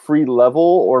have a free level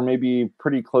or maybe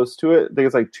pretty close to it. I think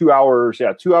it's like 2 hours.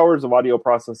 Yeah, 2 hours of audio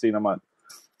processing a month.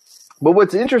 But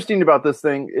what's interesting about this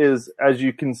thing is, as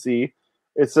you can see,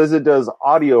 it says it does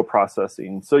audio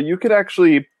processing. So you could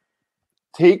actually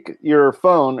take your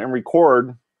phone and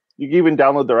record. You can even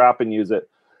download their app and use it.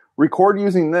 Record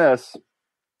using this,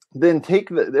 then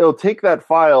it'll take that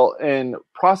file and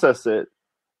process it,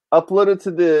 upload it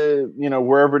to the,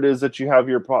 wherever it is that you have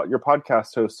your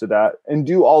podcast hosted at, and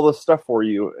do all the stuff for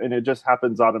you, and it just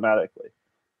happens automatically.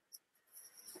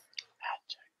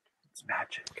 It's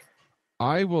magic.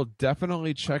 I will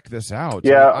definitely check this out.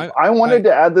 Yeah, I wanted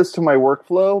to add this to my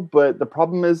workflow, but the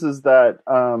problem is that,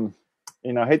 I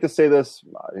hate to say this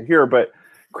here, but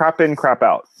crap in, crap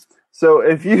out. So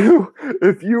if you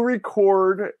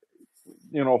record,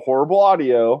 horrible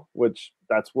audio, which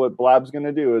that's what Blab's going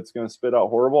to do, it's going to spit out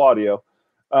horrible audio.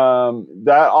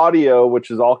 That audio,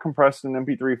 which is all compressed in an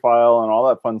MP3 file and all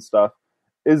that fun stuff,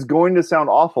 is going to sound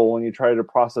awful when you try to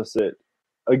process it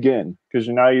again, because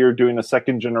now you're doing a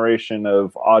second generation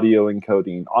of audio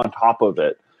encoding on top of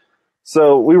it.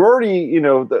 So we've already,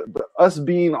 us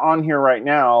being on here right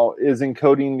now is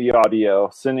encoding the audio,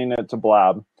 sending it to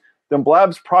Blab. Then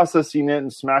Blab's processing it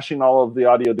and smashing all of the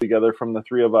audio together from the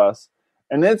three of us.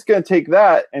 And then it's going to take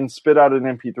that and spit out an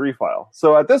MP3 file.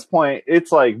 So at this point,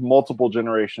 it's like multiple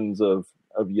generations of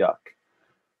yuck.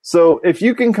 So if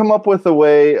you can come up with a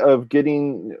way of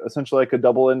getting essentially like a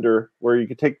double ender where you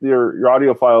can take your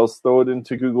audio files, throw it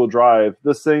into Google Drive,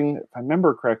 this thing, if I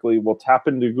remember correctly, will tap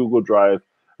into Google Drive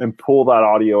and pull that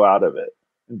audio out of it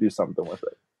and do something with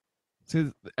it.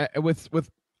 So with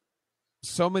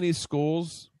so many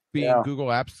schools being Google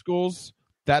Apps schools,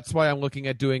 that's why I'm looking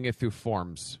at doing it through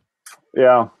Forms.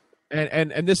 Yeah.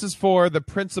 And this is for the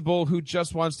principal who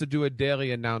just wants to do a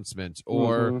daily announcement,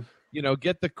 or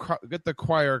get the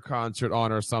choir concert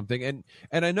on or something.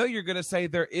 And I know you're going to say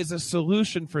there is a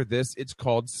solution for this. It's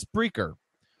called Spreaker.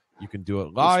 You can do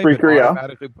it live. Spreaker, it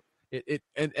automatically,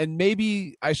 and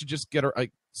maybe I should just get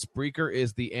Spreaker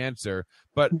is the answer.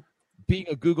 But being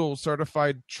a Google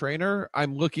certified trainer,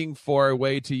 I'm looking for a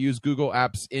way to use Google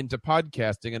Apps into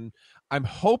podcasting, and I'm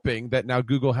hoping that now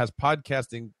Google has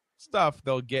podcasting stuff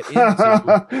they'll get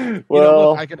into.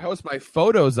 Look, I can host my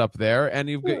photos up there, and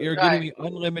you're giving me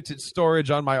unlimited storage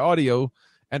on my audio,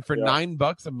 and for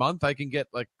 $9 a month I can get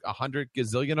like 100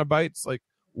 gazillion bytes. Like,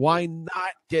 why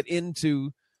not get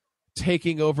into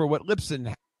taking over what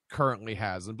Libsyn currently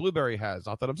has and Blueberry has?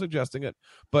 Not that I'm suggesting it,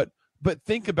 but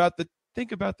think about the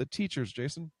teachers,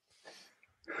 Jason.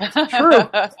 True.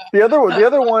 The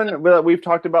other one that we've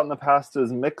talked about in the past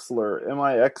is Mixlr,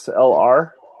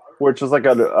 Mixlr, which is like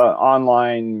an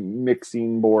online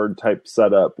mixing board type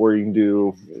setup where you can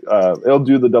do it'll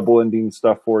do the double ending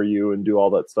stuff for you and do all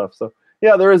that stuff. So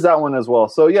yeah, there is that one as well.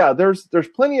 So yeah, there's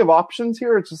plenty of options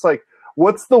here. It's just like,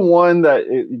 what's the one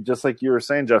that just like you were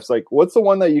saying, Jeff's like, what's the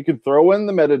one that you could throw in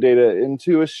the metadata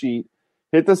into a sheet,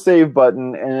 hit the save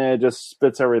button, and it just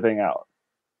spits everything out.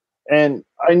 And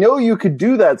I know you could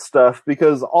do that stuff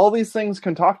because all these things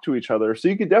can talk to each other. So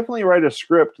you could definitely write a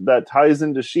script that ties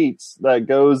into Sheets that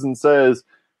goes and says,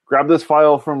 grab this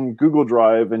file from Google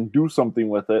Drive and do something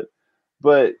with it.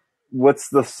 But what's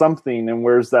the something, and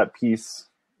where's that piece,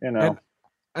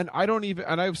 And I don't even,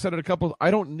 and I've said it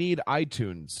I don't need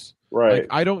iTunes. Right. Like,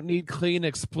 I don't need clean,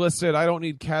 explicit. I don't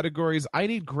need categories. I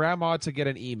need grandma to get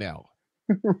an email.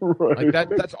 Right. Like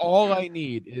that's all I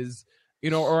need is,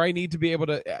 or I need to be able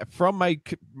to, from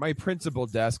my principal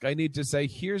desk, I need to say,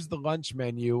 here's the lunch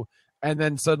menu. And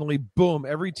then suddenly, boom,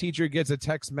 every teacher gets a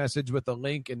text message with a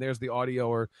link, and there's the audio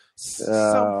or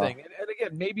something. And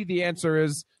again, maybe the answer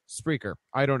is Spreaker.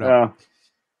 I don't know.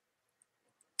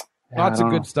 Lots of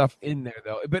good stuff in there,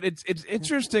 though. But it's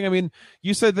interesting. I mean,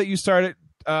 you said that you started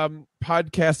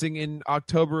podcasting in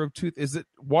October of is it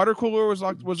WaterCooler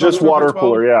was just October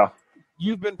WaterCooler? Yeah.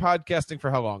 You've been podcasting for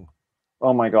how long?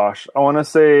 Oh my gosh, I want to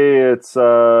say it's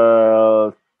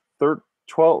 12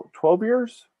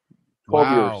 years.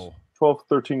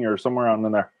 13 years, somewhere around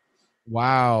in there.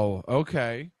 Wow.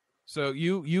 Okay. So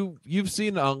you've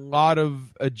seen a lot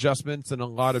of adjustments and a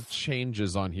lot of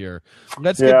changes on here.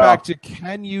 Let's get back to,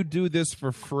 can you do this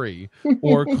for free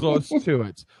or close to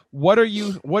it? What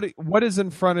is in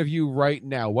front of you right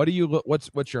now?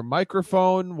 What's your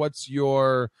microphone? What's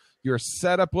your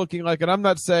setup looking like? And I'm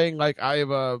not saying like I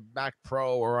have a Mac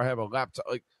Pro or I have a laptop.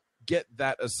 Like, get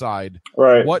that aside.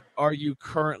 Right. What are you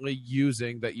currently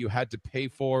using that you had to pay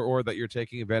for, or that you're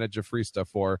taking advantage of free stuff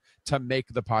for, to make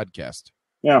the podcast?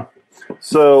 Yeah.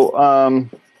 So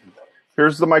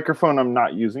here's the microphone I'm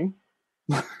not using.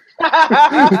 This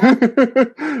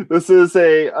is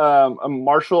a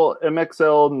Marshall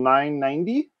MXL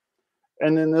 990,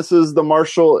 and then this is the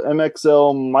Marshall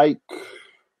MXL Mic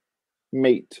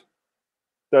Mate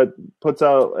that puts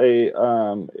out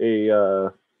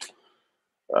a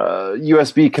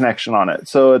USB connection on it.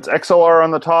 So it's XLR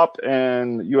on the top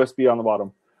and USB on the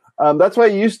bottom. That's what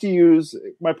I used to use.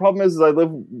 My problem is I live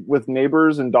with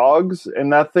neighbors and dogs,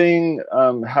 and that thing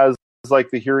has like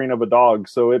the hearing of a dog.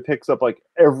 So it picks up like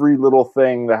every little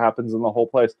thing that happens in the whole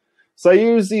place. So I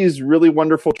use these really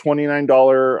wonderful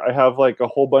 $29. I have like a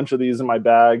whole bunch of these in my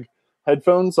bag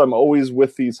headphones. I'm always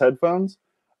with these headphones.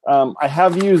 I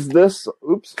have used this.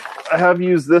 I have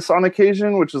used this on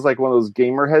occasion, which is like one of those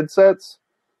gamer headsets.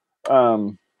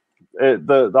 The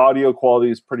audio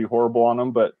quality is pretty horrible on them,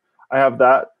 but I have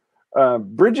that.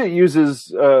 Bridget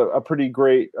uses a pretty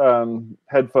great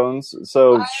headphones.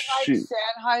 So I like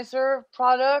Sennheiser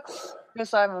products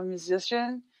because I'm a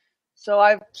musician. So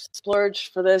I've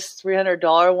splurged for this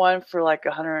 $300 one for like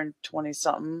 120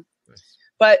 something. Nice.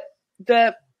 But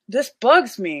this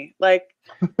bugs me. Like,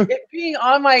 it being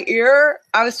on my ear.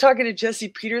 I was talking to Jesse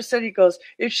Peterson. He goes,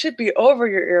 "It should be over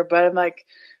your ear," but I'm like,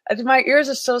 my ears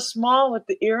are so small with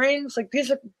the earrings. Like, these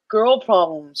are girl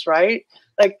problems, right?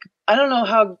 Like, I don't know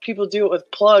how people do it with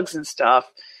plugs and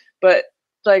stuff, but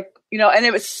like, and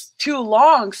it was too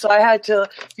long. So I had to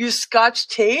use Scotch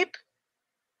tape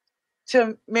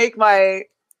to make my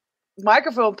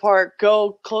microphone part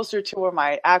go closer to where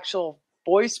my actual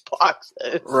voice box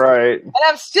is. Right. And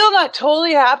I'm still not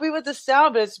totally happy with the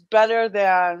sound, but it's better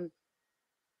than,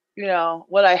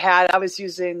 what I had. I was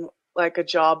using like a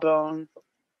Jawbone.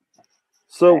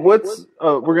 So we're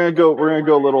gonna go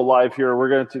a little live here. We're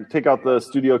gonna take out the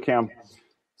studio cam.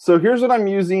 So here's what I'm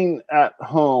using at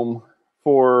home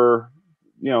for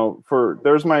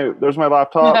there's my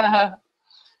laptop.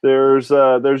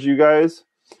 There's you guys.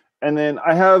 And then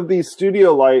I have these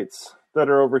studio lights that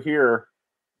are over here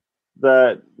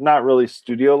that not really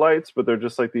studio lights, but they're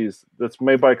just like these, that's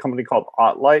made by a company called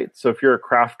Light. So if you're a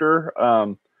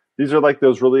crafter, these are like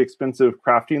those really expensive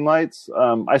crafting lights.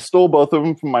 I stole both of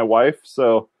them from my wife,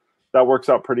 so that works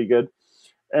out pretty good.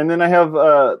 And then I have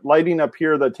lighting up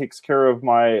here that takes care of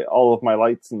all of my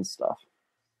lights and stuff.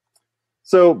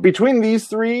 So between these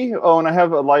three, and I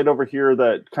have a light over here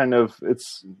that kind of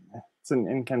it's an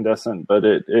incandescent, but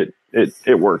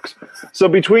it works. So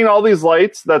between all these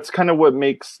lights, that's kind of what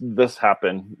makes this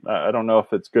happen. I don't know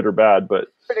if it's good or bad, but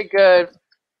pretty good.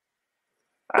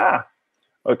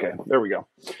 Okay, there we go.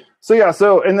 So yeah,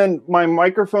 and then my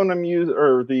microphone I'm using,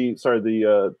 or the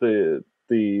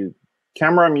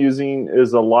camera I'm using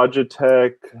is a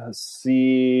Logitech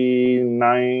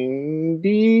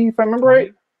C90, if I remember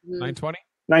right. 920?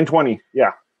 920,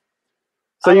 yeah.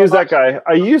 So I use that guy.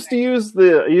 I used to use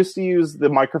the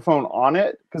microphone on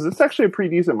it because it's actually a pretty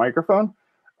decent microphone.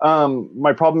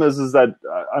 My problem is that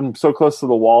I'm so close to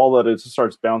the wall that it just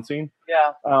starts bouncing.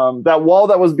 Yeah. That wall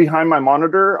that was behind my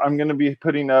monitor, I'm going to be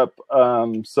putting up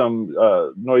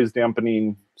some noise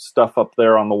dampening stuff up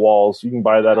there on the walls. You can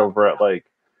buy that over at like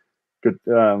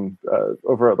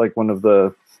one of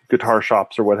the guitar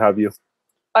shops or what have you.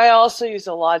 I also use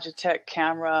a Logitech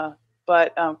camera,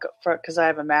 but because I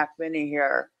have a Mac Mini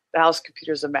here, the house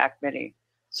computer's a Mac Mini,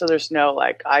 so there's no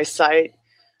like eyesight.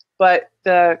 But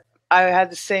I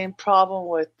had the same problem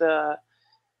with the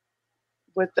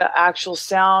actual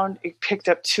sound. It picked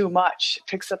up too much. It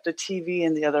picks up the TV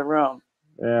in the other room.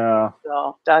 Yeah,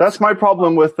 so that's my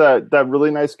problem with that really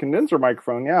nice condenser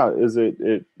microphone. Yeah, is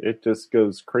it just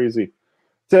goes crazy.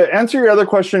 To answer your other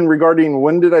question regarding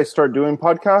when did I start doing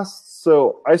podcasts,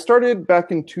 so I started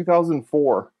back in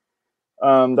 2004.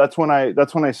 That's when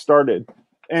I started,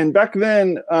 and back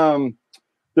then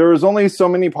there was only so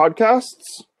many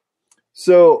podcasts.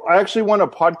 So I actually won a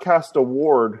podcast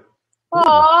award.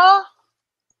 Aww.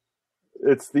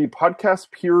 It's the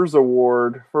Podcast Peers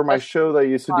Award for my show that I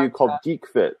used to do called Geek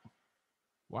Fit.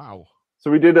 Wow.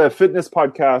 So we did a fitness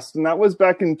podcast, and that was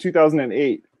back in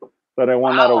 2008 that I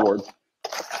won that award.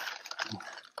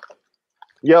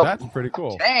 Yep. That's pretty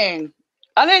cool. Dang.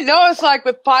 I didn't know it's like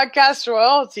with podcast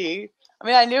royalty. I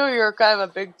mean, I knew you were kind of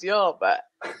a big deal, but.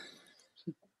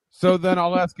 So then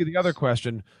I'll ask you the other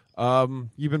question.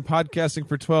 You've been podcasting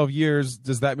for 12 years.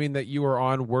 Does that mean that you are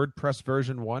on WordPress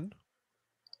version 1?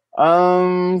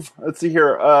 Let's see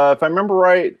here. If I remember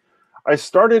right, I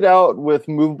started out with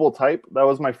movable type. That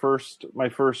was my first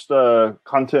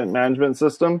content management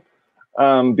system.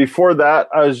 Before that,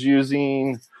 I was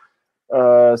using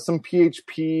some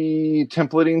PHP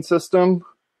templating system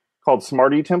called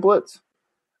Smarty Templates.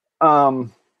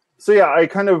 So yeah, I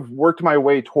kind of worked my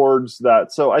way towards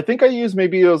that. So I think I used,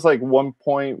 maybe it was like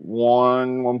 1.1,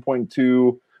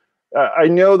 1.2. I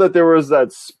know that there was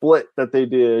that split that they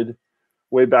did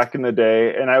way back in the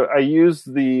day, and I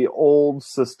used the old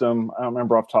system. I don't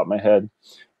remember off the top of my head,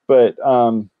 but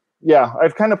yeah,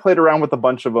 I've kind of played around with a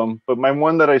bunch of them. But my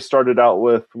one that I started out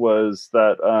with was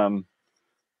that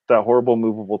horrible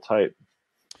movable type.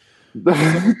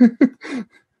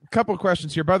 Couple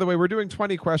questions here. By the way, we're doing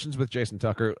 20 questions with Jason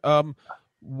Tucker.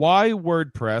 Why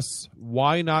WordPress?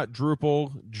 Why not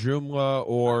Drupal, Joomla,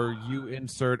 or you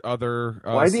insert other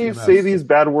Why do you CMS? say these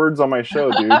bad words on my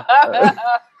show, dude?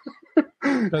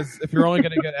 Because if you're only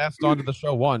going to get asked onto the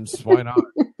show once, why not?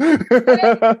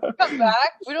 Come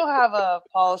back. We don't have a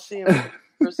policy of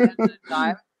percentage of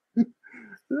time.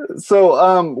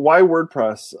 So, why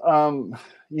WordPress?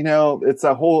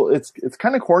 It's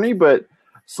kind of corny, but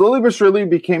slowly but surely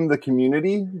became the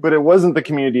community, but it wasn't the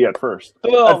community at first.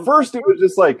 At first, it was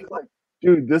just like,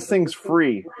 dude, this thing's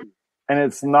free, and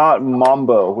it's not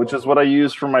Mambo, which is what I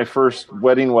used for my first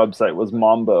wedding website, was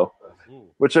Mambo,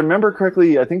 which I remember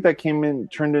correctly. I think that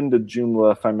turned into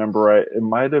Joomla, if I remember right. It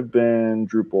might have been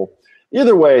Drupal.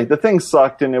 Either way, the thing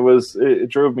sucked, and it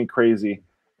drove me crazy.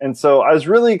 And so I was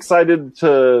really excited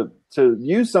to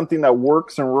use something that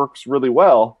works and works really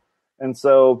well. And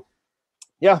so,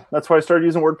 yeah, that's why I started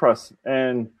using WordPress,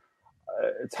 and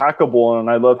it's hackable, and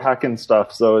I love hacking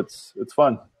stuff, so it's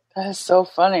fun. That is so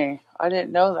funny. I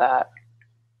didn't know that.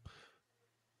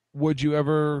 Would you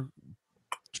ever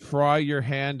try your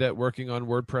hand at working on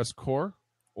WordPress core,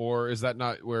 or is that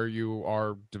not where you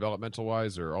are developmental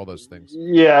wise, or all those things?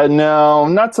 Yeah, no,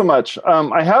 not so much.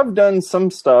 I have done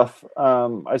some stuff.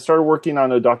 I started working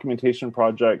on a documentation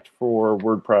project for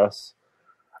WordPress.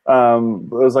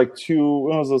 It was like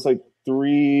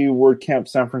 3 WordCamp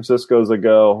San Francisco's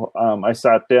ago. I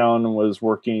sat down and was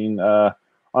working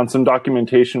on some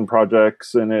documentation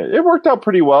projects, and it worked out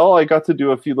pretty well. I got to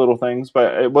do a few little things,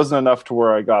 but it wasn't enough to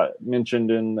where I got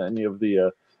mentioned in any of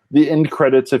the end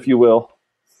credits, if you will.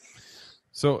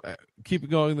 So keep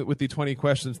going with the 20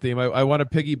 questions theme. I want to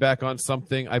piggyback on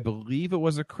something. I believe it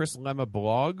was a Chris Lemma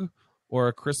blog or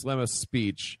a Chris Lemma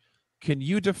speech. Can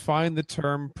you define the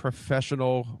term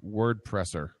professional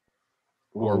WordPresser?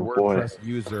 Or WordPress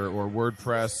user, or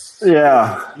WordPress.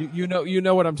 Yeah, you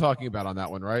know what I'm talking about on that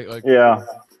one, right? Like, yeah.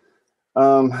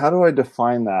 How do I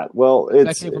define that? Well,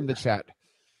 that came from the chat.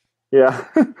 Yeah,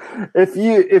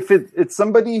 if it's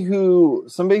somebody who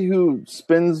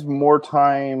spends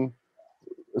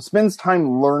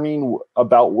time learning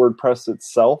about WordPress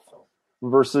itself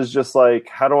versus just like,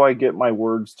 how do I get my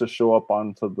words to show up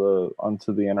onto the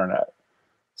internet?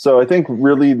 So I think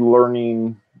really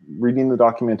reading the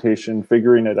documentation,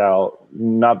 figuring it out,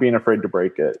 not being afraid to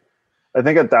break it. I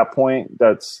think at that point,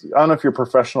 I don't know if you're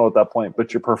professional at that point,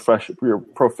 but you're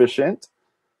proficient.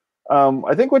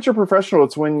 I think once you're professional,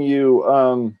 it's when you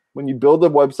build a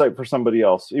website for somebody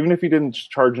else, even if you didn't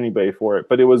charge anybody for it,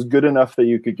 but it was good enough that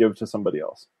you could give to somebody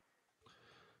else.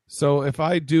 So if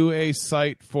I do a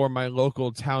site for my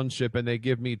local township and they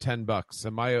give me $10,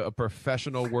 am I a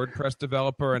professional WordPress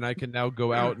developer and I can now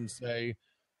go out and say,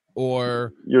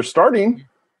 or you're starting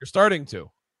to?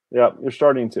 Yeah, you're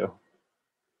starting to.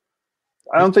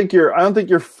 I don't think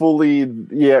you're fully.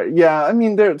 Yeah. I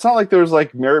mean, it's not like there's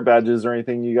like merit badges or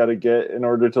anything you got to get in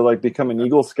order to like become an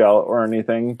Eagle Scout or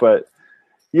anything. But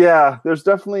yeah, there's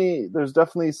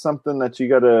definitely something that you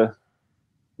got to.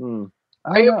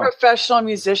 Are you a professional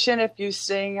musician if you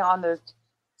sing on the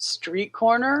street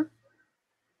corner?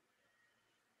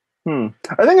 I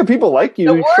think if people like you,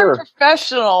 the word sure.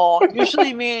 Professional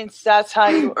usually means that's how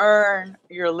you earn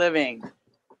your living.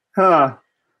 Huh.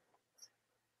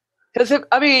 Because if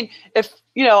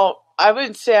I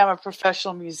wouldn't say I'm a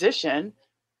professional musician.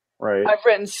 Right. I've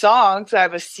written songs. I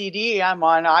have a CD. I'm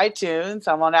on iTunes.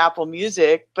 I'm on Apple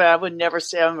Music. But I would never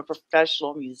say I'm a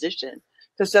professional musician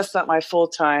because that's not my full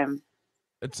time.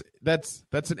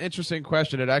 That's an interesting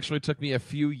question. It actually took me a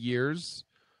few years.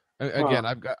 Again,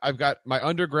 I've got my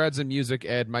undergrad's in music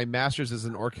ed. My master's is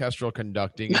in orchestral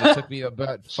conducting. And it took me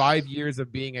about 5 years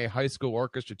of being a high school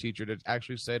orchestra teacher to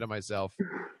actually say to myself,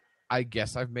 I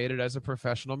guess I've made it as a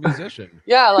professional musician.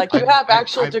 Yeah, like you have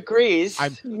actual degrees.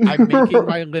 I'm making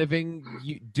my living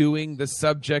doing the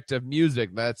subject of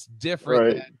music. That's different.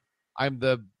 Right. Than I'm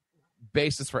the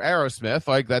bassist for Aerosmith.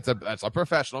 Like that's a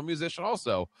professional musician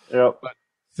also. Yep. But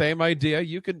same idea.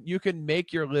 You can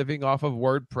make your living off of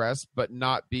WordPress, but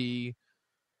not be.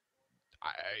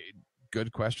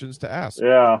 Good questions to ask.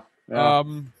 Yeah.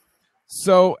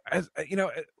 So as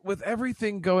with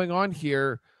everything going on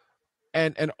here,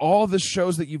 and all the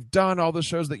shows that you've done, all the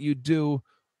shows that you do,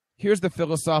 here's the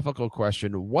philosophical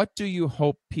question: what do you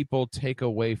hope people take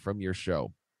away from your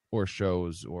show or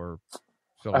shows? Or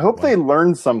I hope they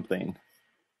learn something.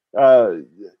 What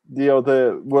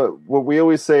we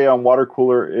always say on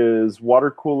WaterCooler is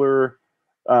WaterCooler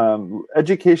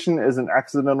education is an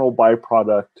accidental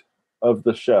byproduct of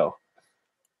the show.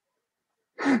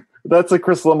 That's a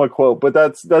Chris Lemma quote, but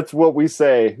that's what we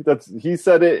say. He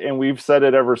said it, and we've said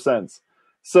it ever since.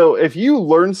 So if you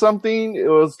learn something, it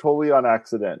was totally on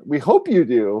accident. We hope you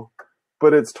do,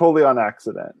 but it's totally on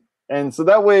accident. And so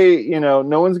that way, no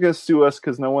one's going to sue us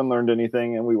because no one learned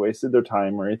anything and we wasted their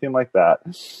time or anything like that.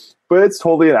 But it's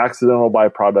totally an accidental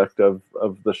byproduct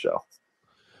of the show.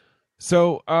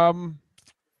 So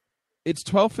it's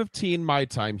 12:15 my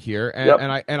time here, and,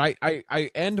 yep.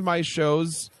 I end my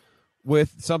shows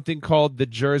with something called the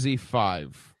Jersey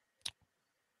Five.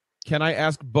 Can I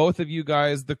ask both of you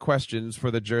guys the questions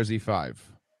for the Jersey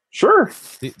Five? Sure.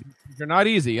 They're not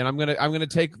easy, and I'm gonna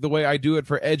take the way I do it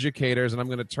for educators, and I'm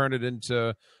gonna turn it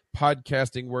into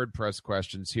podcasting WordPress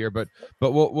questions here. But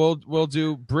we'll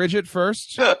do Bridget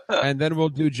first, and then we'll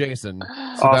do Jason.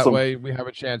 So awesome. That way we have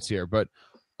a chance here. But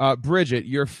Bridget,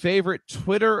 your favorite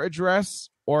Twitter address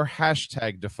or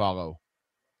hashtag to follow?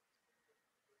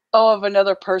 Oh, of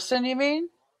another person, you mean?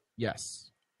 Yes.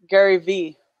 Gary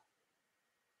V.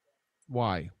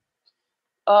 Why?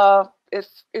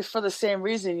 It's for the same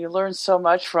reason. You learn so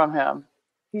much from him.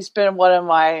 He's been one of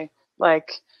my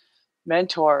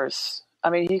mentors. I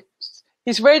mean,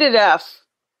 he's rated F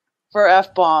for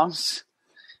F-bombs,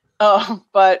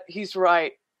 but he's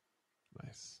right.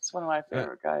 Nice. It's one of my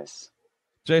favorite guys.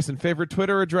 Jason, favorite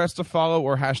Twitter address to follow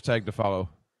or hashtag to follow?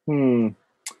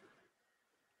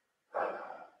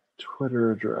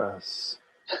 Twitter address.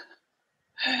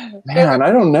 Man,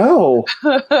 I don't know.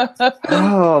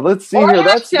 Oh, let's see here.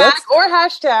 Hashtag.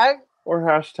 Or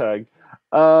hashtag.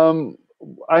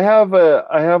 I have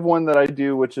one that I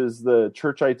do, which is the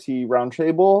Church IT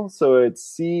Roundtable. So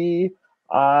it's CIRT.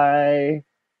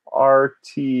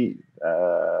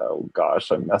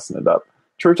 Gosh, I'm messing it up.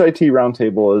 Church IT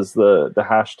Roundtable is the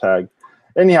hashtag.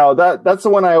 Anyhow, that's the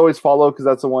one I always follow because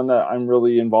that's the one that I'm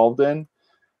really involved in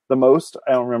the most.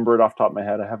 I don't remember it off the top of my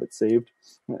head. I have it saved.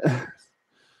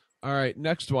 All right,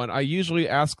 next one. I usually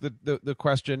ask the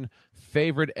question,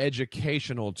 favorite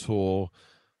educational tool.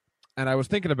 And I was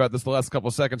thinking about this the last couple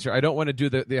of seconds here. I don't want to do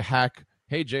the hack,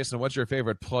 hey, Jason, what's your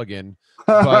favorite plugin?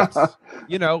 But,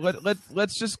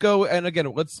 let's just go. And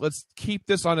again, let's keep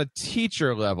this on a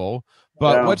teacher level.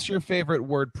 But what's your favorite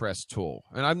WordPress tool?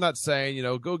 And I'm not saying,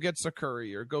 go get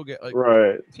Sakuri or go get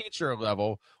teacher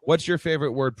level. What's your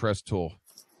favorite WordPress tool?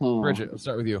 Bridget, I'll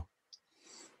start with you.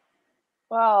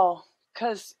 Wow.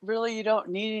 Because really, you don't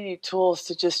need any tools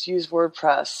to just use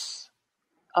WordPress.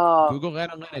 Google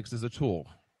Analytics is a tool.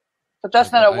 But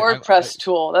that's not a WordPress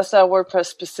tool. That's not a WordPress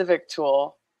specific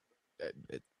tool.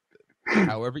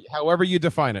 However you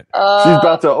define it. She's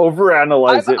about to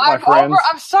overanalyze it, my friends.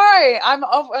 I'm sorry. I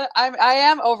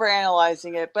am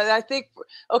overanalyzing it. But I think,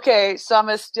 okay, so I'm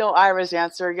going to steal Ira's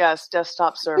answer. Yes,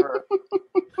 desktop server.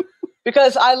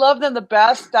 Because I love them the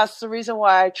best. That's the reason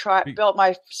why I built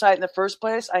my site in the first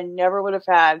place. I never would have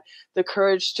had the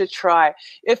courage to try.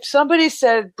 If somebody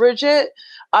said, Bridget,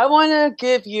 I want to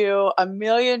give you $1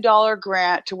 million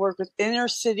grant to work with inner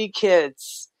city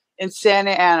kids in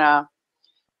Santa Ana.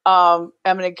 I'm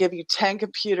going to give you 10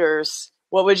 computers.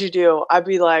 What would you do? I'd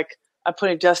be like, I'm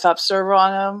putting desktop server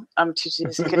on them. I'm teaching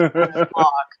these kids to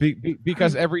blog.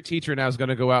 Because every teacher now is going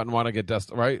to go out and want to get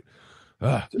desktop, right?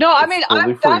 No, I mean,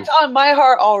 that's on my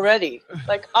heart already.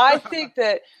 Like, I think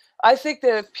that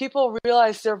if people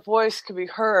realize their voice can be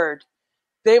heard,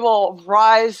 they will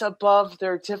rise above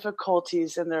their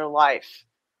difficulties in their life.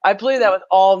 I believe that with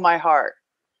all my heart.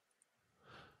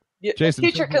 Jason,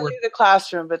 the teacher can leave the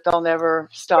classroom, but they'll never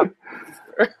stop.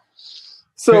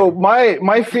 So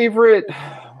my favorite,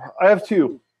 I have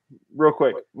two, real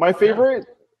quick. My favorite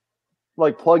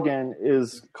plugin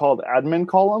is called Admin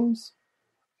Columns.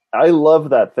 I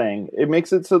love that thing. It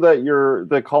makes it so that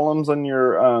the columns on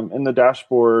your in the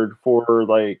dashboard for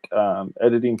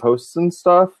editing posts and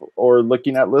stuff or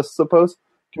looking at lists of posts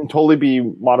can totally be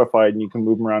modified, and you can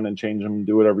move them around and change them and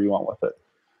do whatever you want with it.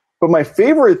 But my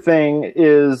favorite thing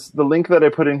is the link that I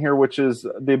put in here, which is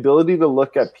the ability to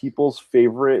look at people's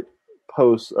favorite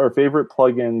posts or favorite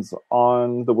plugins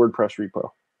on the WordPress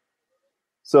repo.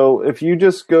 So if you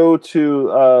just go to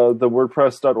the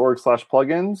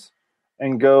wordpress.org/plugins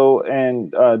and go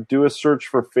and do a search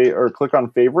for or click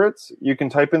on favorites, you can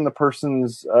type in the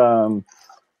person's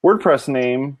WordPress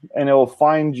name, and it will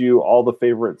find you all the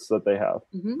favorites that they have.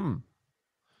 Mm-hmm.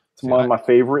 It's one of my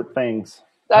favorite things.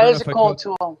 That is a cool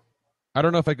tool. I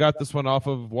don't know if I got this one off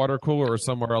of WaterCooler or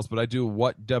somewhere else, but I do.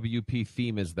 What WP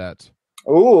theme is that?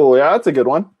 Oh, yeah, that's a good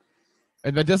one.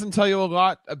 And that doesn't tell you a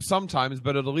lot sometimes,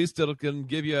 but at least it can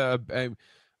give you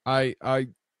I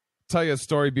tell you a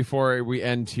story before we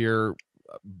end here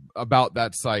about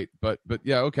that site. But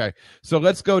yeah, okay. So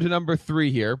let's go to number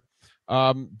 3 here.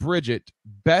 Bridget,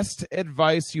 best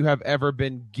advice you have ever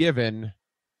been given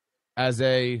as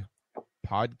a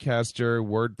podcaster,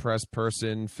 WordPress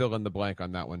person, fill in the blank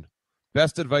on that one.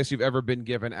 Best advice you've ever been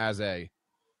given as a...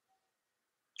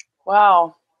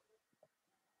 Wow.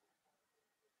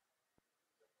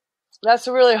 That's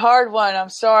a really hard one. I'm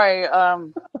sorry.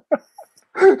 I've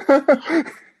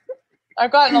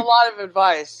gotten a lot of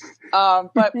advice.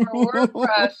 But for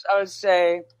WordPress, I would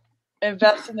say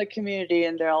invest in the community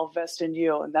and they'll invest in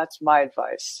you. And that's my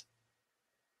advice.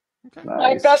 Okay. Nice.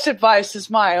 My best advice is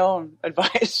my own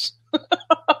advice.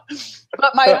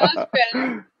 But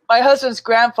my husband's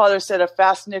grandfather said a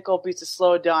fast nickel beats a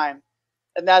slow dime.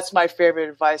 And that's my favorite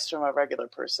advice from a regular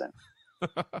person.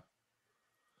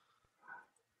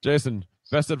 Jason,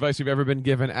 best advice you've ever been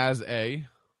given as a?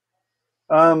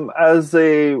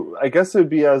 I guess it would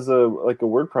be as a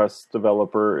WordPress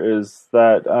developer, is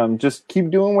that just keep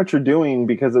doing what you're doing,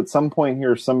 because at some point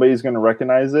here somebody's going to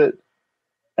recognize it,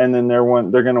 and then they're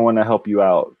going to want to help you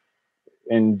out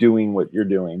in doing what you're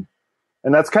doing.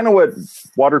 And that's kind of what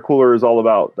WaterCooler is all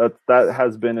about. That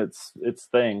has been its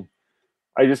thing.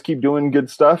 I just keep doing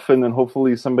good stuff, and then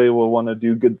hopefully somebody will want to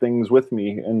do good things with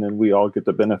me, and then we all get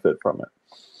to benefit from it.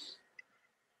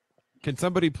 Can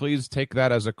somebody please take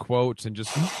that as a quote and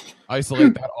just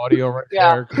isolate that audio right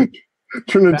there?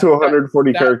 Turn it to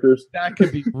 140 characters. That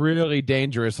could be really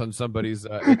dangerous on somebody's...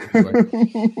 I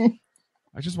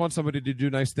just want somebody to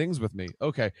do nice things with me.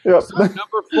 Okay. Yep. So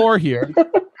number 4 here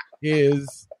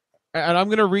is... And I'm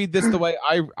going to read this the way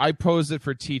I pose it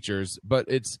for teachers, but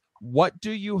it's What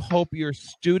do you hope your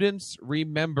students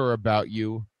remember about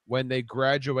you when they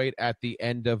graduate at the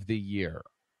end of the year?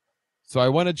 So I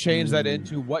want to change that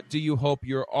into what do you hope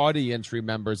your audience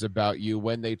remembers about you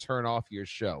when they turn off your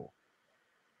show?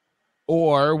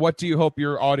 Or what do you hope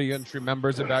your audience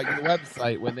remembers about your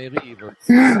website when they leave? Or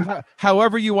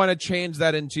however you want to change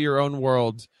that into your own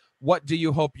world, what do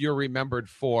you hope you're remembered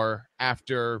for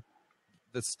after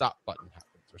the stop button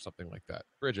happens or something like that?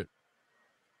 Bridget.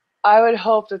 I would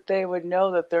hope that they would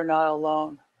know that they're not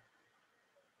alone.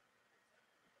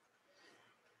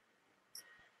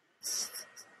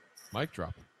 Mic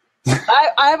drop.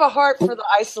 I have a heart for the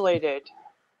isolated.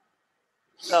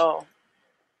 So,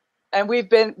 and we've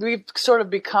sort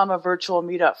of become a virtual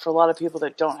meetup for a lot of people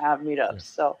that don't have meetups. Yeah.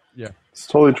 So yeah, it's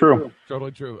totally true.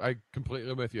 Totally true. I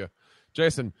completely with you,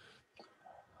 Jason.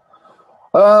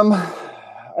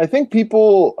 I think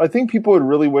people would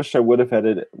really wish I would have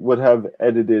edited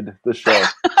the show.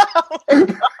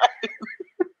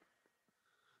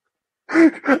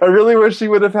 I really wish he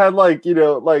would have had like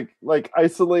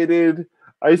isolated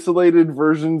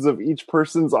versions of each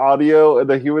person's audio, and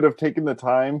that he would have taken the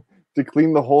time to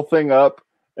clean the whole thing up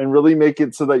and really make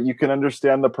it so that you can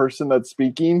understand the person that's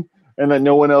speaking and that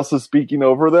no one else is speaking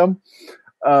over them.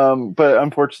 But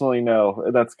unfortunately, no.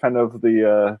 That's kind of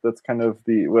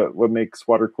what makes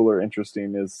WaterCooler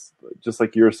interesting, is just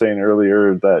like you were saying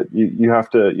earlier, that you have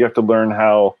to learn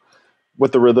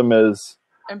what the rhythm is.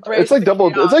 It's like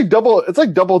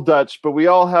double Dutch, but we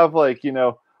all have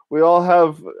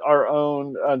our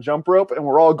own jump rope, and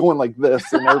we're all going like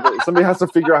this, and somebody has to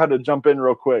figure out how to jump in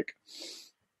real quick.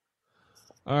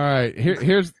 All right,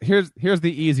 here's the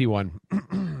easy one.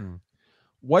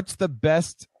 What's the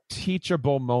best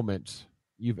teachable moment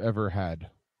you've ever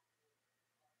had?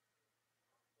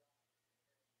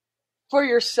 For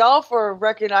yourself, or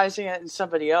recognizing it in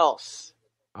somebody else?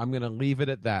 I'm going to leave it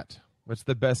at that. What's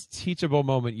the best teachable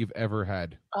moment you've ever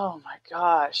had? Oh my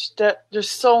gosh, there's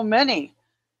so many.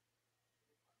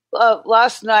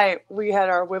 Last night we had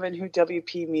our Women Who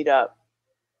WP meetup,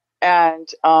 and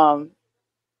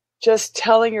just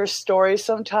telling your story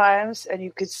sometimes, and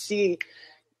you could see.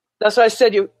 That's why I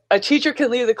said a teacher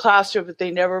can leave the classroom, but they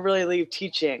never really leave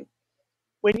teaching.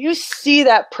 When you see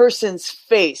that person's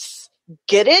face,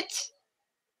 get it?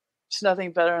 There's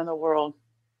nothing better in the world.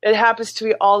 It happens to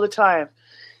me all the time.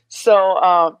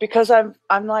 So because I'm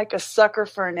like a sucker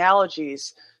for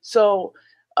analogies. So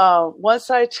once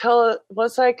I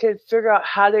could figure out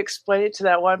how to explain it to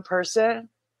that one person,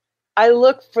 I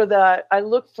look for that. I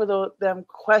look for them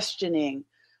questioning.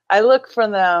 I look for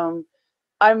them.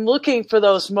 I'm looking for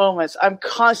those moments. I'm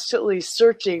constantly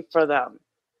searching for them.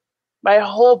 My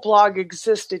whole blog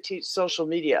exists to teach social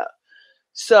media.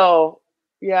 So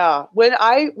yeah,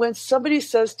 when somebody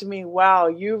says to me, "Wow,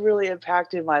 you really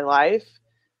impacted my life,"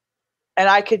 and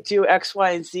I could do X,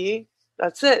 Y, and Z,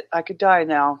 that's it. I could die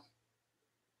now.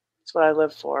 That's what I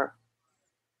live for.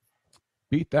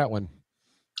 Beat that one.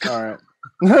 All right.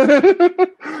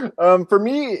 For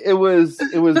me, it was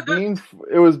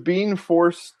being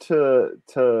forced to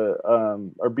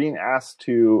or being asked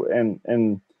to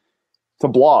and to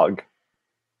blog.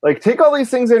 Like, take all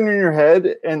these things in your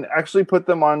head and actually put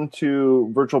them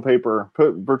onto virtual paper.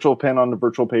 Put virtual pen onto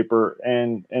virtual paper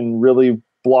and really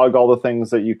blog all the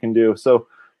things that you can do. So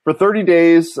for 30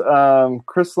 days,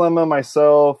 Chris Lemma,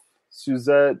 myself,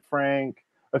 Suzette, Frank,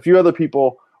 a few other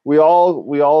people, we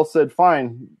all said,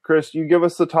 fine, Chris, you give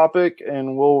us the topic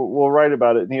and we'll write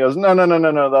about it. And he goes,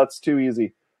 no, that's too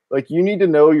easy. Like, you need to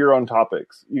know your own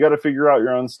topics. You got to figure out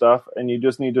your own stuff, and you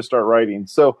just need to start writing.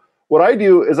 So what I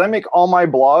do is I make all my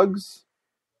blogs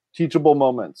teachable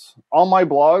moments. All my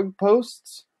blog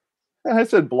posts, I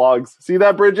said blogs. See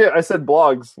that, Bridget? I said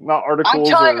blogs, not articles. I'm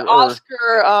telling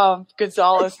Oscar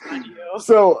Gonzalez on you.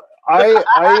 So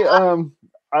I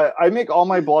make all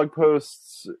my blog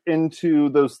posts into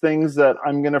those things that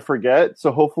I'm going to forget.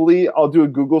 So hopefully I'll do a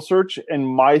Google search and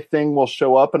my thing will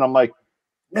show up, and I'm like,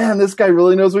 man, this guy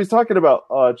really knows what he's talking about.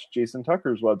 Oh, it's Jason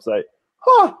Tucker's website.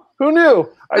 Huh, who knew?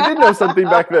 I did know something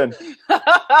back then.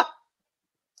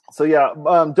 So yeah,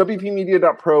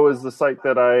 WPmedia.pro is the site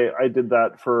that I did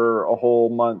that for a whole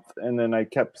month, and then I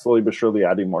kept slowly but surely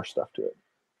adding more stuff to it.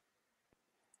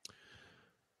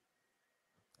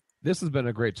 This has been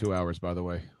a great 2 hours, by the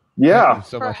way. Yeah. Thank you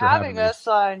so for much having for having us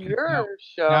on your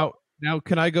show. Now,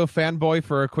 can I go fanboy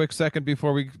for a quick second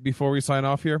before we sign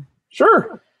off here?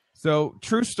 Sure. So,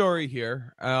 true story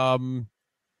here.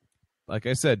 Like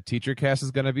I said, TeacherCast is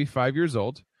going to be 5 years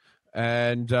old.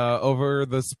 And over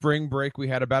the spring break we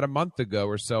had about a month ago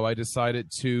or so, I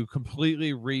decided to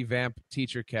completely revamp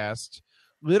TeacherCast,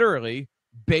 literally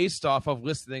based off of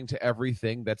listening to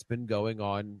everything that's been going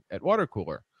on at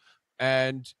WaterCooler.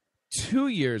 And 2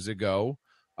 years ago,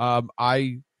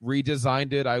 I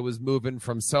redesigned it. I was moving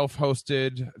from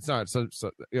self-hosted.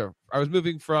 I was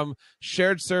moving from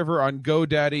shared server on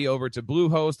GoDaddy over to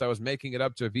Bluehost. I was making it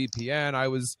up to a VPN. I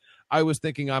was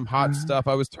thinking I'm hot stuff.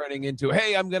 I was turning into,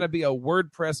 hey, I'm going to be a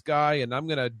WordPress guy and I'm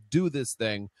going to do this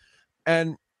thing.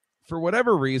 And for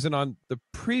whatever reason, on the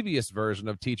previous version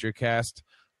of TeacherCast,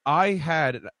 I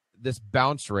had this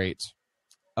bounce rate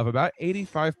of about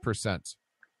 85%.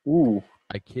 Ooh.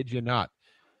 I kid you not.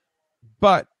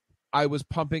 But I was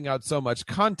pumping out so much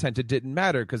content, it didn't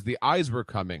matter because the eyes were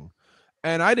coming.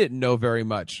 And I didn't know very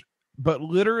much. But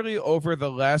literally over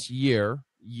the last year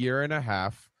and a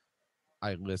half,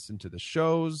 I listened to the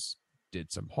shows,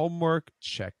 did some homework,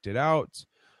 checked it out.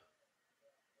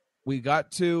 We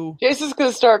got to... Jason's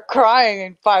going to start crying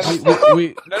in 5 minutes. No.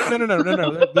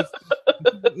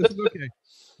 This is okay.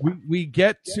 We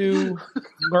get to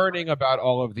learning about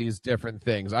all of these different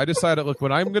things. I decided, look,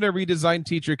 when I'm going to redesign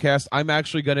TeacherCast, I'm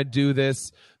actually going to do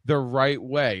this the right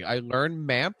way. I learned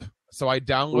MAMP, so I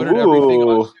downloaded everything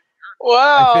on.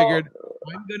 Wow. I figured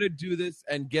I'm going to do this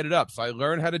and get it up. So I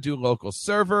learned how to do local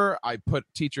server. I put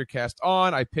TeacherCast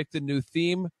on. I picked a new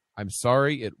theme. I'm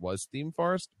sorry, it was Theme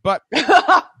Forest, but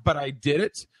I did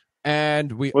it,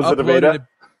 and we was uploaded it a beta?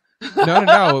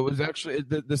 No. It was actually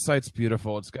the site's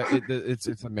beautiful.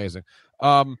 It's amazing.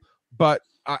 But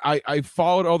I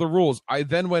followed all the rules. I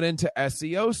then went into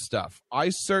SEO stuff. I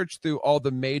searched through all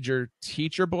the major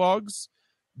teacher blogs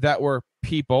that were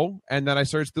people, and then I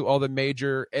searched through all the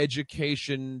major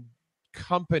education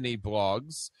company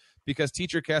blogs because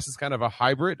TeacherCast is kind of a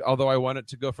hybrid. Although I wanted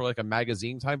to go for like a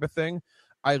magazine type of thing,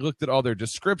 I looked at all their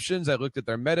descriptions. I looked at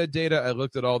their metadata. I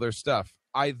looked at all their stuff.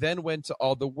 I then went to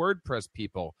all the WordPress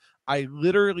people. I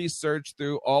literally searched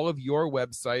through all of your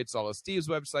websites, all of Steve's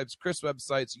websites, Chris'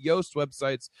 websites, Yoast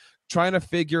websites, trying to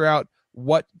figure out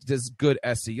what does good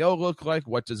SEO look like,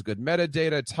 what does good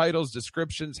metadata, titles,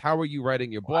 descriptions, how are you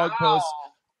writing your blog posts,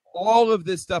 all of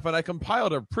this stuff. And I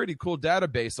compiled a pretty cool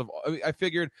database of, I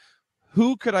figured,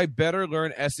 who could I better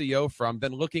learn SEO from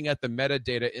than looking at the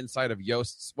metadata inside of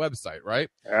Yoast's website, right?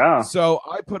 Yeah. So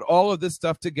I put all of this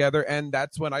stuff together, and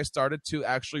that's when I started to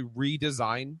actually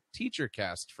redesign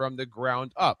TeacherCast from the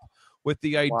ground up with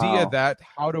the idea that,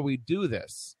 how do we do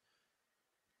this?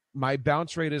 My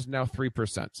bounce rate is now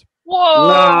 3%. Whoa!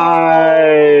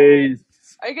 Nice.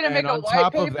 Are you going to make a on white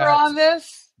top of paper that, on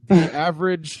this?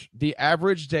 The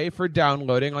average day for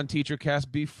downloading on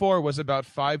TeacherCast before was about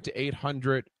 500 to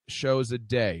 800 shows a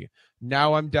day.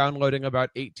 Now I'm downloading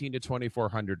about 18 to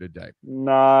 2,400 a day.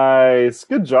 Nice.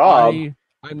 Good job.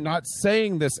 I'm not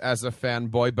saying this as a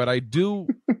fanboy, but I do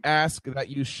ask that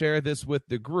you share this with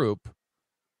the group.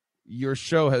 Your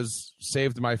show has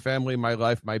saved my family, my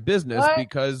life, my business,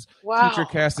 because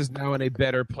TeacherCast is now in a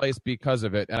better place because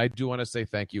of it. And I do want to say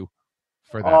thank you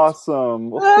for that. Awesome.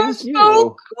 Well, That's thank you.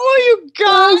 so cool, you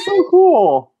guys. That's so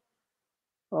cool.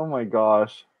 Oh my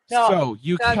gosh. No, so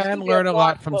you can learn a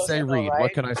lot from Say Read. right?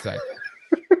 What can I say?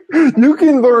 You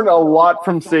can learn a lot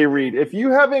from Say Read. If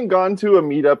you haven't gone to a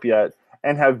meetup yet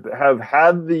and have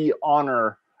had the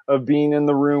honor of being in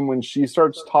the room when she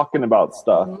starts talking about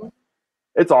stuff,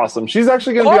 it's awesome. She's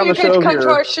actually going to be on the show here. Or you can come to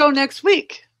our show next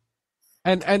week.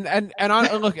 And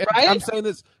look, right? I'm saying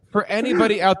this for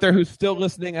anybody out there who's still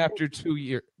listening after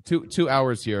 2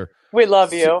 hours here. We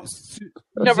love you.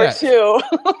 Number 2.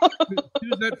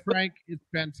 Suzette Frank is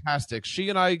fantastic. She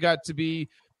and I got to be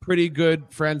pretty good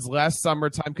friends last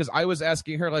summertime because I was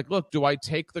asking her, like, look, do I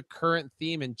take the current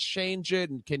theme and change it?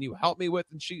 And can you help me with?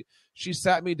 And she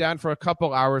sat me down for a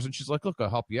couple hours and she's like, look, I'll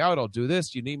help you out. I'll do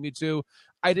this. You need me to.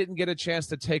 I didn't get a chance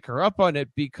to take her up on it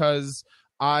because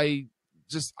I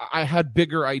had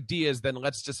bigger ideas than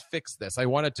let's just fix this. I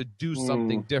wanted to do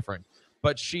something different.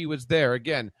 But she was there.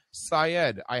 Again,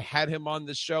 Syed, I had him on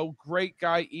the show. Great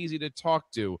guy, easy to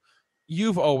talk to.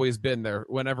 You've always been there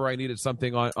whenever I needed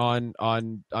something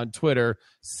on Twitter.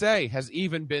 Say has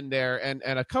even been there. And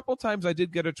a couple times I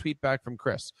did get a tweet back from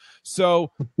Chris.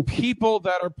 So people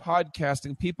that are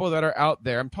podcasting, people that are out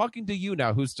there, I'm talking to you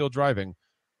now who's still driving.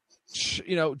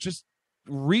 Just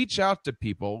reach out to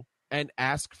people and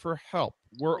ask for help.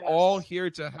 We're all here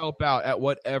to help out at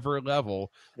whatever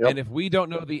level. Yep. And if we don't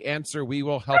know the answer, we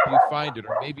will help you find it.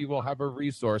 Or maybe we'll have a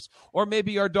resource. Or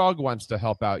maybe our dog wants to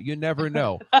help out. You never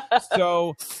know.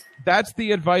 So that's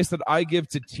the advice that I give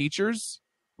to teachers.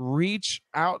 Reach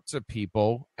out to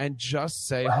people and just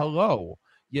say hello.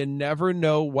 You never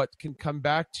know what can come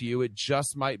back to you. It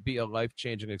just might be a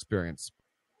life-changing experience.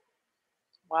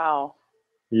 Wow.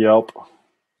 Yep.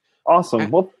 Awesome.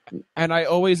 Well, and I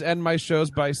always end my shows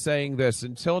by saying this: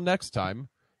 until next time,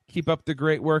 keep up the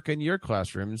great work in your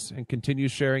classrooms and continue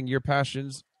sharing your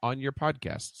passions on your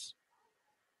podcasts.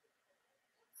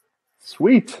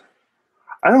 Sweet.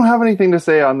 I don't have anything to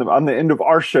say on the end of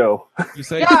our show. You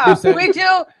say, Yeah, we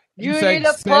do. You need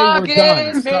a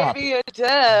plugin, Stop. maybe a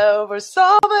dev, or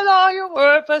solving all your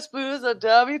WordPress blues on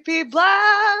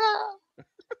WPBlab.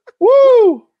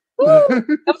 Woo! Woo!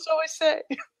 That's what we say.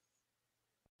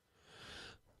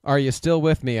 Are you still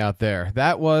with me out there?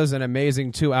 That was an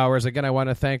amazing 2 hours. Again, I want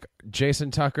to thank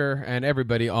Jason Tucker and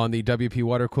everybody on the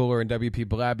WPWaterCooler and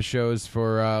WPBlab shows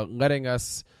for letting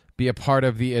us be a part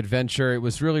of the adventure. It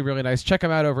was really, really nice. Check them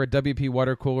out over at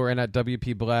WPWaterCooler and at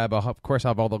WPBlab. I'll, of course,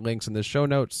 have all the links in the show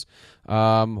notes.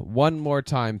 One more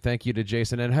time, thank you to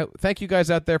Jason. And thank you guys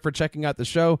out there for checking out the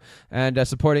show and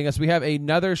supporting us. We have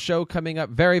another show coming up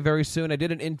very, very soon. I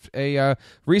did a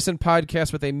recent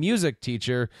podcast with a music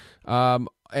teacher,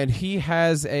 and he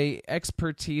has a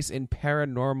expertise in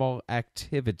paranormal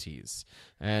activities.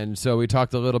 And so we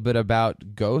talked a little bit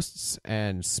about ghosts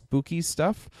and spooky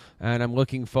stuff, and I'm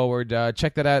looking forward.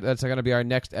 Check that out. That's going to be our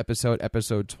next episode,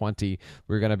 episode 20.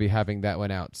 We're going to be having that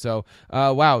one out. So,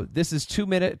 wow, this is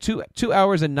 2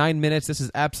 hours and 9 minutes. This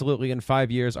is absolutely in 5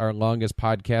 years our longest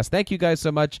podcast. Thank you guys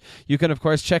so much. You can, of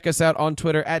course, check us out on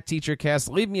Twitter at TeacherCast.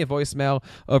 Leave me a voicemail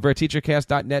over at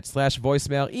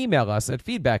teachercast.net/voicemail. Email us at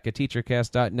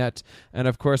feedback@teachercast.net. And,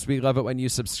 of course, we love it when you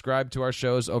subscribe to our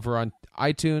shows over on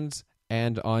iTunes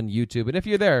and on YouTube. And if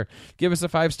you're there, give us a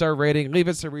 5-star rating, leave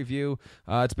us a review.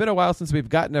 It's been a while since we've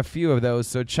gotten a few of those,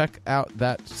 so check out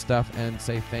that stuff and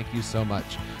say thank you so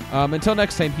much. Until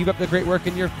next time, keep up the great work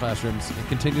in your classrooms and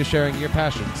continue sharing your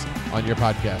passions on your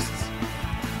podcasts.